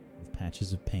skin with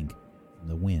patches of pink from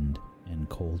the wind and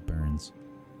cold burns.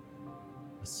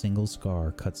 A single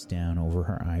scar cuts down over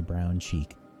her eyebrow and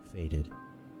cheek, faded.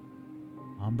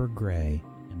 Ombre gray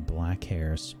and black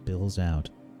hair spills out,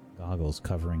 goggles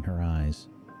covering her eyes.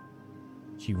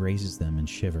 She raises them and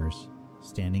shivers,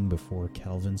 standing before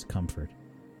Kelvin's Comfort,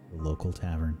 the local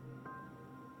tavern.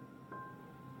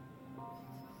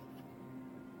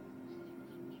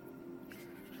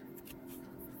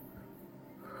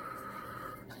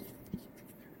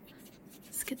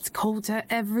 It gets colder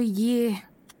every year.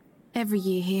 Every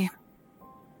year here.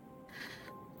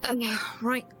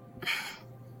 Right.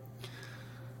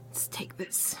 Let's take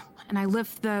this. And I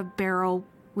lift the barrel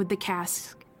with the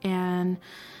cask, and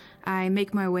I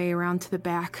make my way around to the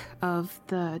back of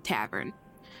the tavern.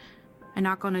 I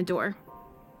knock on a door.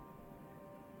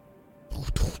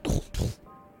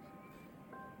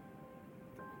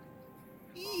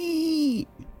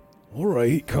 All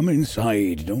right, come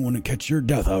inside. Don't want to catch your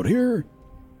death out here.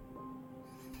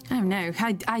 Oh no,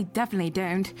 I definitely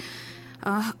don't.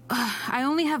 I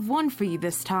only have one for you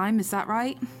this time, is that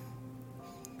right?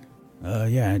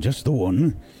 Yeah, just the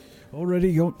one.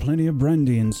 Already got plenty of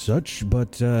brandy and such,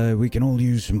 but we can all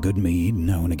use some good mead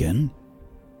now and again.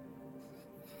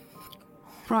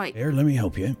 Right. Here, let me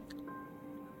help you.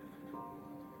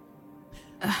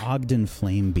 Ogden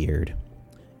Flamebeard,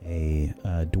 a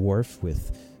dwarf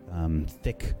with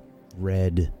thick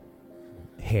red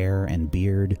hair and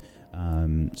beard,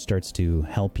 starts to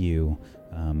help you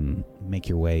make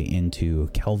your way into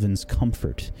Kelvin's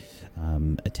Comfort,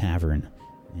 a tavern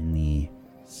in the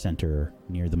center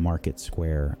near the market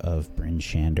square of Bryn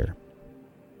Shander.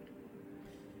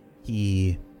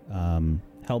 He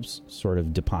helps sort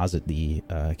of deposit the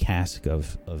cask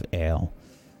of ale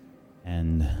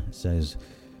and says,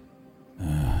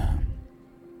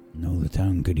 know the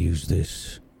town could use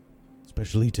this,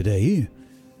 especially today.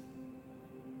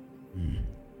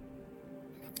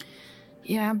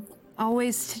 Yeah,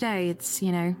 always today. It's,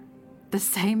 the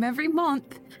same every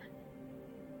month.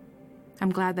 I'm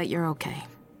glad that you're okay.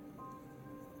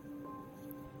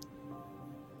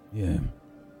 Yeah,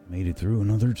 made it through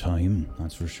another time,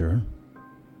 that's for sure.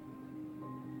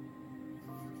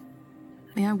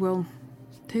 Yeah, well,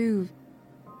 do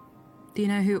you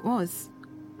know who it was?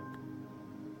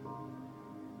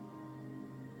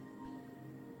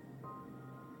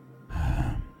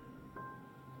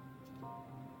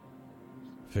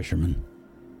 Fisherman.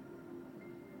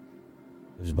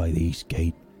 Lives by the east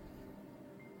gate.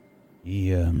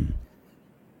 He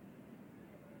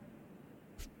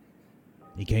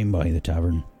came by the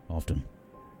tavern often.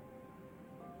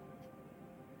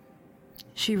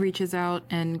 She reaches out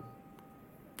and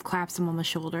claps him on the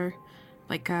shoulder,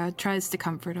 tries to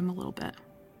comfort him a little bit.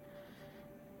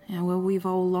 Yeah, well, we've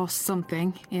all lost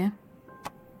something, yeah?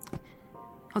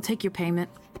 I'll take your payment.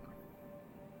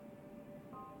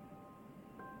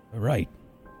 Right.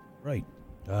 Here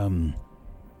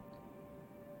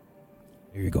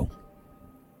you go.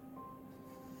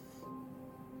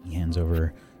 he hands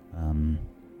over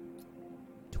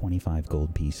 25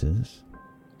 gold pieces.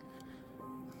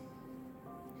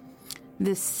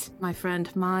 This, my friend,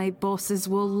 my bosses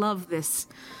will love this.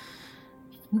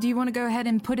 Do you want to go ahead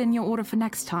and put in your order for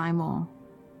next time, or?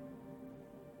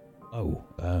 Oh,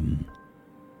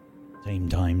 same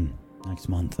time next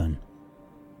month then.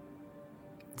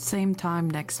 Same time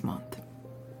next month.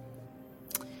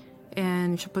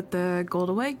 And she'll put the gold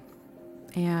away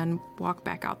and walk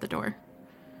back out the door.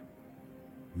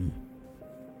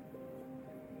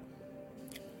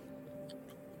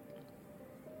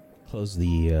 Close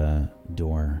the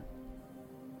door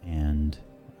and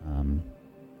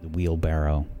the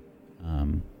wheelbarrow.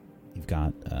 You've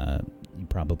got, you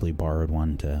probably borrowed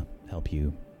one to help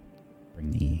you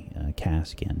bring the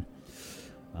cask in.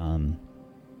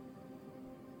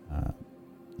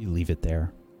 You leave it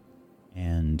there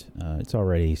and it's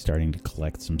already starting to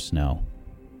collect some snow.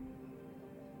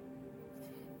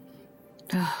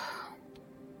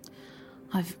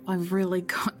 I've really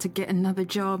got to get another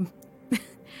job.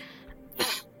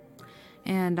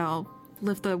 And I'll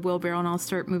lift the wheelbarrow and I'll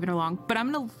start moving along. But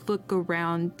I'm gonna look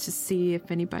around to see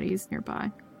if anybody's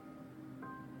nearby.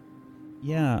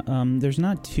 Yeah, there's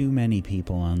not too many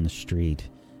people on the street.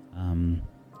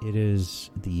 It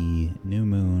is the new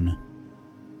moon,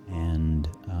 and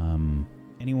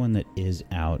anyone that is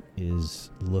out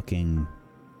is looking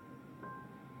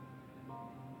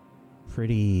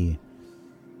pretty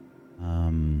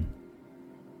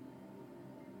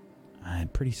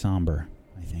pretty somber,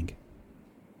 I think.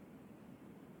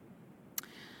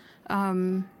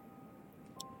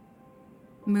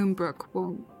 Moonbrook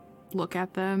will look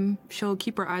at them. She'll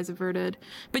keep her eyes averted,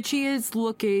 but she is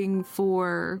looking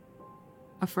for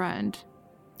a friend.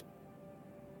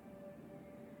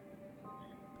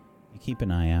 You keep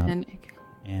an eye out,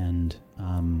 and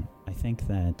I think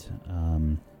that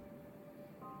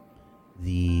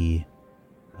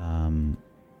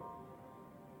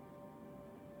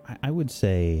I would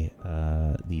say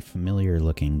the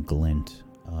familiar-looking glint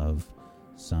of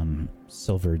some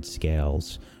silvered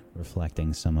scales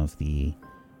reflecting some of the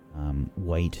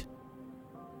white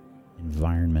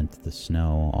environment, the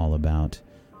snow all about,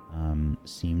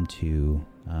 seem to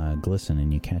glisten,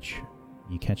 and you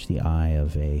catch the eye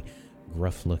of a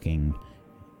gruff-looking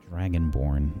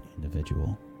dragonborn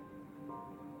individual.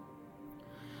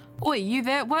 Oi, you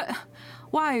there? What?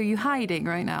 Why are you hiding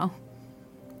right now?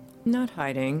 Not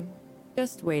hiding,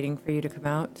 just waiting for you to come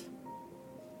out.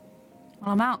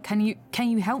 Well, I'm out. Can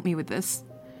you help me with this?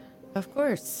 Of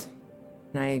course.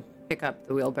 And I pick up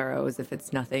the wheelbarrow as if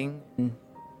it's nothing and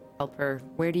help her.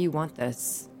 Where do you want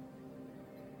this?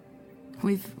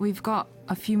 We've got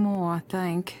a few more, I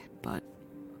think, but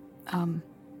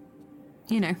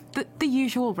the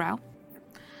usual route.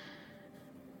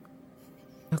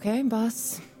 Okay,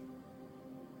 boss.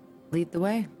 Lead the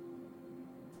way.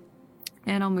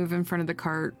 And I'll move in front of the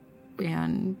cart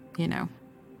and,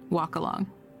 walk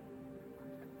along.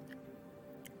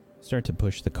 Start to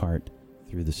push the cart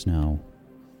through the snow,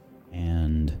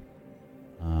 and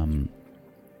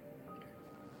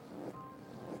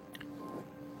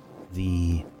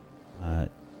the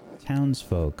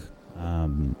townsfolk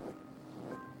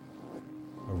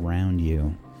around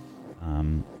you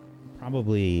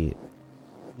probably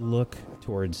look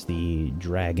towards the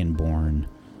Dragonborn.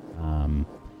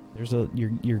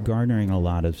 You're garnering a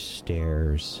lot of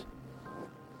stares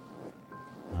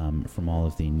from all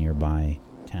of the nearby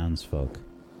townsfolk.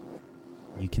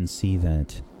 You can see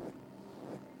that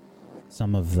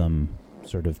some of them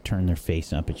sort of turn their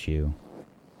face up at you,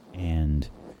 and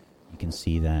you can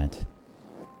see that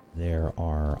there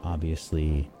are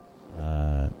obviously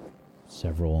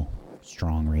several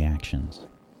strong reactions.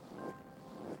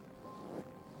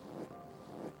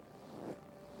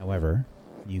 However,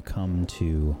 you come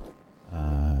to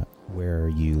where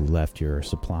you left your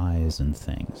supplies and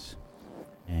things,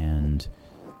 and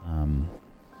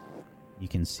you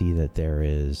can see that there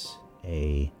is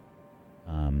a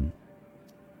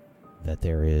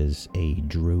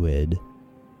druid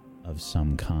of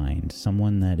some kind,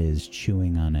 someone that is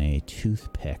chewing on a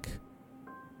toothpick.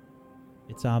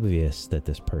 It's obvious that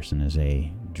this person is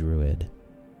a druid.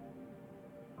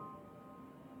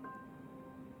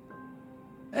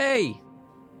 Hey!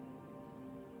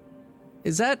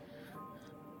 Is that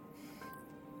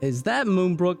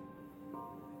Moonbrook?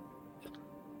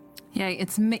 Yeah,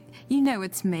 it's me. You know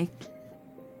it's me.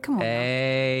 Come on.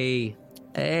 Hey,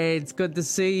 it's good to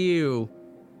see you.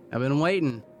 I've been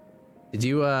waiting. Did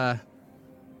you already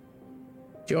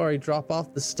drop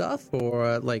off the stuff,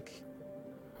 or like?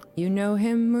 You know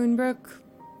him, Moonbrook?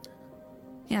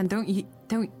 Yeah, don't you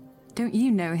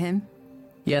know him?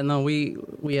 Yeah, no, we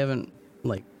haven't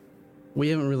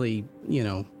really,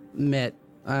 met.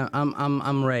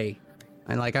 I'm Ray,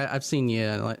 and I've seen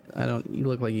you. You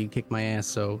look like you kick my ass,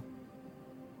 so.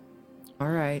 All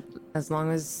right, as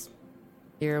long as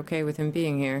you're okay with him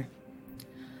being here.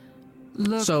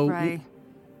 Look, Ray,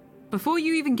 before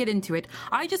you even get into it,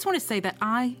 I just want to say that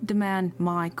I demand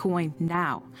my coin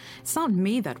now. It's not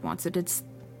me that wants it, it's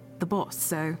the boss,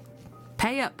 so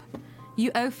pay up. You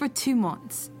owe for 2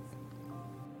 months.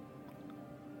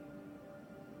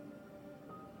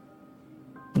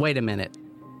 Wait a minute.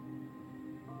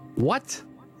 What?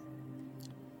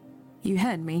 You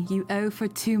heard me. You owe for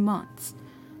 2 months.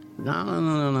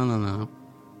 No.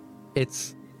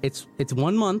 It's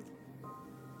 1 month.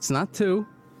 It's not 2.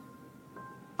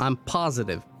 I'm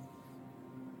positive.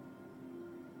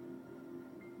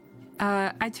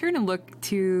 I turn and look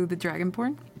to the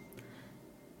Dragonborn.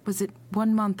 Was it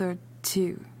 1 month or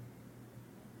 2?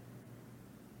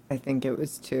 I think it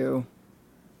was 2.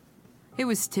 It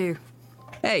was 2.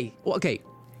 Hey, well, okay.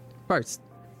 First,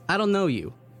 I don't know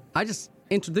you. I just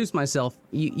introduced myself.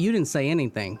 You didn't say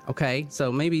anything, okay?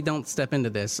 So maybe don't step into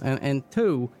this. And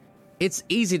 2, it's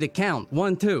easy to count.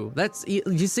 1, 2. That's,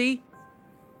 you see?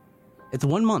 It's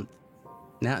 1 month.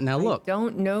 Now look. I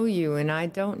don't know you, and I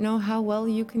don't know how well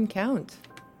you can count.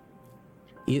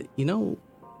 You know,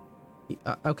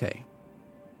 okay.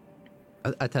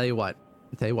 I tell you what.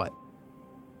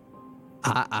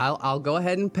 I'll go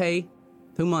ahead and pay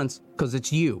 2 months because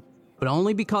it's you, but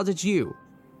only because it's you,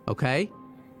 okay?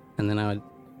 And then I would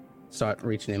start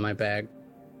reaching in my bag,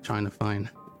 trying to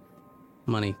find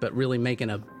money, but really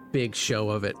making a big show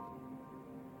of it.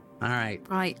 All right.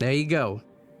 Right. There you go.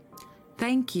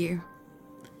 Thank you.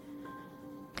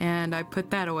 And I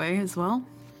put that away as well.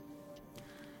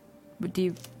 But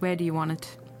where do you want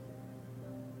it?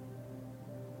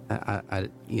 I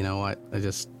you know what? I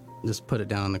just put it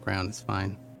down on the ground. It's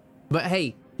fine. But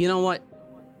hey, you know what?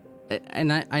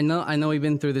 And I know we've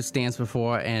been through this dance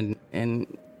before, and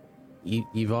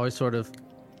you've always sort of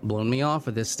blown me off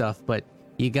with this stuff. But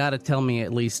you got to tell me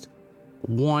at least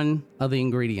one of the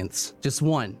ingredients, just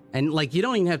one. And like, you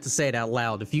don't even have to say it out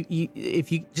loud.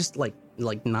 If you just like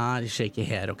nod, shake your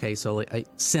head. Okay, so like,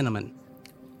 cinnamon.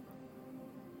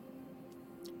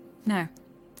 No.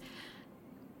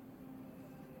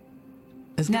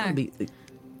 There's got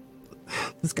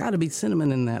to be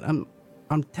cinnamon in that.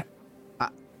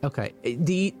 Okay.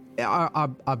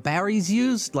 Are berries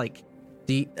used? Like,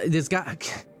 you gotta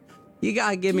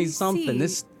give me something.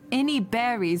 See any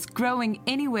berries growing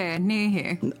anywhere near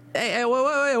here? Hey,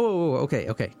 whoa. Okay.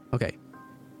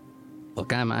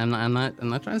 Look, I'm not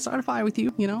trying to start a fire with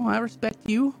you. You know, I respect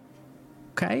you.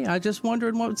 Okay, I just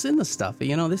wondered what's in the stuff.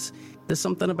 You know, there's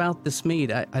something about this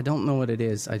meat. I don't know what it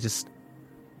is. I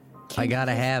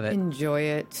gotta have it. Enjoy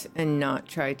it and not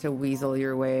try to weasel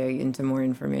your way into more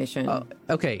information.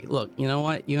 Okay, look, you know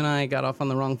what? You and I got off on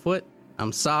the wrong foot.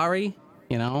 I'm sorry.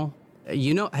 You know,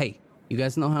 hey, you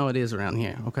guys know how it is around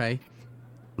here, okay?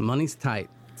 Money's tight.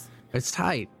 It's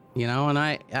tight, you know, and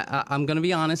I'm gonna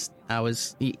be honest.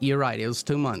 You're right. It was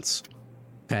 2 months.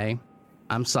 Okay,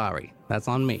 I'm sorry. That's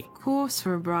on me. Of course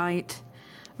we're right.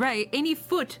 Right, any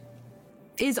foot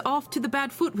is off to the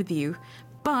bad foot with you.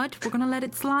 But we're gonna let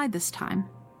it slide this time.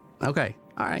 Okay.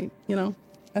 All right. You know,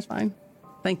 that's fine.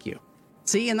 Thank you.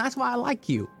 See, and that's why I like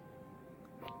you.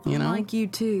 You know? I like you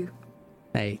too.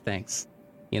 Hey, thanks.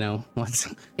 You know,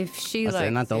 if she likes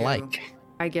likes not to you, like.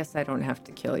 I guess I don't have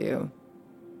to kill you.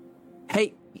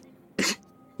 Hey.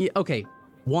 Yeah, okay.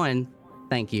 1,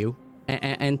 thank you.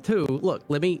 And 2, look,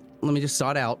 let me just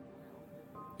start out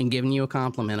in giving you a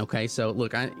compliment, okay? So,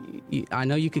 look, I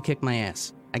know you could kick my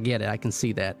ass. I get it. I can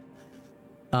see that.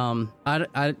 I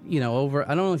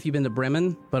don't know if you've been to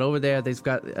Bremen, but over there they've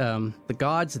got the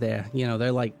guards there. You know,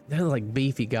 they're like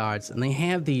beefy guards, and they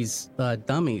have these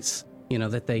dummies. You know,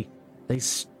 that they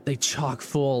chock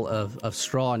full of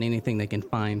straw and anything they can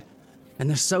find, and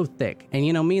they're so thick. And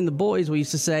you know, me and the boys, we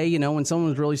used to say, you know, when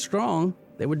someone was really strong,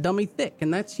 they were dummy thick,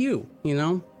 and that's you. You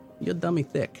know, you're dummy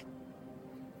thick.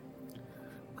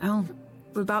 Well,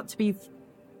 we're about to be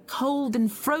cold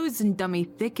and frozen dummy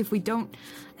thick if we don't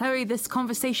hurry this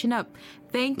conversation up.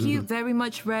 Thank you very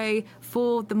much, Ray,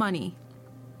 for the money.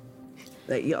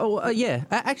 Yeah.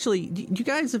 Actually, do you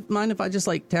guys mind if I just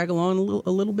like tag along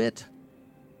a little bit?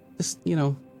 Just, you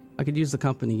know, I could use the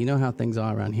company. You know how things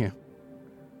are around here.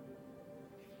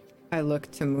 I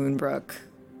look to Moonbrook.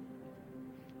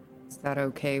 Is that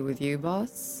okay with you,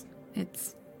 boss?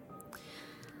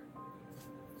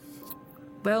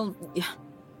 Well, yeah.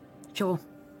 Sure.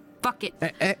 Fuck it.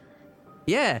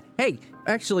 Yeah. Hey,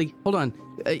 actually, hold on.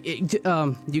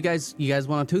 You guys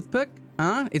want a toothpick?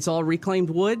 Huh? It's all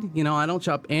reclaimed wood. You know, I don't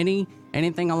chop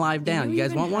anything alive down. You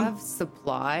guys want one? Have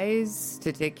supplies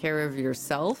to take care of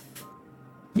yourself?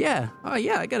 Yeah. Oh,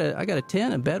 yeah. I got a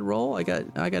tin, a bedroll. I got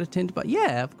a tin. But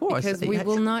yeah, of course. Because we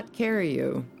will not carry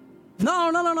you.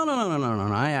 No.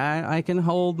 I can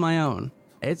hold my own.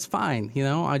 It's fine. You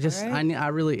know, I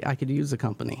could use the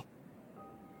company.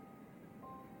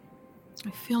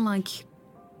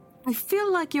 I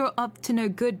feel like you're up to no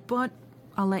good, but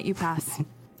I'll let you pass.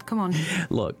 Come on.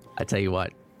 Look, I tell you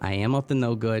what, I am up to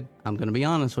no good. I'm going to be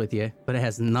honest with you, but it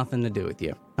has nothing to do with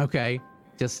you. Okay?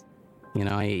 Just, you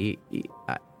know,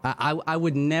 I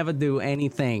would never do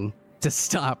anything to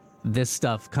stop this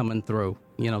stuff coming through.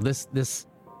 You know, this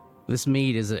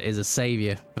meat is a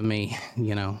savior for me,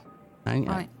 you know.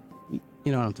 Right.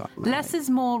 You know what I'm talking about. Less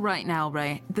is more right now,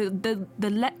 Ray. The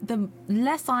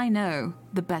less I know,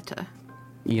 the better.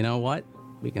 You know what?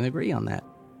 We can agree on that.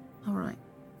 All right.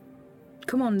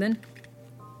 Come on, then.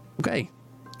 Okay.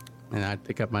 And I'd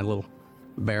pick up my little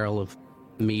barrel of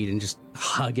meat and just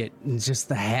hug it in just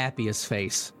the happiest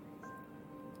face.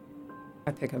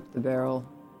 I pick up the barrel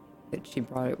that she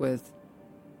brought it with.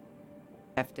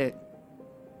 Heft it.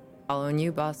 Following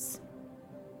you, boss.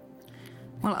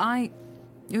 Well, are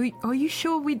you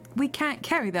sure we can't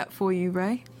carry that for you,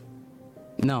 Ray?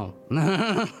 No.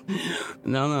 No.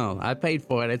 I paid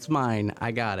for it. It's mine.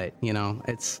 I got it. You know,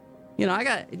 it's, you know, I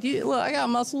got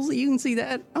muscles. You can see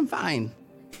that. I'm fine.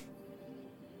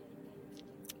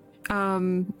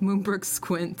 Moonbrook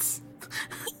squints.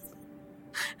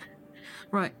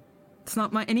 Right. It's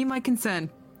not any of my concern.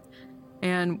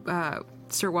 And,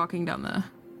 start walking down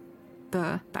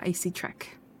the icy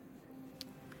track.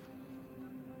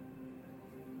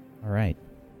 All right.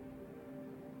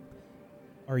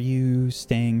 Are you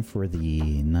staying for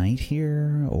the night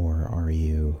here, or are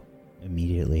you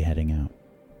immediately heading out?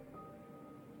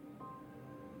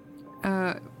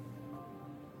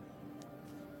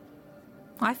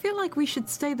 I feel like we should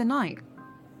stay the night.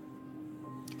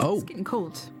 Oh. It's getting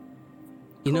cold.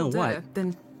 You know Colder what?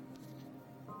 Than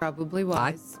Probably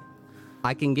wise.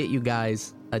 I can get you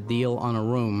guys a deal on a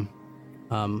room.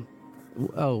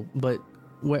 But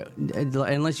where,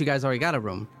 unless you guys already got a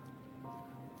room.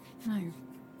 No.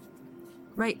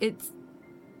 Right,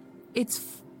 it's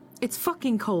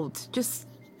fucking cold. Just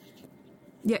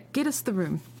get us the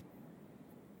room.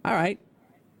 All right.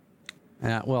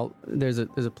 Well, there's a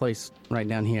place right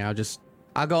down here.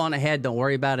 I'll go on ahead. Don't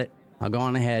worry about it. I'll go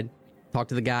on ahead. Talk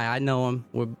to the guy. I know him.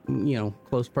 We're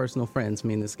close personal friends,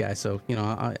 me and this guy. So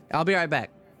I'll be right back,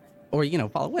 or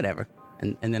follow whatever.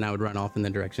 And then I would run off in the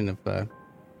direction of the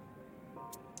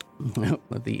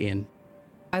inn.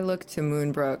 I look to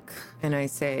Moonbrook and I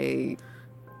say,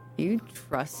 "You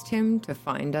trust him to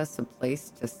find us a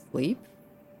place to sleep?"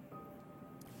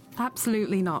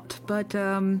 Absolutely not. But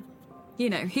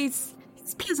he's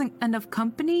pleasant enough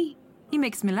company. He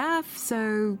makes me laugh,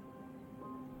 so...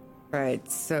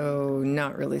 Right, so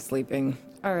not really sleeping.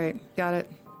 All right, got it.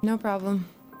 No problem.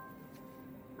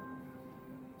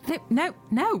 No,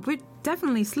 we're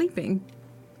definitely sleeping.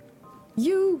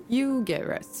 You get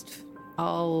rest.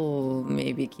 I'll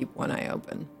maybe keep one eye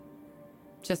open.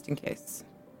 Just in case.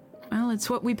 Well, it's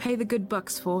what we pay the good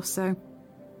bucks for, so...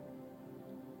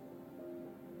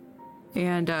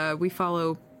 And we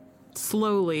follow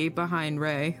slowly behind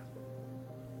Ray.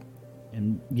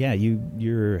 And yeah,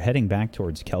 you're heading back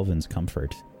towards Kelvin's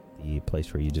Comfort, the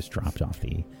place where you just dropped off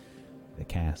the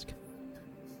cask.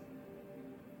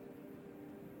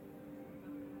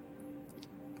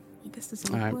 This is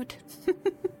awkward.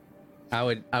 I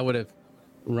would have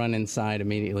run inside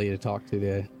immediately to talk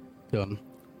to him.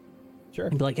 Sure.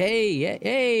 I'd be like,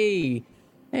 hey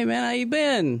man, how you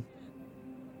been?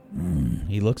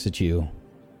 He looks at you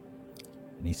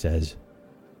and he says,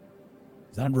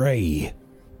 "Is that Ray?"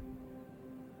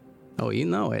 Oh, you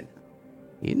know it.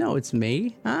 You know it's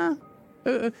me, huh?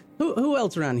 Who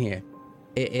else around here?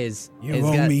 You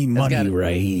owe me money,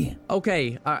 Ray.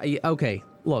 Okay, okay.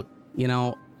 Look,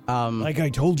 like I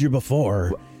told you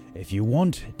before, if you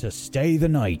want to stay the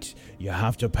night, you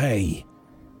have to pay.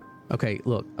 Okay,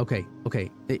 look, okay.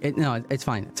 No, it's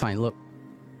fine. Look,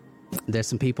 there's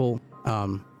some people,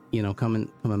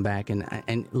 coming back,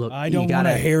 and look. I don't want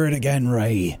to hear it again,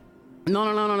 Ray.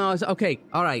 No. It's okay.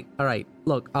 All right.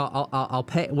 Look, I'll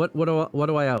pay. What do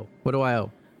I owe? What do I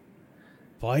owe?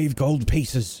 5 gold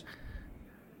pieces.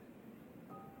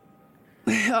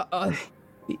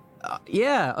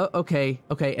 Yeah. Okay.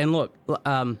 And look,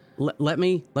 let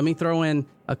me throw in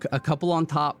a couple on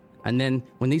top, and then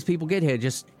when these people get here,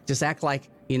 just act like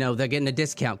they're getting a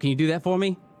discount. Can you do that for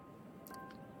me?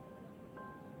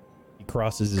 He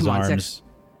crosses his arms.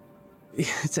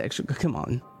 It's extra. Come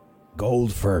on.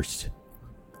 Gold first.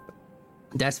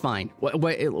 That's fine. What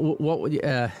would you,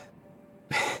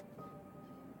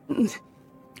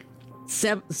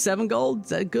 7 gold? Is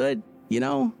that good?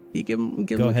 You give him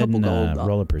Go a ahead couple and gold.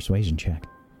 roll a persuasion check.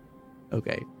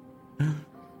 Okay.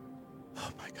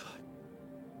 Oh my god.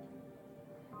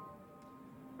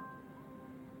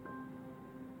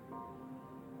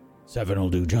 $7 will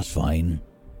do just fine.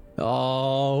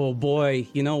 Oh boy,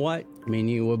 you know what? Me and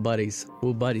you, we're buddies.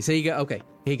 We're buddies. Here you go. Okay,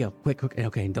 here you go. Quick.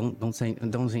 Okay, don't say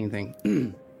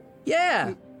anything.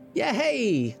 Yeah.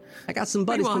 Hey, I got some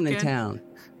buddies coming in town.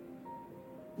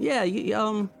 Yeah,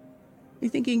 you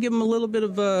think you can give them a little bit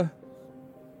of a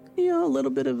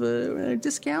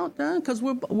discount? Because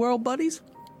we're all buddies.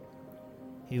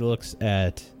 He looks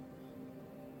at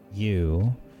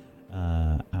you,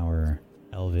 our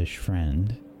elvish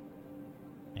friend,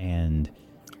 and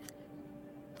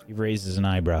He raises an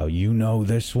eyebrow. You know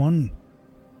this one?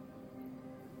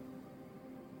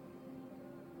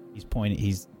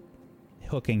 He's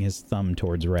hooking his thumb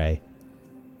towards Ray.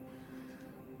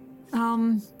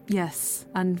 Yes,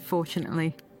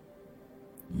 unfortunately.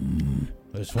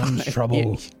 This one's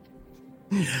trouble.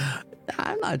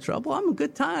 I'm not trouble. I'm a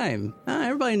good time.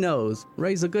 Everybody knows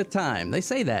Ray's a good time. They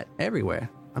say that everywhere.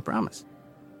 I promise.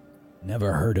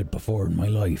 Never heard it before in my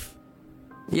life.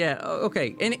 Yeah,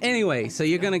 okay. Anyway, so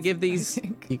you're going to give these...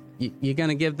 You're going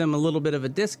to give them a little bit of a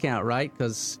discount, right?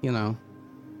 Because, you know,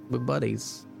 we're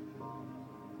buddies.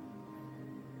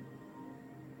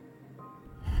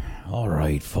 All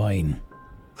right, fine.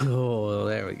 Oh,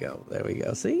 there we go. There we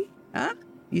go. See? Huh?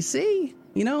 You see?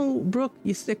 You know, Brooke,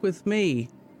 you stick with me.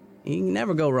 You can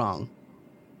never go wrong.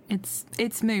 It's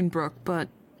Moonbrook, but...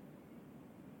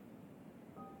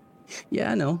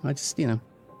 Yeah, I know. I just, you know...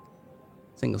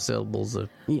 Single syllables of...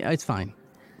 Yeah, it's fine.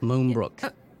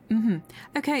 Moonbrook.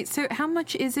 Okay, so how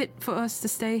much is it for us to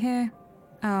stay here?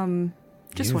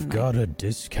 Just one You've night. got a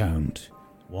discount.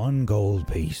 1 gold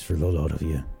piece for the lot of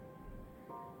you.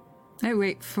 Oh,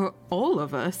 wait, for all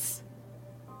of us?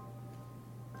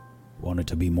 Want it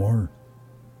to be more?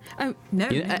 Oh, no.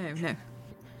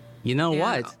 You know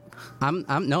Yeah. what? I'm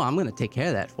going to take care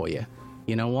of that for you.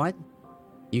 You know what?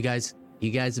 You guys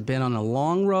have been on a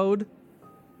long road.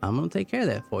 I'm going to take care of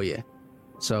that for you.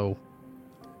 So,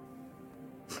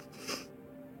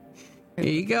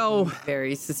 here you go.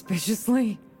 Very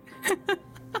suspiciously.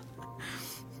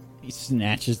 He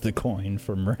snatches the coin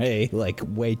from Ray, like,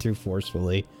 way too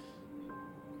forcefully.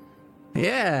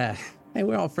 Yeah. Hey,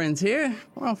 we're all friends here.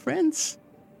 We're all friends.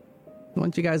 Why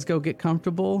don't you guys go get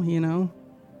comfortable, you know?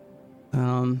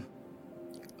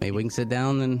 Maybe we can sit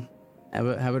down and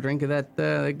have a drink of that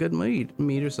good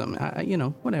meat or something. You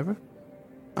know, whatever.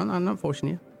 I'm not forcing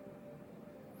you.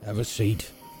 Have a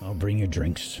seat. I'll bring you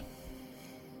drinks.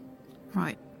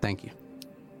 Right. Thank you.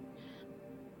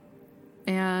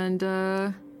 And,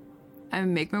 I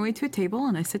make my way to a table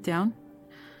and I sit down.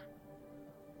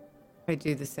 I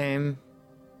do the same.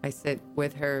 I sit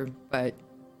with her, but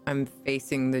I'm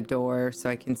facing the door so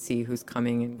I can see who's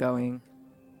coming and going.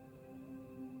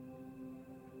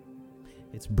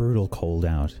 It's brutal cold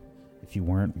out. If you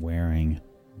weren't wearing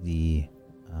the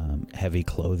heavy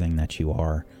clothing that you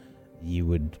are, you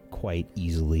would quite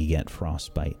easily get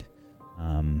frostbite.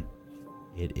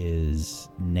 It is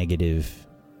negative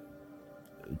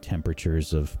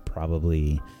temperatures of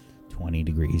probably 20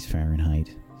 degrees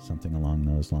Fahrenheit, something along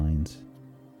those lines.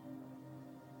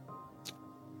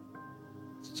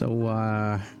 So,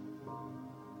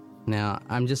 now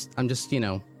I'm just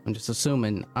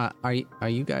assuming. Are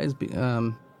you guys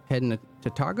heading to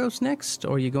Targos next,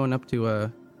 or are you going up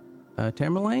to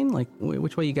Tamerlane? Like,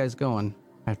 which way you guys going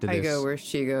after this? I go where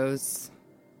she goes.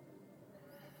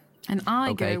 And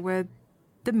I Okay. go where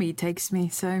the mead takes me,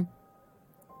 so...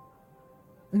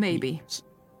 Maybe.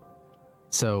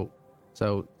 So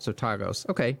Targos.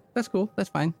 Okay, that's cool. That's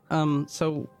fine.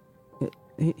 So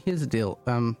here's the deal.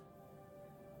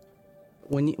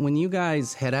 When you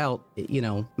guys head out, you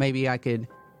know, maybe I could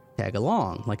tag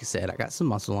along. Like I said, I got some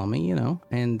muscle on me, you know,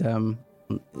 and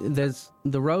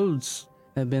the roads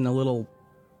have been a little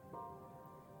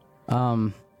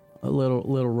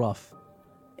rough,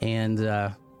 and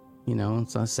you know,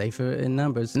 it's not safer in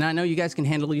numbers. And I know you guys can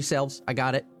handle yourselves. I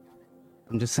got it.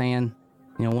 I'm just saying,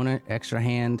 you know, one extra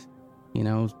hand, you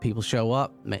know, people show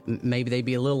up, maybe they'd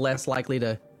be a little less likely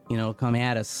to, you know, come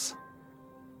at us.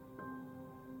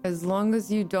 As long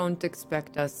as you don't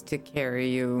expect us to carry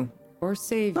you or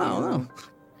save you. No.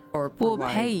 Or We'll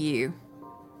provide pay you.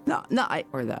 No,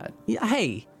 for that. Yeah,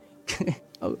 hey,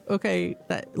 okay.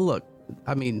 Look,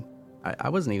 I mean, I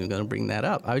wasn't even going to bring that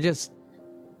up. I was just,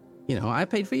 you know, I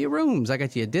paid for your rooms. I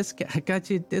got you a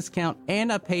discount,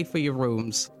 and I paid for your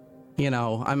rooms. You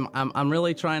know, I'm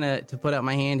really trying to put out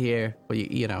my hand here, but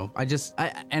you know,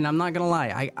 and I'm not gonna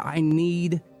lie, I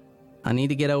need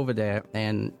to get over there,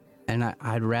 and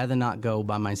I'd rather not go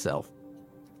by myself.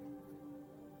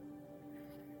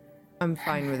 I'm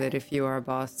fine with it if you are,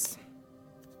 boss.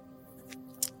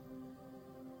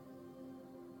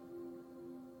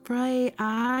 Right,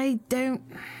 I don't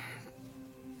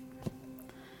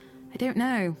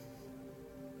know.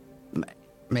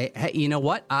 Hey, you know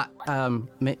what?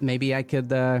 Maybe I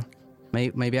could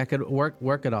maybe I could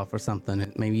work it off or something.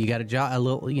 Maybe you got a job, a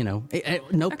little, you know.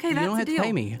 Nope, Okay, you that's don't have a deal. to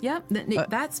pay me. Yep,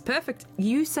 that's perfect.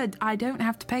 You said I don't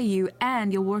have to pay you,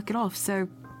 and you'll work it off. So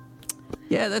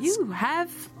Yeah, that's you have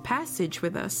passage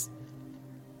with us.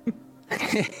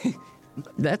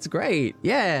 that's great.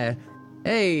 Yeah.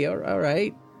 Hey, all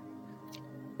right.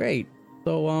 Great.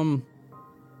 So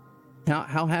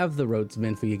How have the roads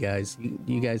been for you guys?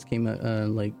 You guys came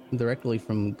like directly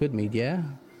from Goodmead, yeah?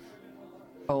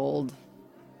 Cold.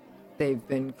 They've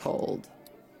been cold.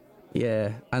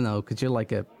 Yeah, I know, because you're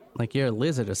you're a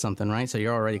lizard or something, right? So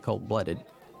you're already cold-blooded.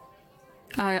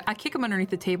 I kick him underneath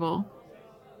the table.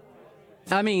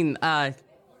 I mean, are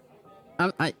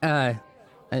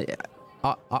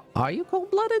you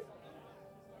cold-blooded?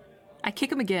 I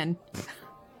kick him again.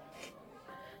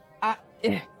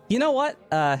 You know what?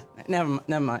 Never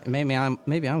mind. Maybe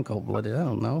I'm cold-blooded. I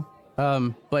don't know.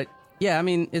 But yeah, I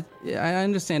mean, I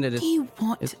understand it. Do you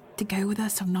want to go with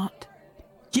us or not?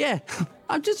 Yeah,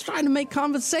 I'm just trying to make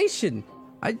conversation.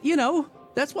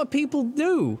 That's what people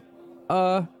do.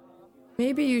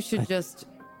 Maybe you should just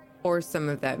pour some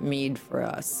of that mead for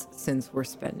us, since we're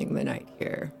spending the night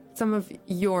here. Some of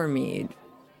your mead,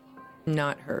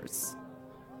 not hers.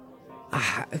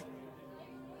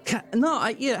 No,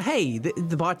 hey,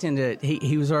 the bartender,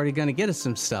 he was already going to get us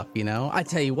some stuff, I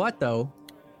tell you what, though,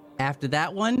 after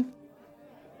that one,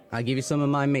 I'll give you some of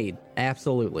my mead.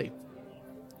 Absolutely.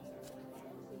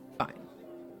 Fine.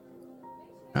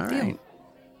 All right.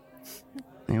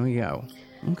 There we go.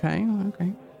 Okay.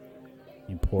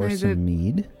 You pour some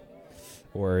mead,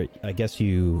 or I guess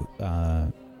you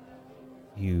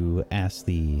ask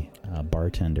the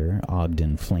bartender,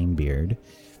 Ogden Flamebeard,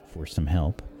 for some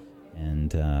help,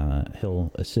 and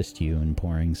he'll assist you in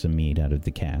pouring some mead out of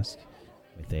the cask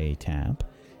with a tap,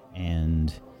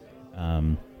 and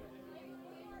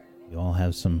you all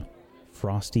have some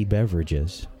frosty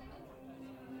beverages.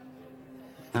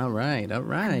 All right.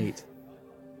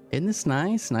 Isn't this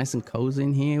nice? Nice and cozy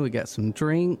in here. We got some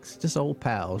drinks, just old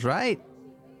pals, right?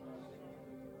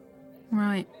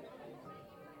 Right.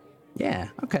 Yeah,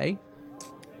 okay.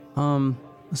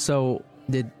 So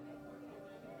did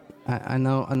I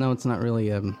know it's not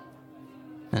really I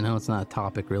know it's not a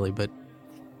topic really, but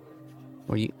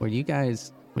were you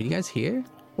guys here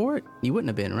for it? You wouldn't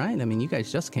have been, right? I mean, you guys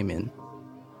just came in.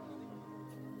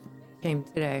 Came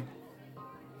today.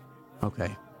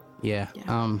 Okay. Yeah.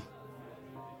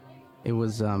 It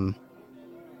was I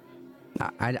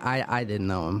didn't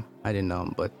know him.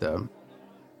 But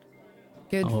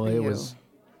good for you. It was,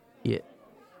 yeah.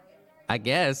 I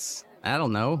guess, I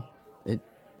don't know. It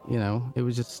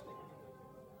was just,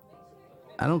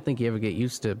 I don't think you ever get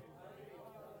used to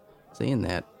seeing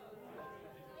that.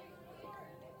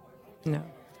 No,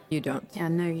 you don't. Yeah,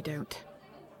 no, you don't.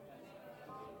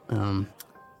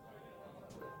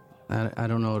 I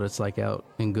don't know what it's like out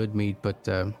in Goodmead, but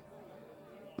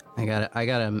I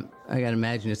gotta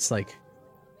imagine it's like,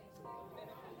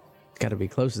 gotta be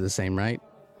close to the same, right?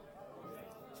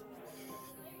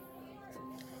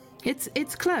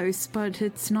 It's close, but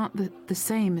it's not the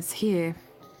same as here.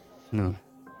 No.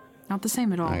 Not the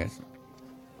same at all. I guess.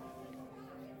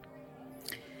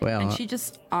 Well, and she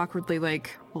just awkwardly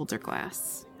holds her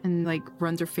glass and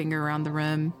runs her finger around the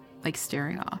rim,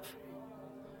 staring off.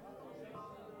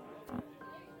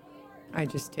 I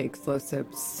just take slow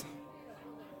sips.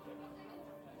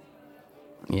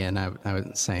 Yeah, and I was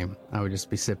the same. I would just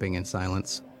be sipping in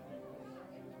silence.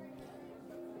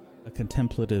 A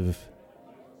contemplative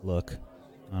look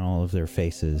on all of their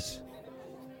faces.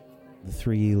 The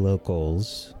three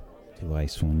locals to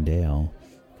Icewind Dale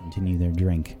continue their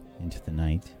drink into the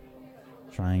night,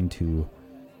 trying to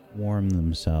warm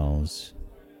themselves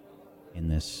in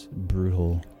this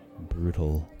brutal,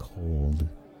 brutal cold.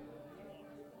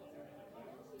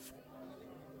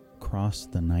 Across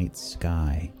the night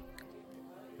sky,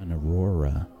 an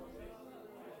aurora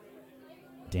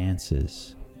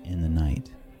dances in the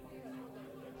night,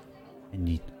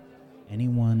 and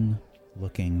anyone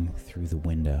looking through the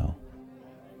window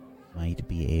might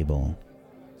be able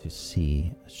to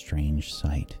see a strange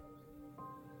sight.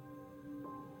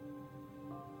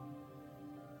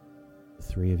 The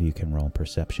three of you can roll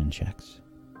perception checks.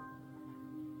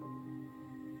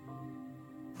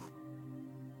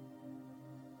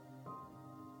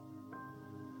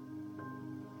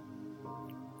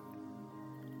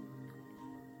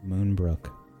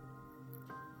 Moonbrook,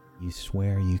 you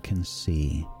swear you can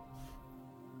see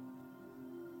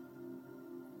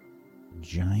a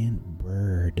giant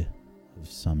bird of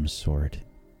some sort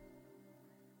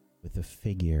with a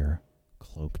figure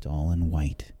cloaked all in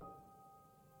white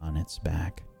on its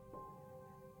back.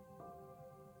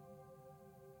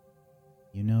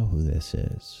 You know who this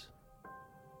is.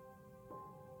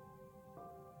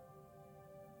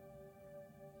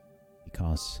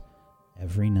 Because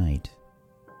every night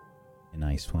in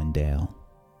Icewind Dale,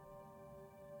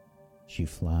 she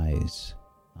flies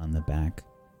on the back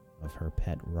of her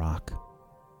pet rock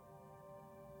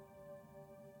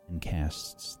and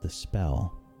casts the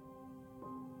spell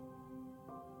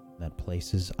that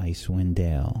places Icewind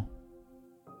Dale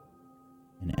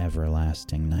in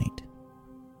everlasting night.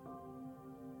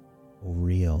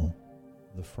 Oriel,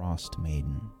 the Frost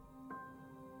Maiden.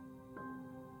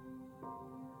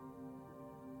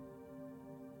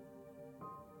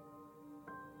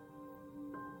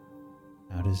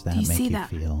 How does that make you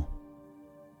feel?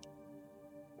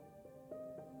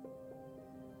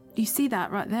 Do you see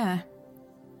that right there?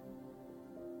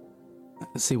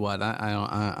 See what? I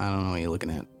don't know what you're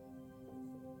looking at.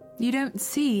 You don't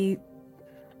see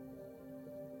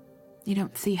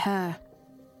her.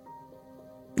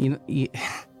 You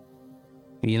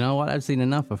know what? I've seen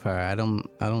enough of her. I don't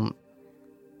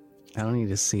need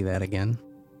to see that again.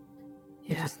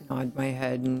 I just nod my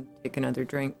head and take another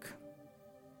drink.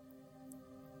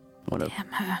 What a, Damn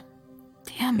her.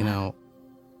 Damn you her. know,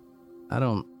 I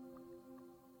don't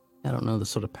know the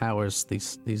sort of powers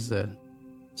these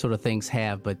sort of things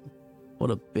have, but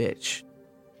what a bitch.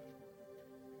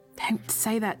 Don't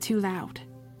say that too loud.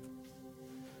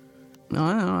 No,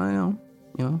 I know,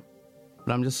 you know,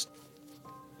 but I'm just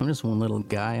one little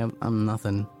guy. I'm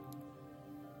nothing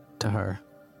to her.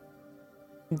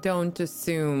 Don't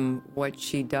assume what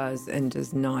she does and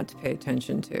does not pay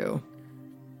attention to.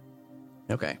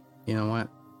 Okay, you know what?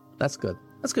 That's good.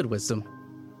 That's good wisdom.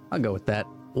 I'll go with that.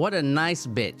 What a nice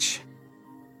bitch.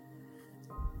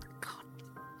 God.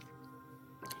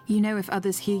 You know, if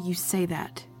others hear you say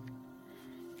that,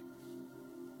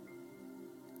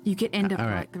 you could end up all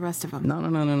right. like the rest of them. No,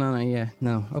 yeah,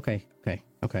 no, okay.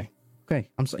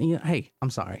 I'm sorry. Yeah, hey, I'm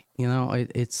sorry. You know,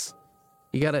 it's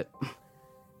you gotta.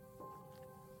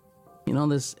 You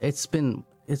know, it's been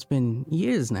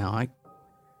years now.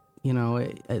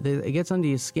 It gets under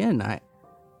your skin.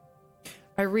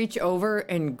 I reach over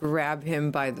and grab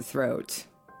him by the throat.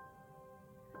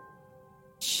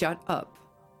 Shut up.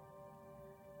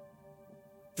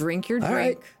 Drink your drink.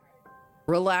 Right.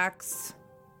 Relax.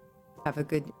 Have a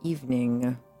good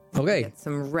evening. Okay. Get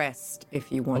some rest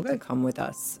if you want to come with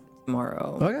us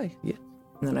tomorrow. Okay. Yeah.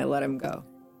 And then I let him go.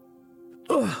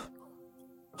 Oh,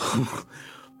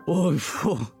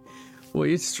 well,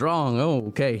 you're strong. Oh,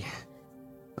 okay.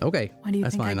 Okay. Why do you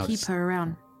That's think fine. I keep her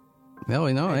around? No,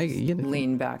 I you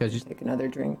lean back and take another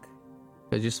drink.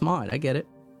 Because you're smart. I get it.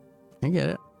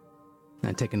 And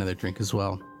I take another drink as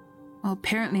well. Well,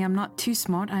 apparently I'm not too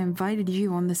smart. I invited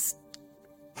you on this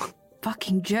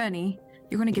fucking journey.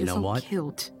 You're gonna get us all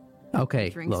killed. Okay,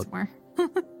 Drink look. somewhere.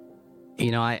 You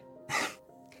know, I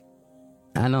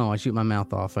know. I shoot my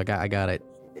mouth off. I got it.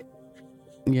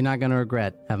 You're not gonna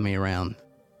regret having me around.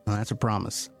 Well, that's a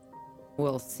promise.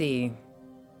 We'll see.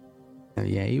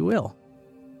 Yeah, you will.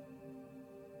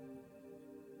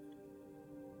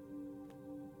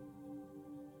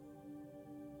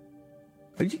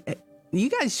 Are you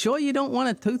guys sure you don't want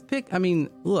a toothpick? I mean,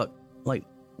 look, like,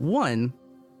 one,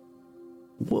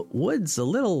 wood's a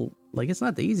little, like, it's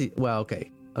not the easy. Well,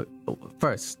 okay.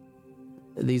 First,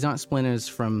 these aren't splinters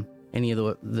from any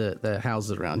of the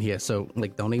houses around here, so,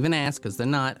 like, don't even ask, because they're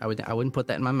not. I wouldn't put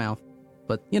that in my mouth.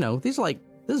 But, you know, this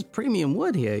is premium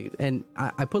wood here, and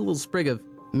I put a little sprig of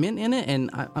mint in it, and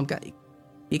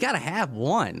you gotta have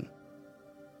one.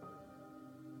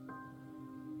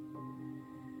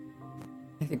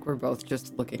 I think we're both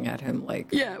just looking at him like...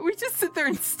 Yeah, we just sit there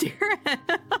and stare at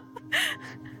him.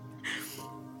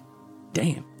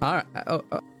 Damn. All right.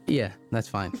 Yeah, that's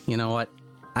fine. You know what?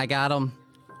 I got them.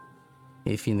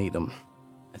 If you need them,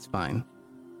 that's fine.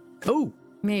 Oh!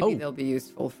 Maybe they'll be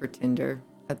useful for Tinder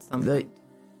at some point.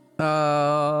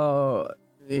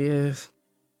 Yes.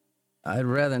 I'd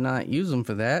rather not use them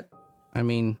for that. I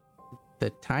mean, they're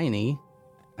tiny.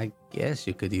 I guess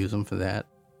you could use them for that.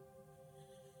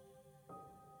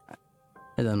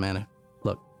 It doesn't matter.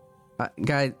 Look,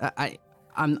 guys,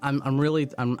 I'm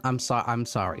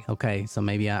sorry. Okay, so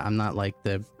maybe I'm not like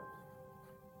the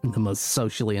most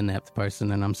socially inept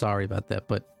person, and I'm sorry about that.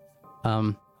 But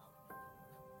I'm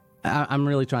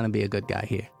really trying to be a good guy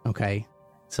here. Okay,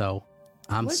 so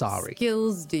I'm sorry. What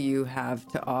skills do you have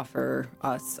to offer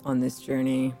us on this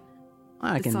journey?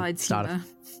 I can Besides start. humor.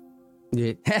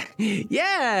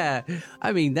 Yeah,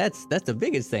 I mean that's the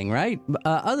biggest thing, right?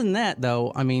 Other than that,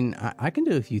 though, I mean I can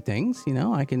do a few things. You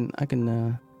know, I can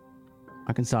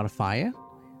start a fire.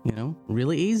 You know,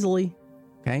 really easily.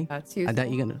 Okay, that's useful. I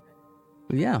doubt you're gonna.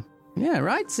 Yeah,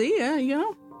 right. See, you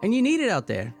know, and you need it out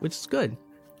there, which is good.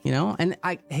 You know, and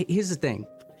here's the thing,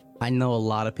 I know a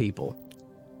lot of people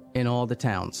in all the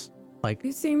towns. Like,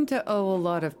 you seem to owe a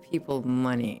lot of people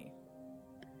money.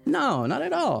 No, not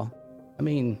at all. I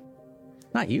mean,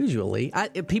 not usually.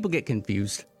 People get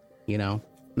confused, you know,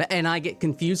 and I get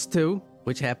confused too,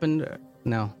 which happened.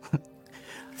 No,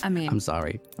 I mean, I'm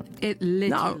sorry. it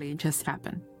literally just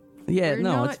happened. Yeah, We're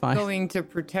no, not it's fine. going to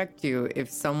protect you if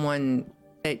someone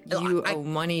that you owe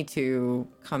money to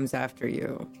comes after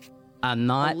you. I'm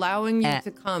not Allowing you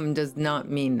to come does not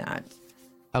mean that.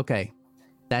 Okay,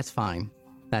 that's fine.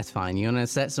 That's fine. You want to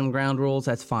set some ground rules?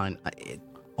 That's fine.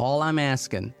 All I'm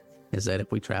asking is that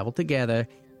if we travel together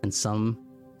and some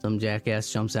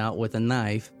jackass jumps out with a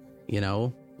knife, you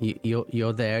know,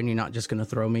 you're there and you're not just going to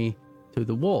throw me to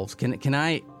the wolves. Can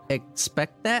I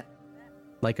expect that?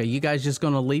 Like, are you guys just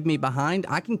going to leave me behind?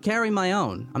 I can carry my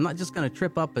own. I'm not just going to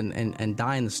trip up and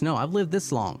die in the snow. I've lived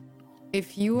this long.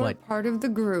 If you are part of the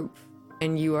group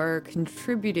and you are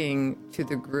contributing to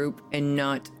the group and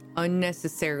not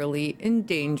unnecessarily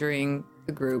endangering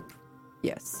the group,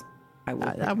 yes, I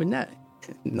will. I would not.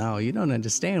 No, you don't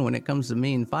understand when it comes to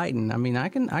me and fighting. I mean, I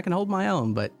can hold my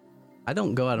own, but I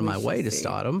don't go out of my way to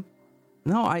start them.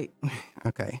 No,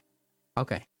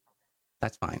 okay,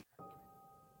 that's fine.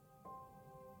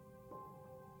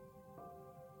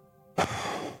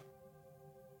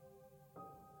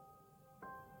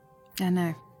 I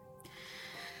know.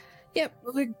 Yep,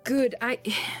 we're good.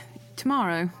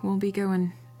 Tomorrow we'll be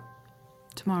going.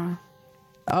 Tomorrow.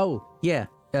 Oh yeah.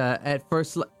 At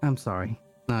first, I'm sorry.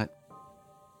 Not.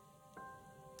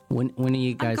 When are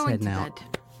you guys heading out?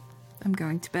 I'm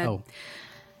going to bed. Oh.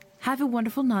 Have a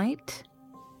wonderful night.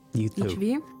 You too. Each of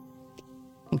you.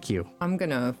 Thank you. I'm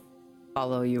gonna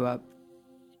follow you up.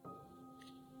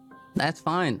 That's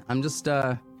fine. I'm just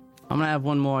I'm gonna have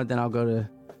one more, then I'll go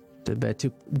to bed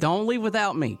too. Don't leave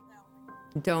without me.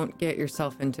 Don't get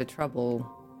yourself into trouble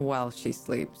while she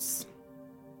sleeps.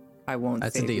 I won't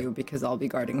save you because I'll be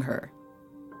guarding her.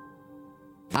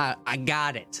 I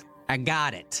got it. I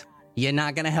got it. You're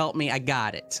not gonna help me. I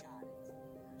got it.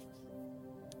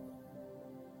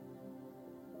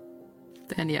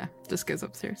 Then yeah, just goes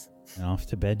upstairs. And off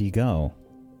to bed you go.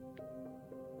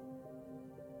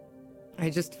 I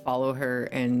just follow her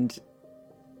and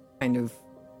kind of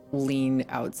lean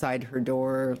outside her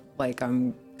door like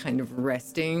I'm kind of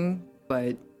resting,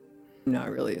 but not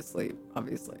really asleep,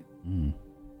 obviously. I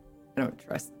don't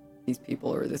trust these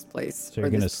people or this place. So you're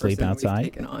going to sleep outside?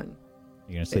 Taken on,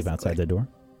 you're going to sleep outside the door?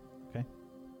 Okay.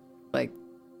 Like,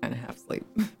 kind of half sleep.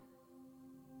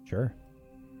 Sure.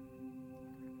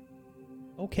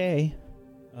 Okay.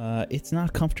 It's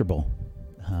not comfortable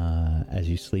as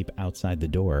you sleep outside the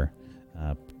door,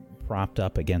 propped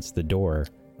up against the door.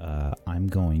 I'm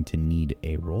going to need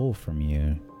a roll from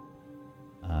you.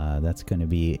 That's going to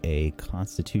be a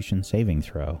Constitution saving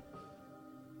throw.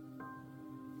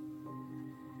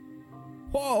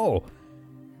 Whoa!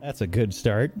 That's a good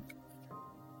start.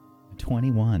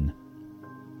 21.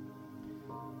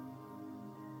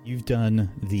 You've done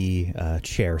the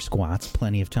chair squats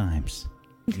plenty of times.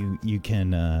 You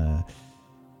can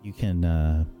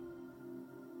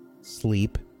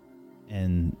sleep,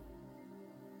 and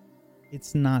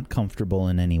it's not comfortable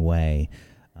in any way.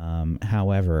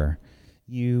 However,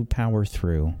 you power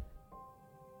through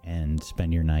and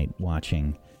spend your night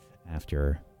watching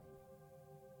after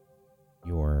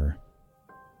your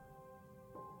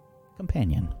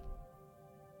companion.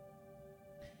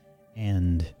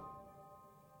 And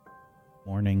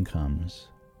morning comes.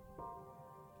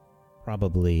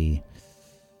 Probably,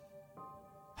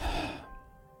 I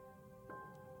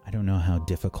don't know how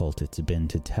difficult it's been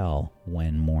to tell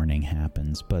when morning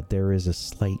happens, but there is a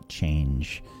slight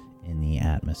change in the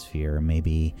atmosphere.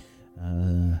 Maybe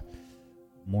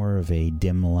more of a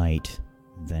dim light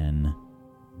than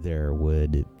there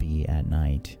would be at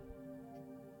night.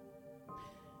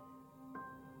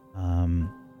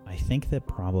 I think that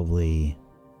probably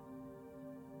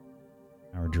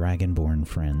our dragonborn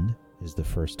friend is the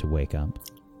first to wake up.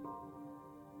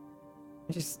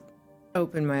 I just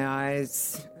open my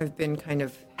eyes. I've been kind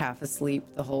of half asleep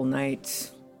the whole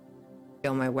night.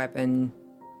 Feel my weapon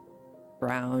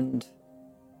around.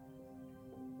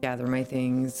 Gather my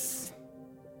things.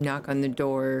 Knock on the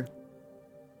door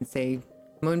and say,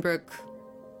 Moonbrook,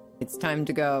 it's time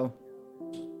to go.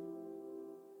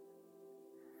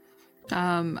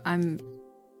 I'm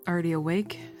already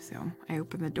awake, so I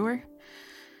open the door.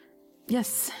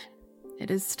 Yes, it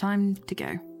is time to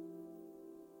go.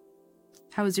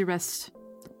 How was your rest?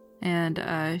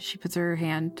 And she puts her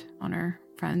hand on her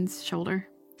friend's shoulder.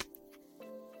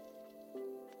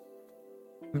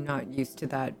 I'm not used to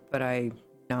that, but I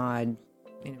nod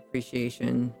in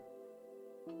appreciation.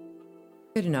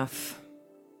 Good enough.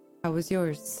 How was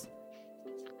yours?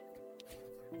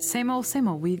 Same old, same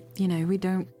old. We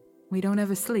don't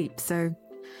ever sleep, so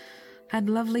had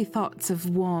lovely thoughts of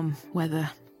warm weather.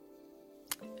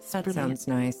 That sounds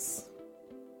nice.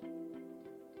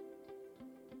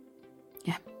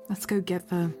 Yeah. Let's go get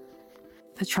the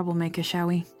troublemaker, shall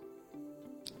we?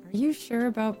 Are you sure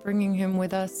about bringing him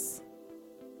with us?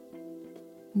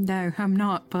 No, I'm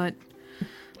not, but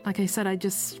like I said,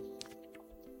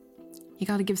 you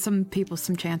gotta give some people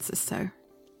some chances, so.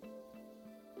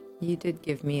 You did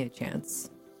give me a chance,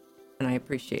 and I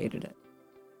appreciated it.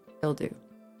 He'll do.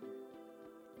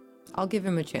 I'll give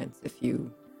him a chance if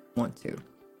you want to.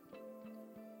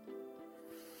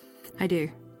 I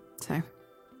do, so.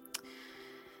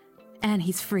 And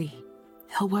he's free.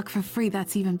 He'll work for free,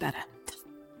 that's even better.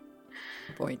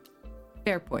 Point.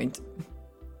 Fair point.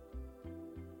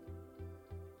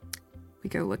 We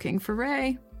go looking for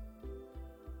Ray.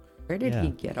 Where did he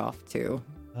get off to?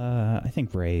 I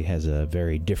think Ray has a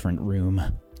very different room.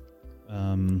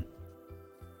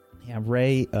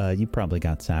 Ray, you probably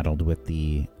got saddled with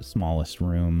the smallest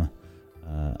room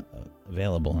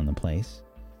available in the place.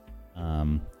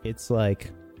 It's like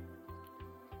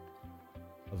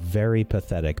a very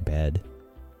pathetic bed,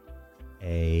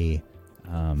 a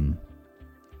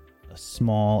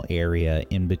small area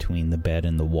in between the bed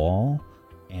and the wall,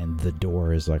 and the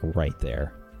door is like right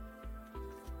there.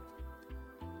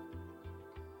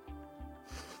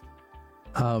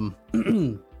 I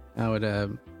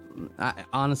would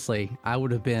honestly, I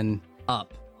would have been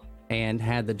up and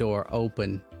had the door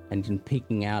open and been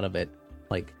peeking out of it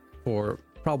like for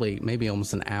probably maybe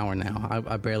almost an hour now.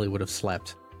 I barely would have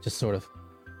slept, just sort of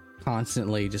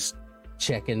constantly just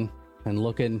checking and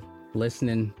looking,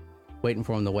 listening, waiting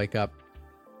for him to wake up.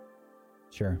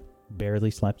 Sure.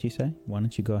 Barely slept, you say? Why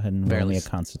don't you go ahead and roll me a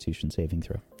Constitution saving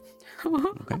throw?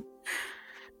 Okay.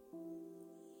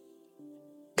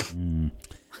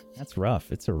 That's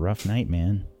rough. It's a rough night,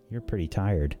 man. You're pretty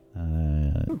tired.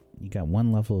 You got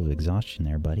one level of exhaustion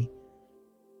there, buddy.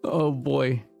 Oh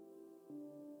boy.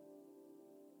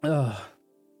 Ugh.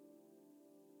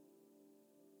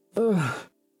 Ugh.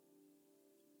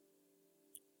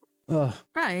 Ugh.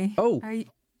 Ray. Oh.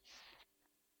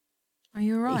 Are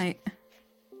you alright?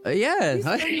 Yeah. You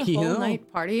spent the whole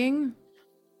night partying?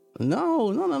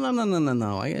 No. There's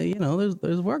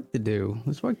work to do.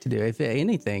 There's work to do. If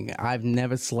anything, I've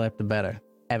never slept better.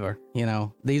 Ever.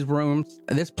 These rooms,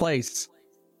 this place,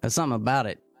 there's something about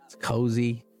it. It's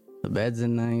cozy. The bed's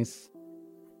in nice.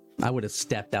 I would have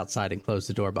stepped outside and closed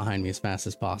the door behind me as fast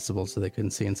as possible so they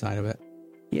couldn't see inside of it.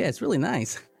 Yeah, it's really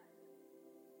nice.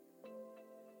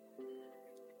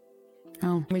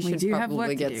 Oh, we should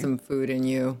probably get some food in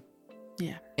you.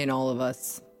 Yeah. In all of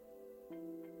us.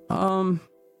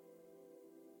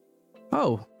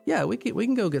 Oh, yeah, we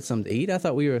can go get something to eat. I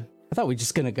thought we were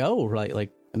just gonna go right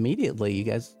like immediately. You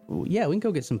guys, yeah, we can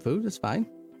go get some food. It's fine.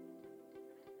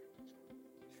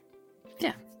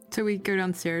 Yeah. So we go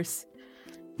downstairs.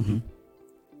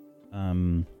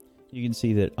 Mm-hmm. You can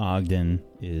see that Ogden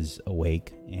is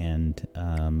awake, and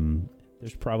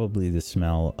there's probably the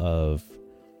smell of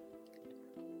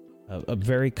a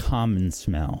very common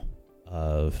smell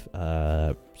of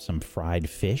some fried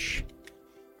fish.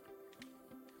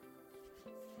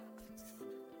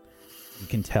 You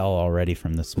can tell already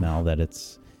from the smell that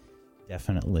it's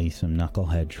definitely some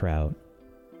knucklehead trout.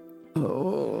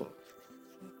 Oh.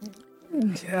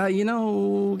 Yeah,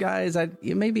 guys,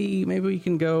 maybe we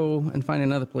can go and find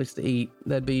another place to eat.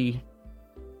 That'd be...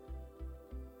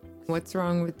 What's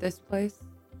wrong with this place?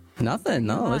 Nothing.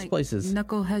 No, this place is...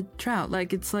 Knucklehead trout.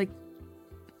 Like, it's like...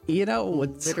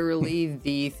 It's... Literally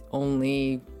the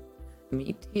only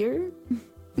meat here?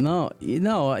 No,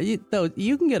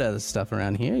 you can get other stuff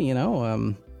around here,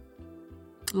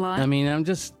 What? I mean, I'm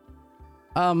just...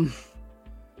 Oh,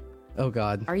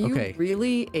 God. Are you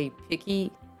really a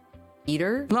picky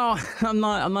eater? No, I'm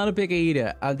not a picky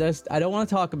eater. I don't want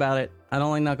to talk about it. I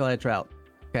don't like knucklehead trout.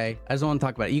 Okay? I just want to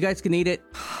talk about it. You guys can eat it.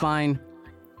 Fine.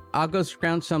 I'll go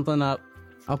scrounge something up.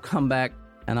 I'll come back,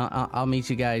 and I'll meet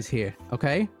you guys here.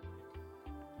 Okay?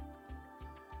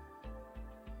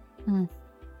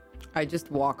 I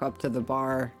just walk up to the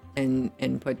bar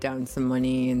and put down some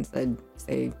money and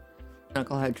say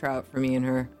knucklehead trout for me and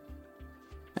her.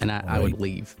 And I would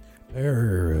leave.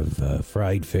 Pair of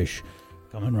fried fish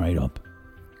coming right up.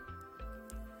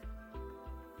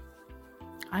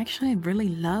 I actually really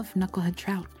love knucklehead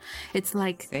trout. It's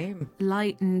like Same.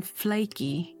 Light and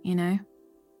flaky,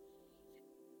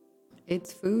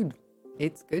 It's food.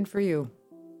 It's good for you.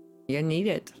 You need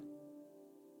it.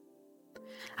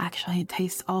 Actually, it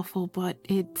tastes awful, but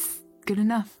it's good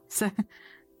enough. So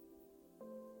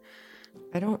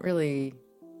I don't really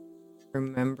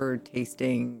remember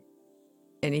tasting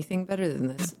anything better than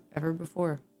this ever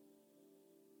before.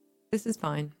 This is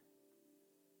fine.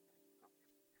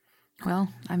 Well,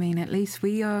 I mean, at least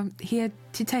we are here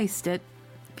to taste it,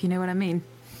 if you know what I mean.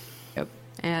 Yep.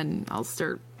 And I'll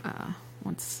start,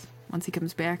 once he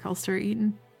comes back, I'll start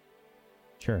eating.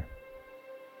 Sure.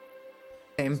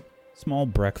 Same. Small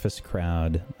breakfast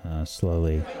crowd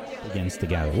slowly begins to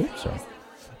gather. Whoops, sorry.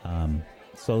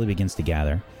 Slowly begins to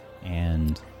gather,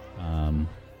 and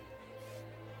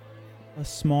a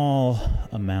small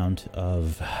amount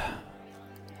of, I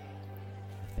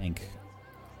think,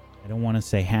 I don't want to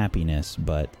say happiness,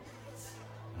 but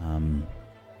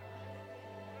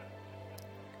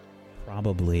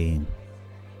probably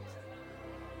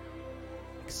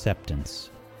acceptance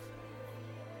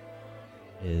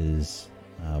is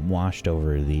washed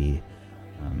over the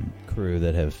crew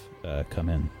that have come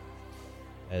in.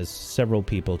 As several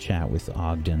people chat with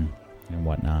Ogden and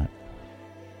whatnot,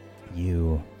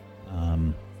 you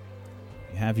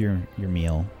have your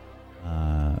meal,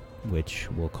 which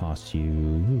will cost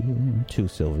you 2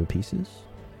 silver pieces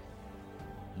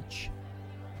each.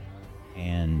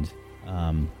 And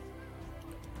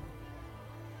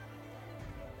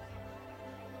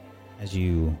as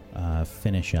you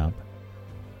finish up,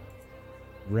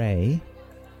 Ray,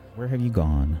 where have you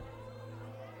gone?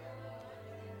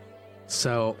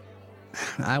 So,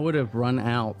 I would have run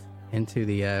out into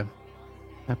the. I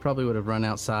probably would have run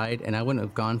outside, and I wouldn't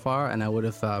have gone far, and I would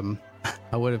have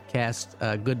cast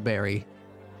Goodberry.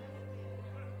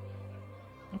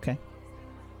 Okay.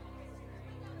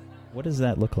 What does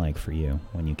that look like for you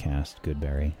when you cast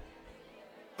Goodberry?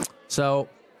 So,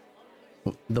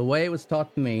 the way it was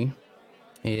taught to me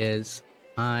is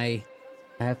I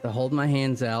have to hold my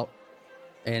hands out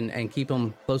and keep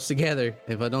them close together.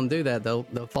 If I don't do that, they'll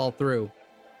fall through.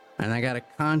 And I got to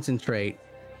concentrate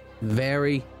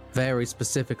very, very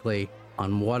specifically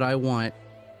on what I want.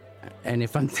 And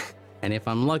if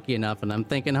I'm lucky enough and I'm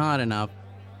thinking hard enough,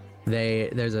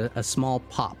 there's a small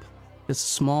pop, just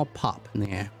a small pop in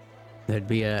the air. There'd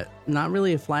be not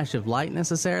really a flash of light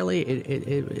necessarily.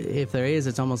 If there is,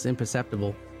 it's almost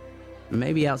imperceptible.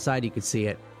 Maybe outside you could see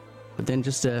it, but then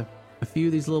just a few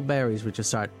of these little berries would just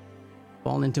start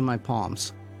falling into my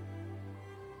palms.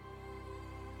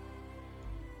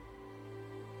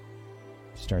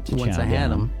 Start to Once chow I had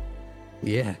down. them,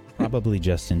 yeah. Probably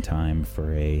just in time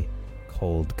for a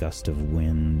cold gust of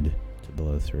wind to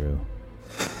blow through.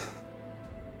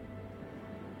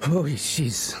 Oh,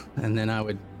 jeez. And then I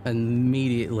would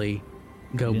immediately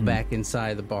go back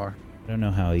inside the bar. I don't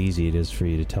know how easy it is for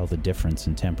you to tell the difference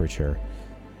in temperature,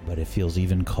 but it feels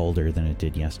even colder than it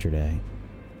did yesterday.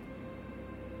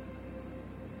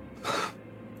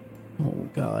 Oh,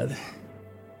 God.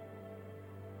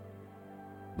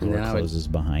 The door closes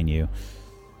behind you.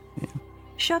 Yeah.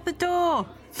 Shut the door!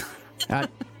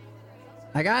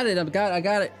 I got it. I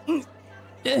got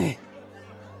it.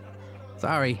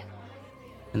 Sorry.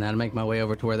 And then I make my way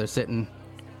over to where they're sitting.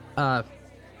 Do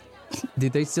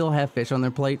they still have fish on their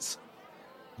plates?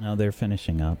 No, they're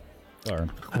finishing up. Or,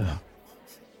 oh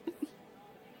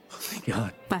my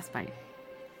God. Last bite.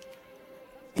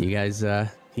 You guys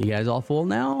all full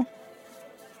now?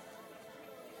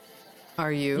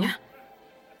 Are you? Yeah.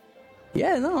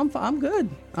 Yeah, no, I'm good.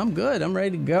 I'm good. I'm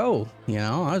ready to go. You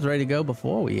know, I was ready to go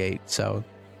before we ate, so,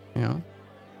 you know.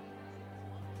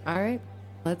 All right,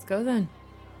 let's go then.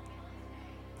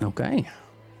 Okay.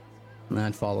 And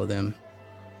I'd follow them.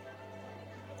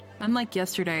 Unlike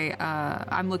yesterday,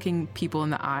 I'm looking people in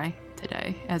the eye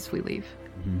today as we leave.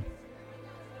 Mm-hmm.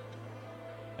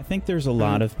 I think there's a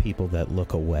lot of people that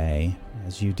look away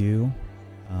as you do,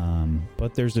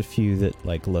 but there's a few that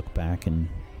like look back and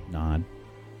nod.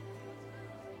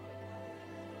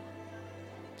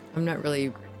 I'm not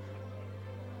really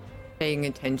paying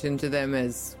attention to them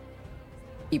as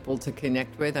people to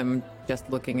connect with. I'm just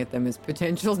looking at them as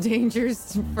potential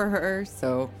dangers for her,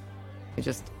 so I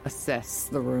just assess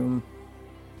the room.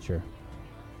 Sure.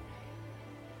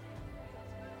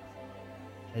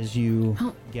 As you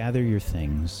gather your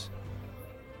things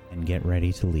and get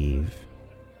ready to leave,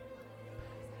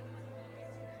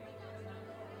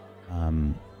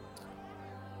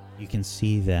 you can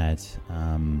see that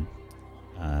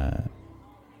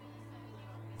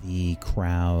the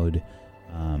crowd,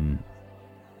 I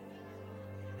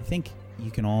think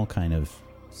you can all kind of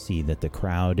see that the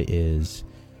crowd is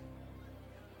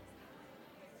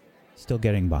still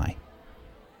getting by.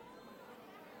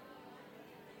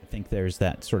 I think there's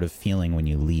that sort of feeling when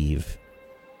you leave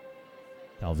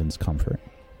Kelvin's Comfort.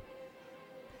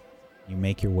 You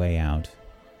make your way out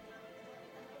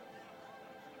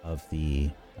of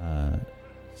the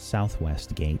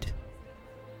southwest gate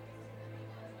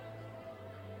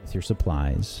with your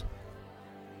supplies,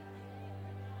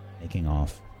 making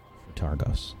off for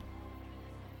Targos.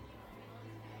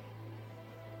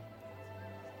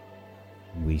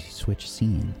 And we switch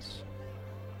scenes.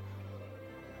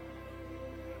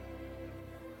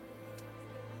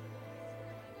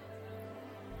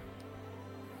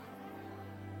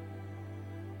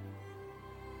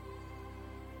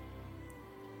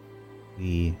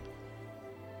 we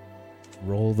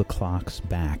roll the clocks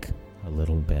back a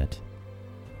little bit,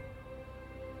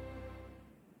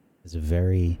 as a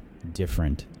very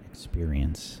different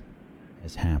experience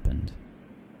has happened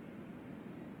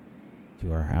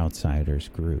to our Outsiders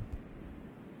group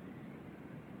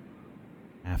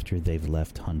after they've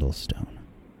left Hundlestone.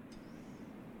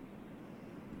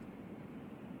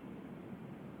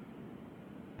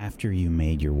 After you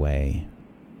made your way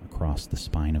across the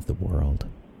spine of the world,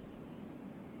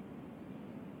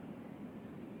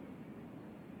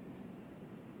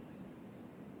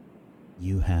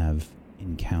 you have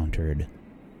encountered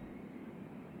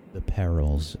the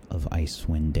perils of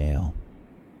Icewind Dale.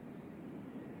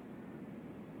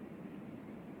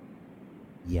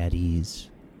 Yetis,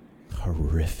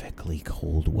 horrifically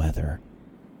cold weather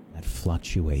that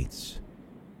fluctuates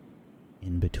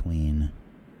in between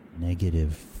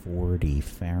 -40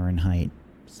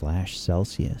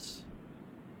 Fahrenheit/Celsius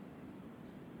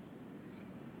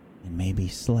and maybe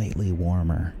slightly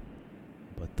warmer,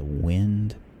 but the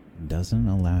wind doesn't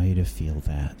allow you to feel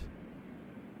that.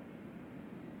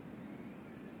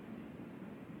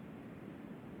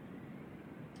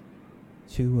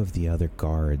 Two of the other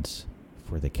guards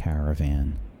for the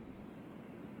caravan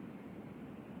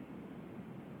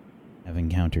have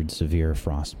encountered severe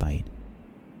frostbite.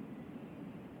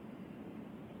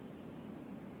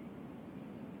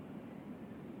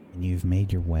 And you've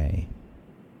made your way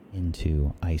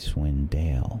into Icewind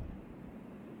Dale.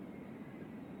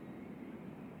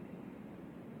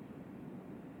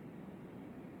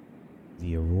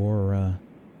 The aurora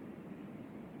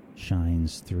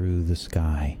shines through the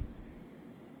sky.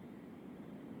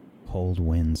 Cold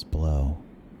winds blow.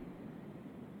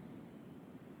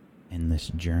 And this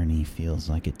journey feels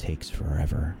like it takes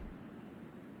forever.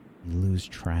 You lose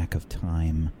track of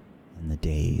time and the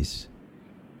days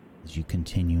as you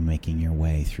continue making your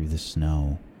way through the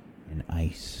snow and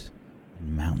ice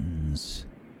and mountains.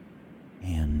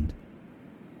 And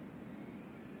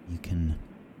you can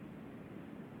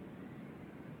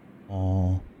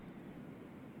all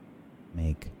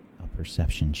make a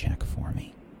perception check for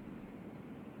me.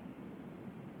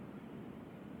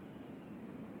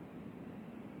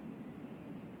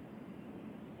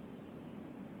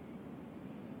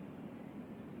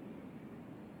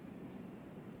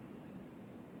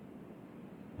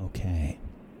 Okay.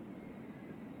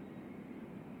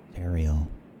 Ariel,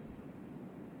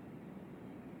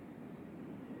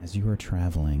 as you are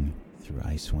traveling through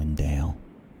Icewind Dale,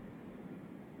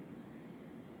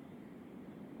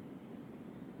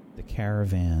 the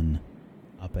caravan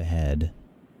up ahead,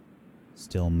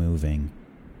 still moving,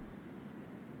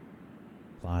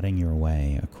 plodding your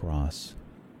way across.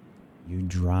 You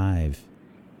drive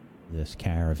this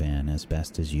caravan as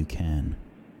best as you can.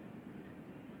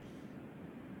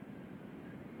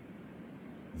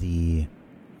 The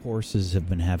horses have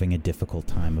been having a difficult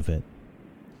time of it.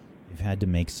 You've had to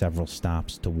make several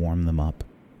stops to warm them up,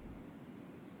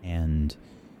 and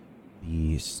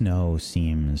the snow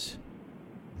seems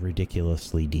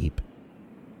ridiculously deep.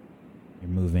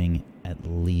 You're moving at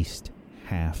least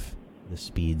half the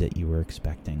speed that you were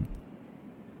expecting.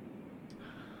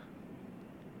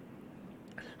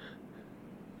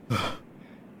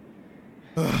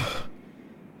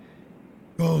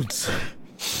 Gods.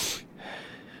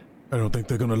 I don't think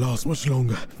they're gonna last much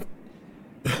longer.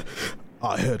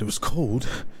 I heard it was cold.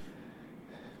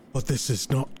 But this is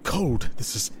not cold.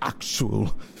 This is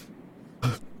actual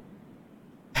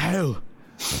hell.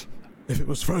 If it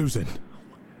was frozen.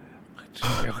 It's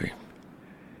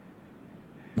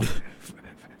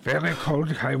very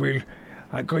cold. I will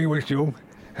agree with you.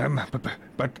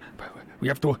 But we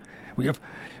have to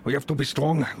be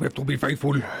strong. We have to be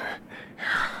faithful.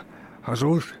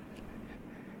 Azul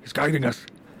is guiding us.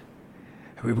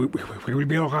 We will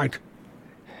be all right.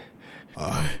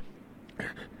 I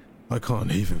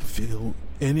can't even feel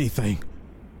anything.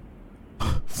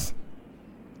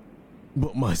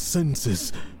 But my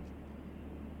senses.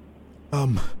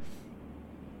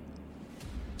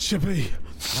 Chippy,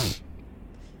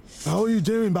 how are you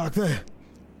doing back there?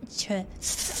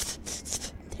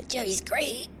 Jerry's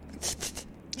great.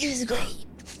 Jerry's great.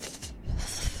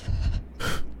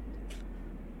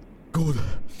 Good.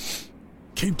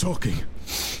 Keep talking.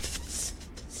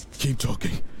 Keep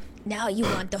talking. Now you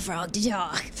want the frog to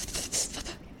talk.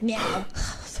 Now.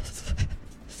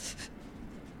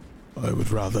 I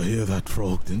would rather hear that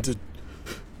frog than to...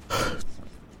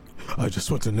 I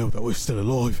just want to know that we're still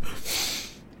alive.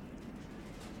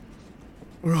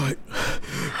 Right.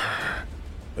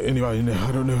 Anyway,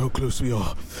 I don't know how close we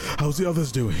are. How's the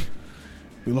others doing?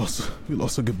 We lost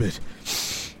a good bit.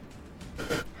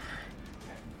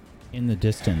 In the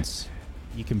distance,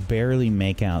 You can barely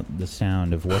make out the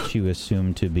sound of what you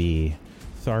assume to be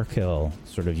Tharkil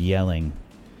sort of yelling.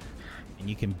 And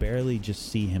you can barely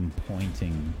just see him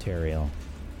pointing, Teriel.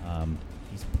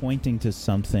 He's pointing to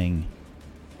something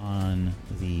on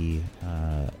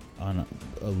on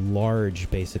a large,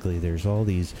 basically, there's all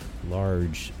these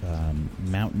large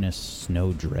mountainous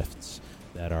snowdrifts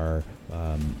that are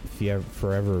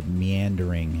forever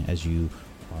meandering as you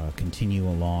continue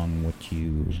along what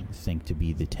you think to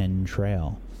be the Ten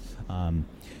Trail.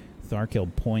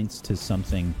 Tharkil points to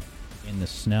something in the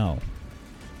snow.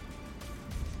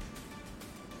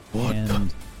 What?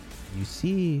 And you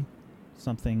see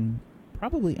something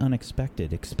probably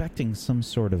unexpected, expecting some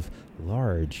sort of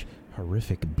large,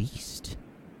 horrific beast.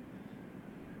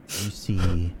 You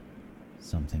see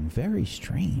something very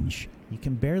strange. You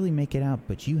can barely make it out,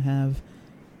 but you have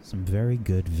some very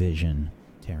good vision,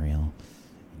 Teriel.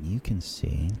 And you can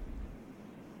see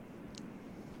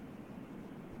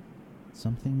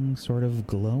something sort of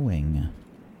glowing.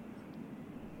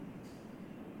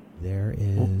 There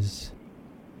is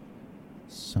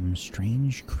some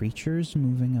strange creatures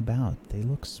moving about. They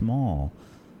look small.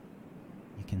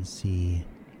 You can see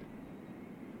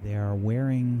they are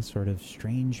wearing sort of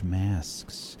strange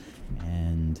masks,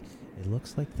 and it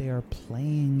looks like they are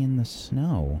playing in the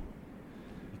snow.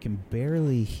 You can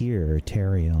barely hear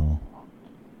Teriel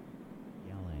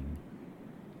yelling,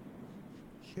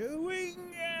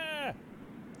 Chewinga!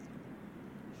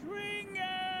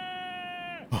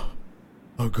 Chewinga!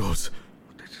 Oh God.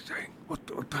 What is he saying? What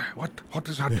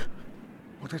is that? Yeah.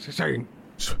 What is he saying?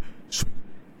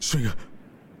 Swinger.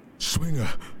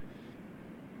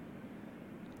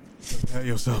 Prepare What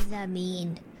yourself. does that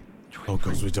mean? Oh,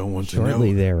 because we don't want to know.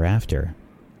 Shortly thereafter,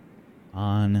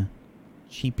 on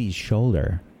Cheapy's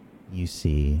shoulder, you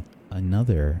see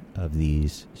another of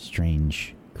these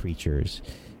strange creatures.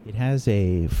 It has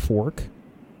a fork,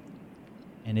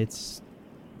 and it's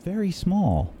very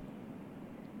small.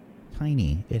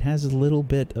 Tiny. It has a little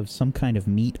bit of some kind of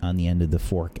meat on the end of the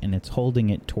fork, and it's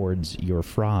holding it towards your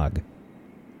frog.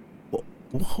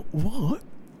 What?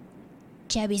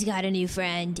 Chubby's got a new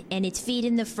friend, and it's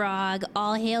feeding the frog.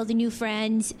 All hail the new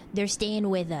friends. They're staying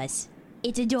with us.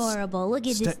 It's adorable. Look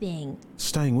at this thing.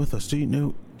 Staying with us. Do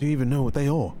you even know what they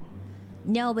are?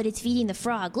 No, but it's feeding the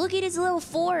frog. Look at his little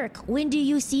fork. When do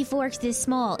you see forks this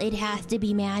small? It has to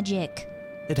be magic.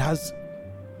 It has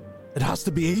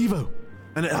to be evil.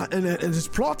 And it's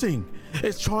plotting.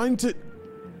 It's trying to...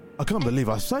 I can't believe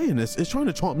I'm saying this. It's trying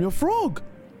to charm your frog.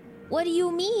 What do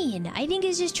you mean? I think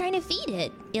it's just trying to feed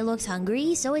it. It looks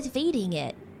hungry, so it's feeding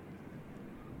it.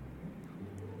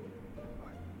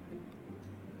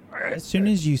 As soon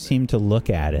as you seem to look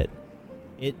at it,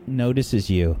 it notices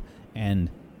you and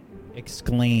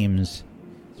exclaims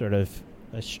sort of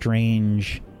a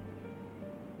strange...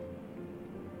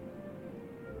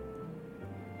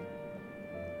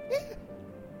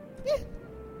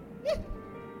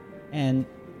 And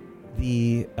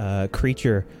the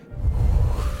creature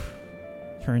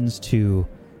turns to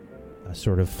a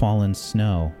sort of fallen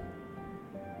snow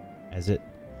as it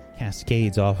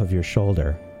cascades off of your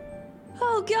shoulder.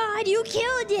 Oh God, you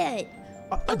killed it!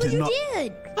 I did not.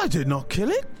 Did. I did not kill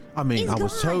it. I mean, It's I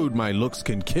was gone. told my looks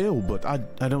can kill, but I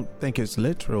don't think it's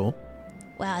literal.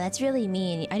 Wow, that's really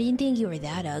mean. I didn't think you were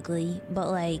that ugly, but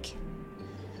like,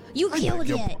 you I killed beg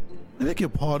your it. I beg your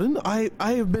pardon. I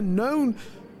have been known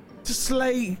to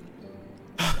slay.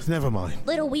 Never mind.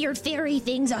 Little weird fairy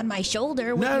things on my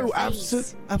shoulder with No, your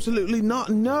face. absolutely not.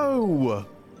 No.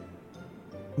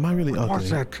 Am I really ugly?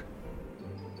 What's that?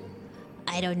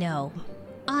 I don't know.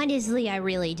 Honestly, I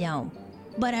really don't.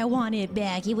 But I want it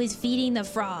back. It was feeding the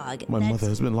frog. My mother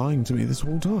has been lying to me this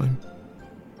whole time.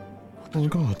 Oh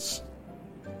gods.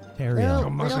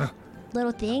 Teriel.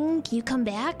 Little thing, can you come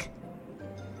back?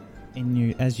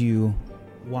 As you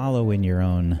wallow in your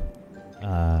own,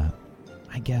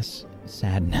 I guess,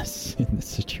 sadness in the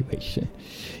situation,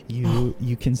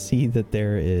 you can see that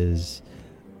there is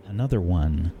another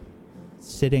one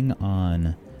sitting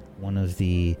on one of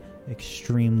the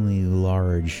extremely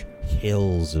large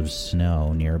hills of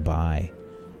snow nearby.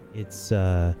 It's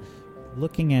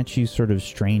looking at you sort of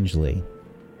strangely.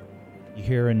 You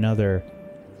hear another...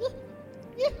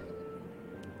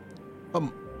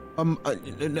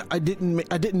 I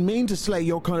didn't mean to slay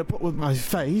your kind of put with my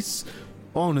face.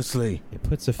 Honestly. It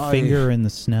puts a finger in the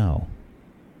snow.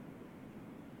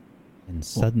 And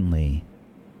suddenly,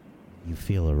 you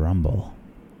feel a rumble.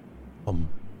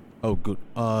 Oh good.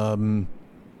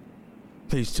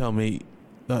 Please tell me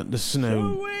that the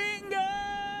snow...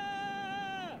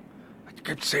 I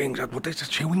kept saying that. What is a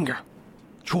chewinga?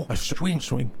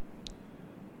 Swing.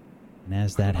 And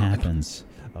as that happens,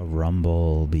 a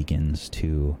rumble begins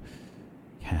to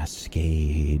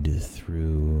cascade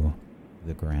through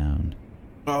the ground.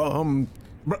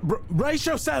 Brace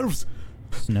yourselves!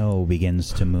 Snow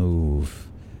begins to move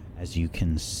as you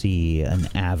can see an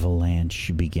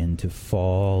avalanche begin to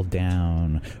fall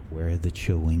down where the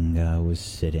Chewinga was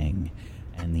sitting,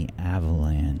 and the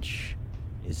avalanche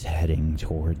is heading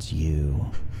towards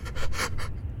you.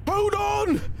 Hold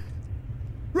on!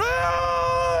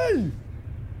 Run!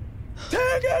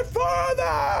 Take it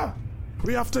further!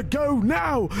 We have to go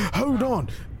now! Hold on!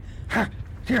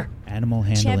 Here. Animal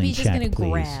handling Chebby's just check, gonna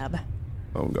please. grab.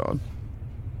 Oh god.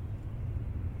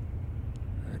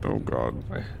 Oh god.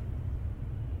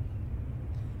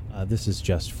 This is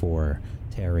just for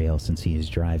Teriel since he is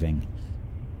driving.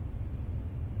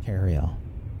 Teriel.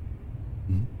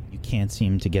 You can't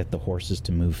seem to get the horses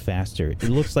to move faster. It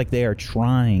looks like they are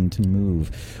trying to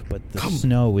move, but the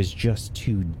snow is just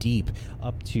too deep,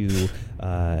 up to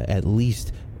at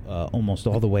least almost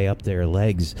all the way up their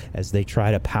legs as they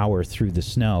try to power through the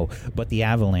snow. But the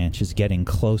avalanche is getting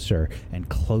closer and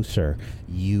closer.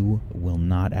 You will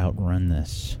not outrun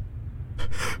this.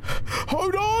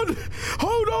 Hold on!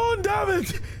 Hold on, damn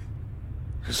it!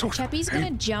 Cheppy's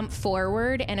gonna jump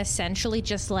forward and essentially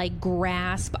just like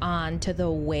grasp onto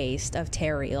the waist of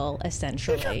Teriel,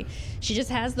 essentially. She just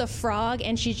has the frog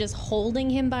and she's just holding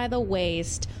him by the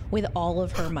waist with all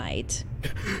of her might.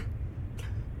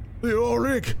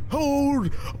 Leoric,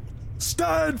 hold!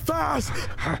 Stand fast!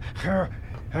 All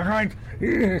right.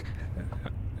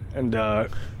 And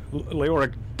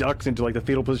Leoric ducks into like the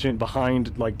fetal position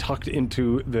behind, like tucked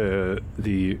into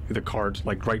the cart,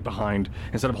 like right behind.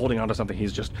 Instead of holding onto something,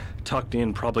 he's just tucked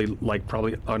in, probably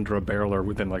under a barrel or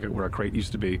within like where a crate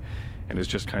used to be, and is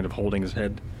just kind of holding his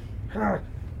head.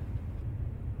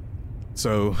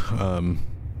 So,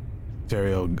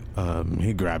 Teriel,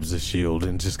 he grabs the shield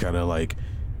and just kind of like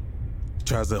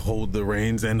tries to hold the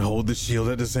reins and hold the shield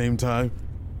at the same time.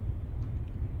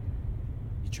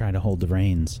 You try to hold the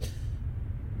reins.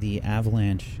 The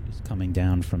avalanche is coming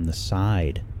down from the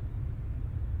side.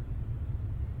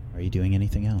 Are you doing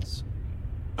anything else?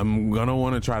 I'm gonna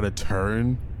want to try to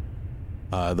turn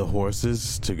the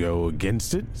horses to go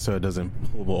against it so it doesn't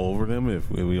pull over them if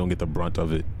we don't get the brunt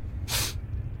of it.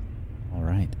 All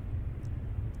right.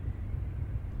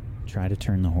 Try to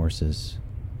turn the horses.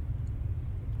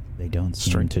 They don't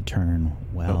seem to turn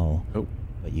well,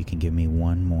 but you can give me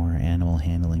one more animal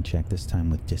handling check, this time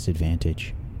with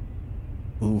disadvantage.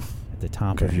 Oof. At the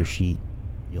top of your sheet,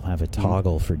 you'll have a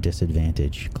toggle for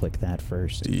disadvantage. Click that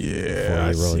first. Yeah,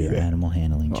 before you roll your animal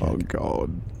handling check. Oh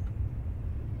god.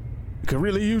 You can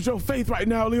really use your faith right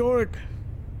now, Leoric.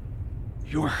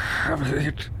 You have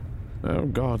it. Oh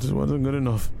god, this wasn't good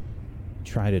enough.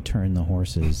 Try to turn the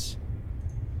horses,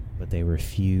 but they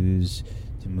refuse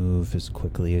to move as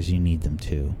quickly as you need them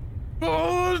to.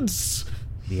 Odds!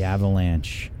 The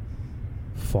avalanche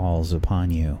falls upon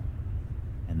you,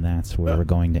 and that's where we're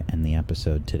going to end the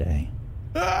episode today.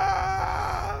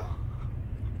 Well,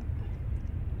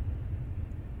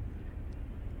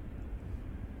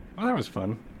 that was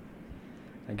fun.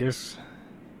 I guess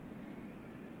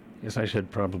I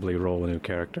should probably roll a new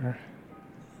character.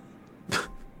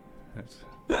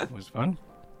 That was fun.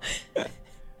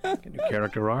 Get new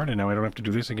character art, and now I don't have to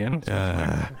do this again.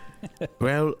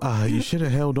 Well, you should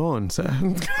have held on,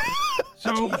 sir.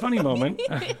 So, funny moment.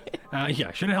 I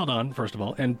should have held on, first of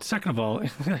all. And second of all, I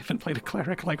haven't played a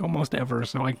cleric like almost ever,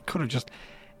 so I could have just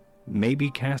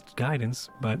maybe cast guidance,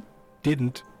 but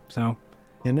didn't. So,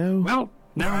 you know. Well,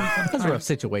 now that's a rough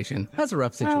situation. That's a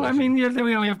rough situation. Well, I mean, you have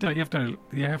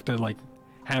to like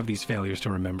have these failures to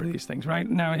remember these things, right?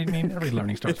 Now, I mean, every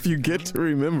learning starts. If you get to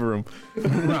remember them.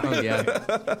 Oh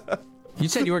yeah. You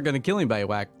said you weren't going to kill anybody,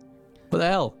 Whack. What the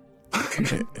hell?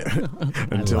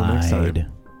 Until next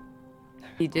time.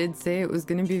 He did say it was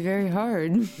going to be very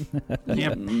hard.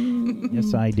 Yep.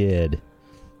 Yes, I did.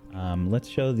 Let's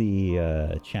show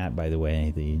the chat, by the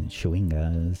way. The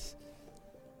Chewingas.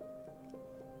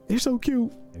 They're so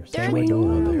cute. They're so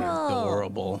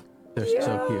Adorable. They're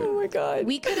so cute. Oh my god.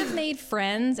 We could have made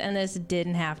friends and this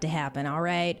didn't have to happen, all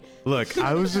right? Look,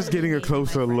 I was just getting a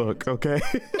closer look, okay?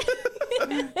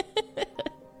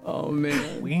 Oh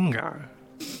man. Winger.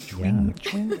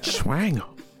 Schwanger.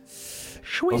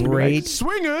 Great.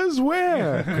 Swingers,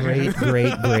 where? Great.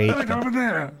 Right over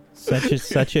there.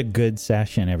 Such a good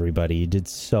session, everybody. You did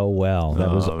so well.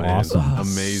 That was man. awesome.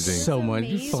 Amazing. So much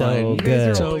fun. So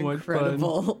good. So much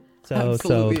Incredible. So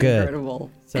Absolutely good.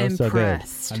 Incredible. So good.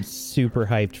 Impressed. I'm super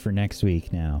hyped for next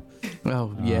week now.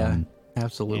 Oh yeah.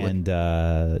 Absolutely. And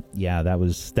yeah, that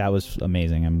was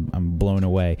amazing. I'm blown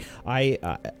away. I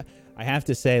I have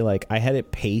to say, like, I had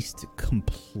it paced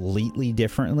completely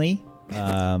differently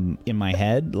in my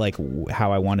head, like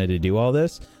how I wanted to do all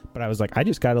this. But I was like, I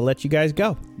just got to let you guys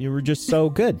go. You were just so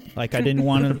good. Like, I didn't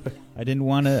want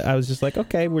to. I was just like,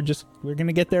 okay, we're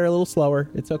gonna get there a little slower.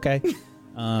 It's okay,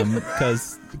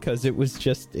 because it was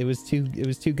too good.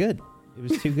 It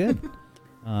was too good.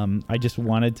 I just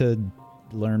wanted to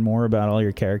learn more about all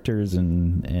your characters,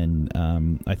 and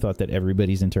I thought that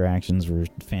everybody's interactions were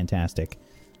fantastic.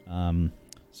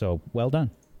 So well done.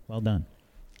 That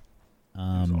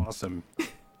was awesome.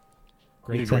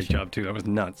 Great job too. That was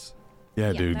nuts.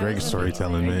 Yeah, dude, great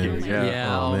storytelling, man.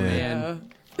 Yeah, oh man.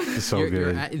 It's so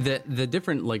good. The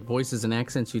different like voices and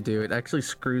accents you do, it actually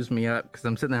screws me up because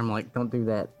I'm sitting there, I'm like, don't do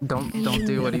that, don't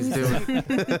do what he's doing.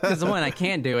 Because one, I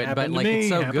can't do it, but like it's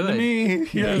so good.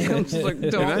 Yeah. I'm just like, Can I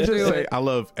don't just do say, it. I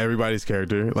love everybody's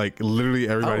character, like literally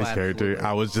everybody's character. absolutely.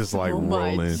 I was just like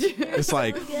rolling. It's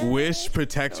like Wish,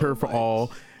 protect her for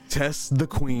all. Tess the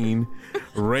queen,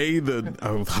 Ray the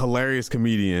hilarious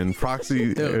comedian,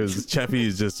 Proxy Cheffy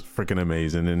is just freaking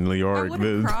amazing, and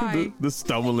Leoric the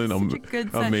stumbling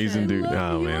amazing dude.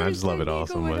 Oh man, I just love it all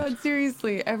so much. God,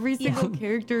 seriously, every single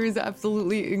character is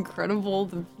absolutely incredible.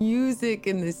 The music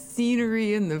and the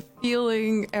scenery and the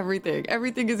feeling,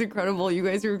 everything is incredible. You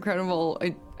guys are incredible.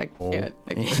 I can't.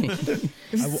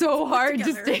 It's so hard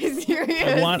to stay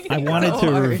serious. I wanted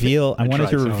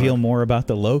to reveal more about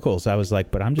the locals. I was like,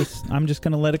 but I'm just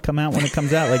gonna let it come out when it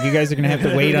comes out. Like, you guys are gonna have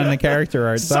to wait on the character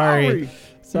art. Sorry.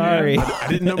 I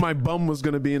didn't know my bum was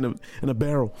gonna be in a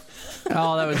barrel.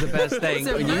 Oh, that was the best thing.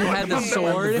 When you had the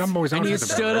sword and you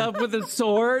stood up with the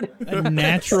sword. A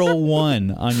natural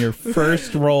 1 on your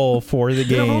first roll for the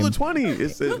game. Roll the 20.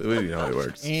 You know how it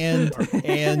works.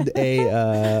 And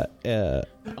a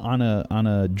on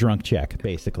a drunk check,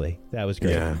 basically. That was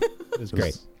great. Yeah. It was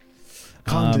great.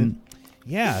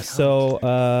 Yeah, so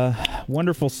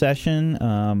wonderful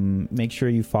session. Make sure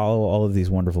you follow all of these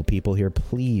wonderful people here.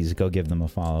 Please go give them a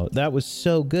follow. That was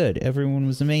so good. Everyone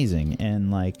was amazing,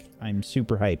 and like, I'm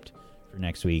super hyped for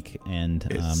next week, and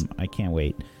I can't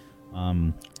wait.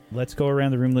 Let's go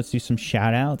around the room. Let's do some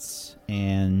shout outs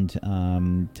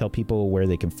and tell people where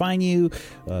they can find you,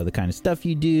 the kind of stuff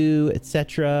you do,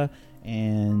 etc.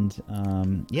 And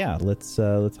let's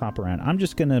hop around. I'm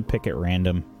just gonna pick at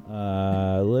random.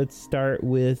 Let's start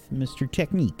with Mr.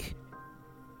 Technique.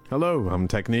 Hello, I'm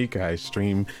Technique. I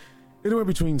stream anywhere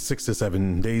between 6 to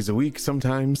 7 days a week.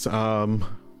 Sometimes, I'm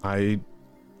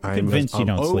convinced you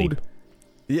don't sleep.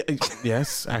 Yeah,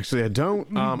 yes, actually I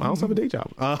don't. I also have a day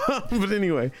job. But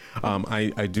anyway,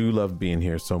 I do love being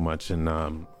here so much, and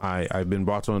I've been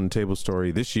brought on Table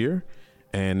Story this year.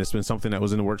 And it's been something that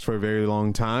was in the works for a very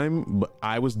long time, but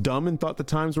I was dumb and thought the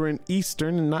times were in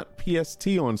Eastern and not PST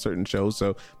on certain shows.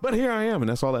 But here I am, and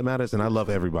that's all that matters. And I love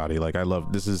everybody. Like,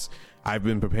 I've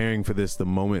been preparing for this the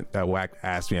moment that Wack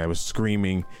asked me. I was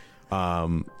screaming,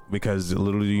 because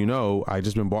little do you know, I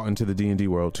just been brought into the D&D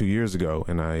world 2 years ago,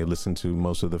 and I listened to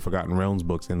most of the Forgotten Realms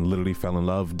books and literally fell in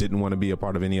love, didn't want to be a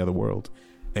part of any other world.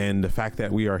 And the fact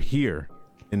that we are here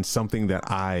in something that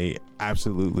I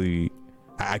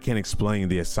can't explain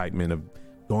the excitement of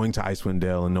going to Icewind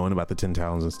Dale and knowing about the 10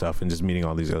 Towns and stuff and just meeting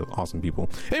all these awesome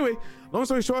people. Anyway, long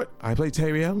story short, I play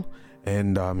Teriel,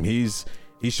 and he's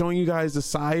showing you guys the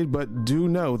side, but do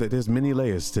know that there's many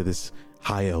layers to this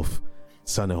high elf,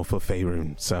 sun elf of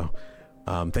Faerun. So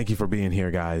thank you for being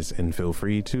here, guys, and feel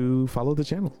free to follow the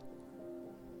channel.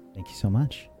 Thank you so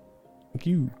much. Thank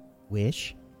you.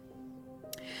 Wish.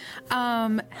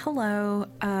 Hello.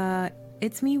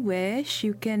 It's me, Wish.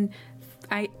 You can...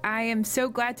 I am so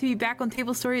glad to be back on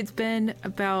Table Story. It's been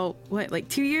about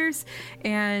 2 years,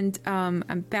 and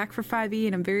I'm back for 5e,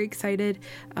 and I'm very excited.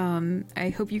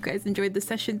 I hope you guys enjoyed the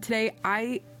session today.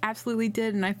 I absolutely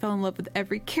did, and I fell in love with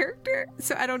every character,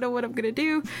 so I don't know what I'm gonna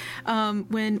do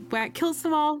when Wack kills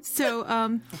them all. So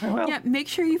yeah, make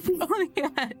sure you follow me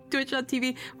at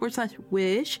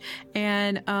twitch.tv/wish,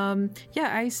 and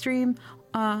I stream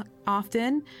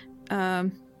often.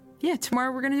 Yeah,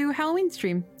 tomorrow we're going to do a Halloween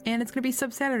stream, and it's going to be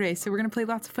Sub-Saturday, so we're going to play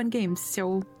lots of fun games,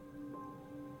 so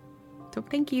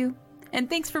thank you. And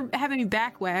thanks for having me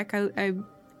back, Wack. I'm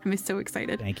so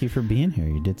excited. Thank you for being here.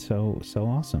 You did so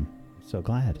awesome. So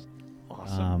glad.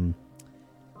 Awesome.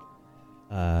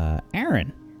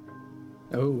 Aaron.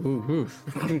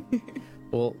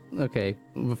 Well, okay,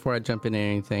 before I jump into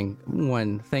anything,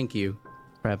 one, thank you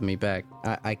for having me back.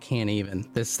 I can't even.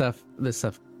 This stuff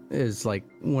is like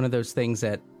one of those things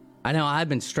that I know I've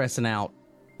been stressing out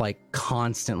like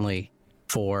constantly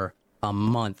for a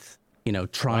month,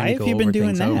 trying to go over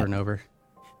things over and over,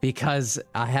 because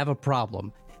I have a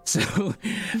problem. So,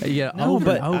 yeah, No, over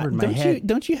but and over in my head.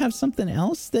 don't you have something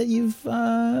else that you've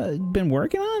been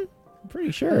working on? I'm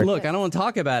pretty sure. Look, I don't want to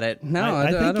talk about it. No,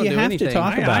 I think don't you do have anything. to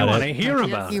talk about I it. want to hear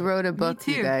about He it. wrote a book,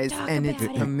 you guys, and it's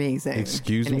amazing.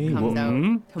 Excuse And it me? comes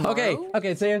out tomorrow.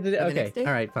 Okay, so you have to, the okay, next day?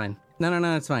 all right, fine.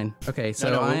 No, it's fine. Okay,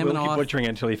 so No, I am we'll an keep author. butchering it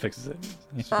until he fixes it.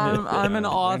 I'm an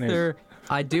author.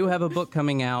 I do have a book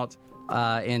coming out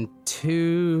in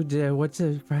 2 days.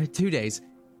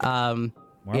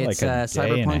 More it's like a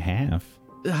day and a half.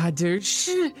 Dude,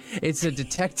 it's a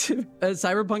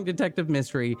cyberpunk detective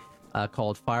mystery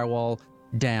called Firewall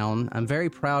Down. I'm very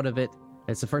proud of it.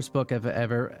 It's the first book I've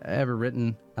ever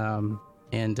written.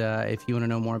 And if you want to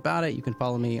know more about it, you can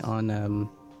follow me on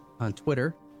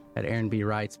Twitter at Aaron B.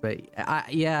 Writes. But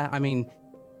I mean,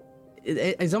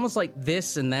 it's almost like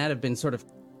this and that have been sort of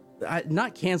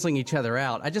not canceling each other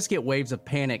out. I just get waves of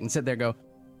panic and sit there and go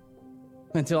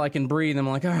until I can breathe. I'm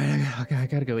like, all right, I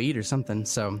gotta go eat or something.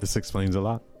 So This explains a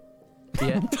lot.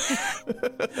 yeah.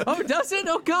 Oh, does it?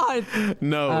 Oh God.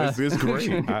 No, it's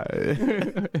great.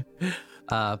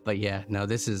 But yeah, no,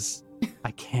 this is.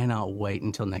 I cannot wait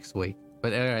until next week.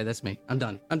 But all right, that's me. I'm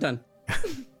done.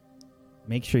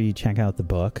 Make sure you check out the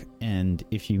book. And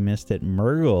if you missed it,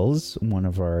 Murgles, one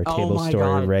of our Oh Table my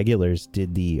Story God. regulars,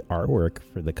 did the artwork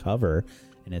for the cover,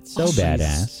 and it's so she's-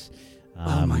 badass.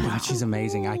 Oh my God, she's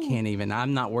amazing. I can't even.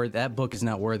 I'm not worth. That book is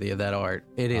not worthy of that art.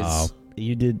 It is. Oh,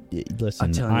 you did.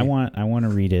 Listen, telling I you. want to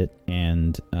read it,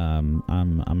 and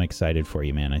I'm excited for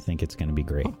you, man. I think it's going to be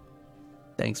great.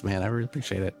 Thanks, man. I really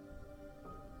appreciate it.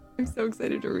 I'm so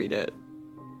excited to read it.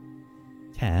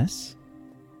 Tess,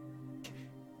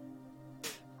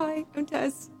 Hi, I'm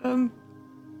Tess.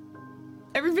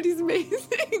 Everybody's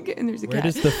amazing, and there's a where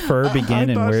cat. does the fur begin,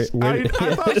 and where I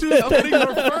thought she was putting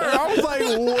her fur. I was like,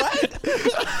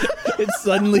 what? it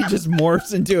suddenly just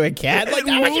morphs into a cat? Like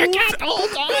that was your cat the whole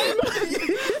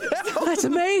time. That's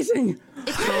amazing.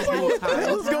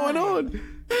 What's going on?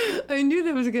 I knew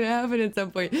that was going to happen at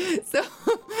some point.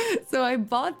 So I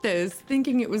bought this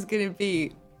thinking it was going to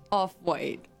be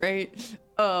off-white, right?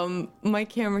 My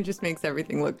camera just makes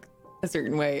everything look a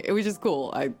certain way. It was just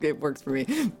cool. It works for me.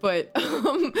 But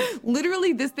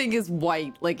literally this thing is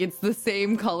white. Like it's the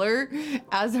same color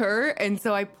as her. And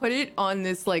so I put it on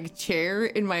this like chair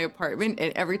in my apartment,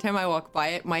 and every time I walk by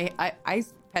it, I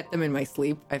pet them in my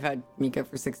sleep. I've had Mika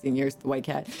for 16 years, the white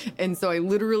cat. And so I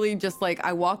literally just like,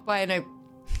 I walk by and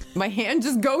my hand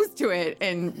just goes to it.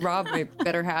 And Rob, my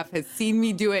better half, has seen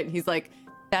me do it. And he's like,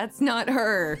 that's not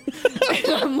her. And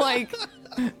I'm like,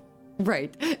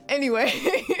 right. Anyway,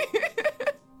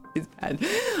 it's bad.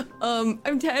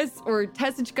 I'm Tess, or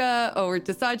Tessichka, or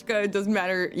Tessachka. It doesn't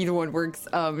matter. Either one works.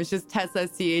 It's just Tessa,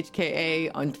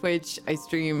 CHKA on Twitch. I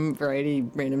stream variety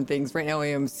random things. Right now I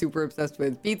am super obsessed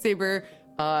with Beat Saber.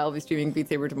 I'll be streaming Beat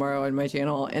Saber tomorrow on my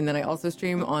channel. And then I also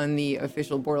stream on the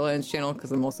official Borderlands channel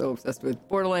because I'm also obsessed with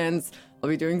Borderlands. I'll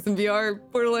be doing some VR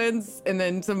Borderlands and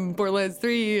then some Borderlands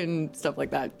 3 and stuff like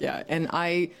that. Yeah. And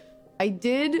I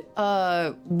did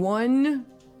one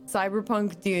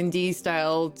cyberpunk D&D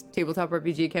style tabletop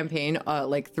RPG campaign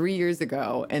like 3 years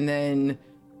ago. And then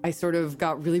I sort of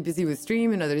got really busy with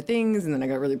stream and other things. And then I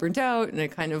got really burnt out and I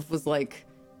kind of was like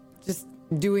just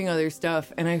doing other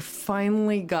stuff. And I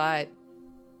finally got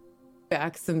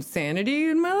back some sanity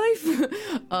in my life.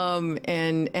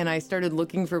 And I started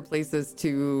looking for places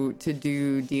to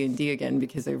do D&D again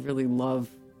because I really love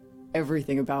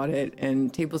everything about it,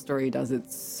 and Table Story does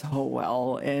it so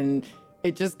well. And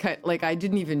it just like I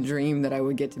didn't even dream that I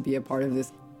would get to be a part of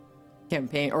this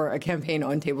campaign or a campaign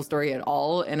on Table Story at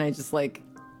all. And I just like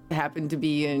happened to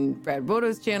be in Brad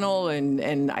Bodo's channel,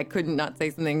 and I couldn't not say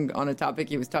something on a topic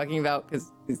he was talking about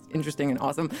because it's interesting and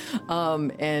awesome.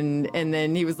 And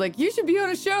then he was like, "You should be on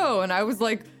a show," and I was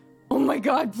like, "Oh my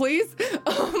God, please!"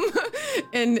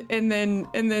 And then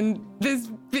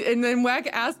Whack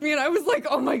asked me, and I was like,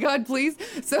 "Oh my God, please!"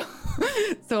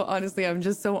 So honestly, I'm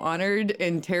just so honored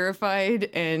and terrified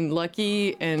and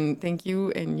lucky, and thank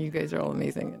you, and you guys are all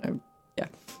amazing, and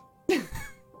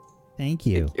Thank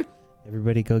you.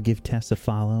 Everybody go give Tess a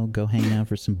follow. Go hang out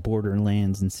for some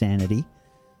Borderlands insanity.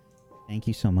 Thank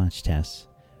you so much, Tess.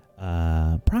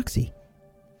 Proxy.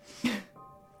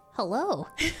 Hello.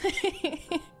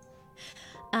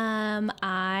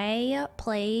 I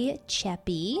play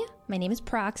Cheppy. My name is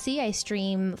Proxy. I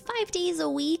stream 5 days a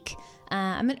week.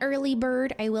 I'm an early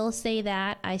bird, I will say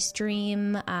that. I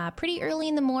stream pretty early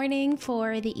in the morning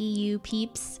for the EU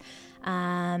peeps.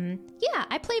 Yeah,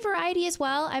 I play variety as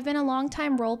well. I've been a long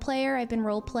time role player. I've been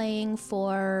role playing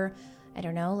for, I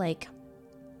don't know, like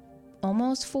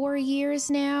almost 4 years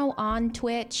now on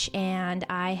Twitch, and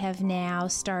I have now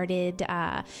started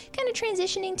kind of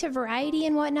transitioning to variety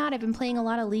and whatnot. I've been playing a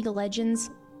lot of League of Legends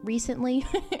recently,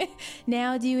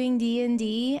 now doing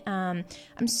D&D. I'm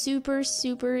super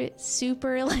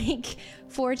like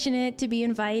fortunate to be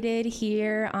invited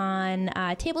here on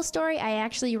Table Story. I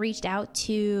actually reached out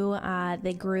to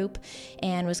the group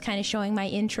and was kind of showing my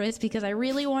interest because I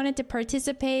really wanted to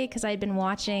participate because I'd been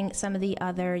watching some of the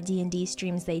other D&D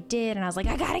streams they did, and I was like,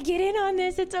 I gotta get in on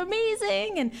this, it's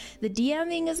amazing, and the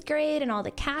DMing is great and all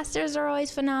the casters are always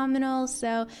phenomenal.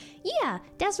 So yeah,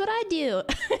 that's what I do.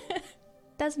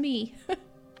 That's me.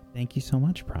 Thank you so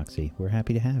much, Proxy. We're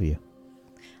happy to have you.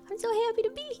 I'm so happy to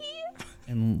be here.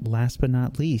 And last but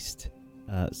not least,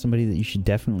 somebody that you should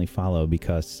definitely follow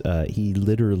because he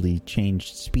literally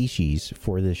changed species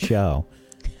for this show.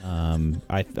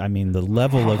 I mean, the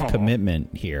level of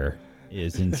commitment here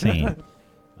is insane.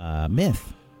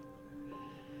 Myth.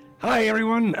 Hi,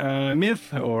 everyone.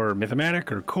 Myth or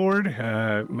Mythomatic or Cord.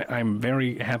 I'm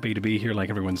very happy to be here, like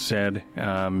everyone said.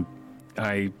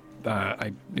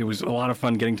 It was a lot of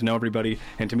fun getting to know everybody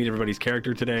and to meet everybody's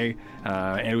character today.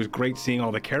 And it was great seeing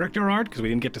all the character art because we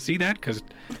didn't get to see that because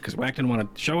Whack didn't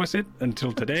want to show us it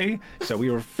until today. So we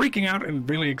were freaking out and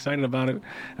really excited about it.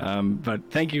 But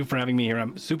thank you for having me here.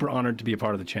 I'm super honored to be a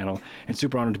part of the channel and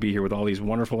super honored to be here with all these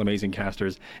wonderful, amazing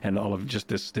casters and all of just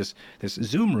this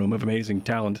Zoom room of amazing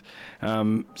talent.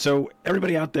 So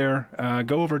everybody out there,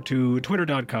 go over to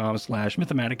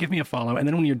twitter.com/Mythomatic, give me a follow, and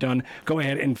then when you're done, go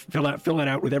ahead and fill that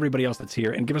out with everybody else that's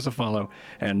here and give us a follow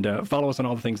and follow us on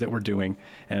all the things that we're doing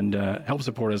and help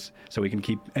support us so we can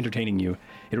keep entertaining you.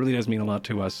 It really does mean a lot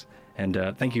to us, and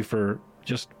thank you for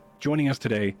just joining us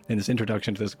today in this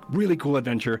introduction to this really cool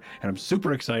adventure, and I'm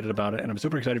super excited about it, and I'm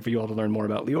super excited for you all to learn more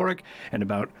about Leoric and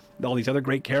about all these other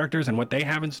great characters and what they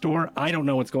have in store. I don't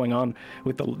know what's going on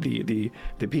with the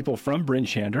people from Bryn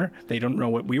Shander. They don't know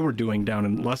what we were doing down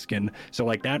in Luskan, so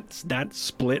like that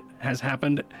split has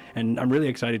happened, and I'm really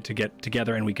excited to get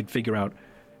together and we could figure out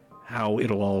how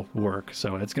it'll all work.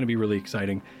 So it's going to be really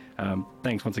exciting.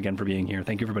 Thanks once again for being here.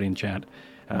 Thank you everybody in chat.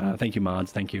 Thank you,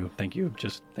 mods. Thank you.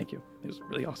 Just thank you. It was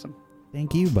really awesome.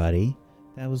 Thank you, buddy.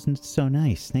 That was so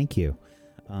nice. Thank you.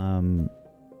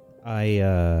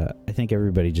 I think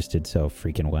everybody just did so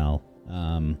freaking well.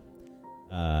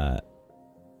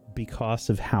 Because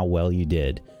of how well you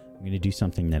did, I'm going to do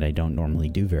something that I don't normally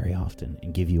do very often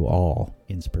and give you all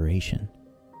inspiration.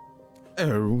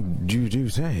 Oh, you do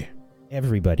say?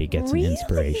 Everybody gets an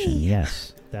inspiration.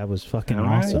 Yes, that was fucking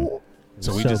awesome.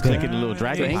 So we just click a little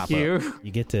dragon. Thank you.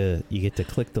 You get to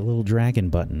click the little dragon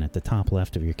button at the top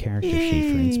left of your character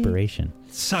sheet for inspiration.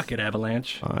 Suck it,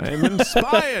 Avalanche. I'm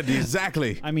inspired.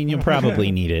 Exactly. I mean, you'll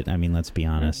probably need it. I mean, let's be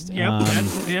honest.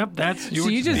 That's So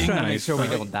you just trying to make nice. sure we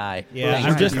don't die. Yeah,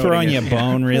 I'm just throwing you a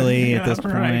bone, really, at this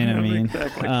point. Right, I mean,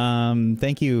 exactly.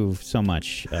 Thank you so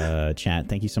much, chat.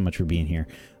 Thank you so much for being here.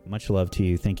 Much love to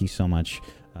you. Thank you so much.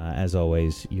 As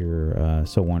always, you're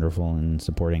so wonderful in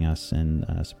supporting us and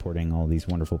supporting all these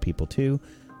wonderful people too,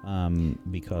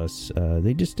 because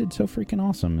they just did so freaking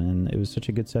awesome, and it was such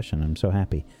a good session. I'm so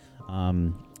happy.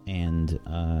 And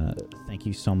thank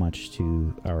you so much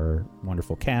to our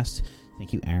wonderful cast.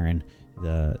 Thank you, Aaron.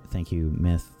 Thank you,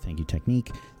 Myth. Thank you, Technique.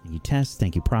 Thank you, Tess.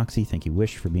 Thank you, Proxy. Thank you,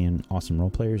 Wish, for being awesome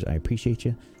role players. I appreciate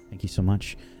you. Thank you so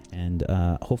much. And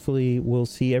hopefully we'll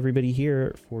see everybody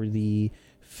here for the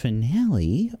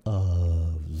finale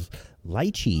of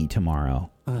Lychee tomorrow.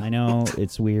 I know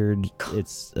it's weird.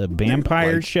 It's a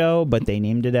vampire show, but they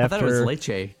named it after. I thought it was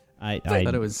leche. I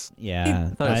thought it was. Yeah,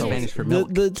 I thought it was Spanish for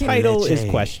milk. The title is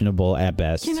questionable at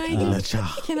best. Can I just I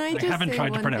haven't say tried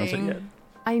to one pronounce thing? it yet.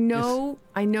 I know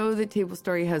that Table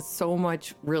Story has so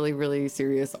much really, really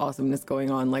serious awesomeness going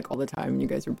on, like all the time. You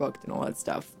guys are booked and all that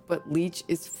stuff. But Leech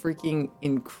is freaking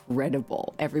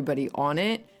incredible. Everybody on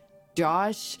it,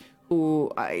 Josh,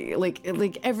 who I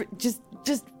just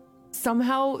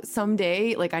somehow,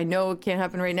 someday, like I know it can't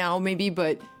happen right now, maybe,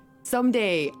 but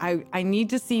someday I need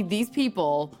to see these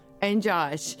people and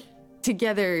Josh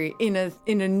together in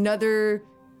another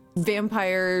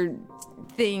vampire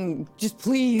thing. Just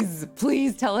please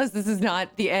tell us this is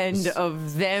not the end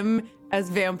of them as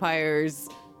vampires,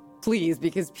 please,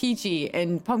 because Peachy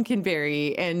and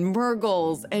Pumpkinberry and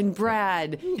Murgles and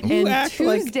Brad and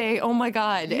Tuesday, oh my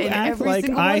god, and every like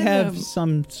single I one have of them.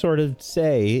 some sort of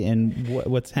say in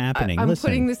what's happening. I'm Listen,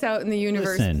 putting this out in the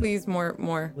universe. Listen. Please,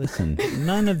 more. Listen,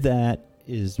 none of that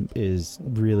is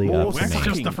really up to Wax me.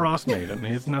 just the Frost Maiden.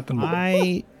 It's nothing more.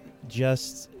 I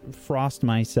just frost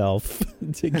myself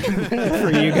for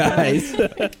you guys.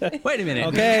 Wait a minute.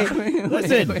 Okay,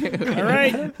 listen. All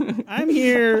right, I'm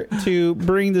here to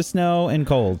bring the snow and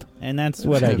cold, and that's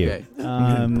what I do. Okay.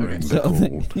 So,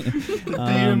 The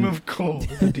DM of cold,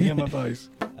 the DM of ice.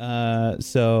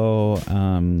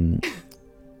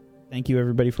 Thank you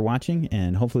everybody for watching,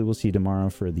 and hopefully we'll see you tomorrow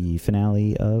for the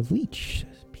finale of Leech.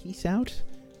 Peace out.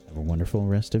 Have a wonderful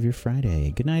rest of your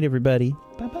Friday. Good night, everybody.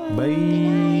 Bye-bye.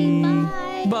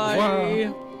 Bye.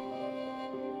 Bye.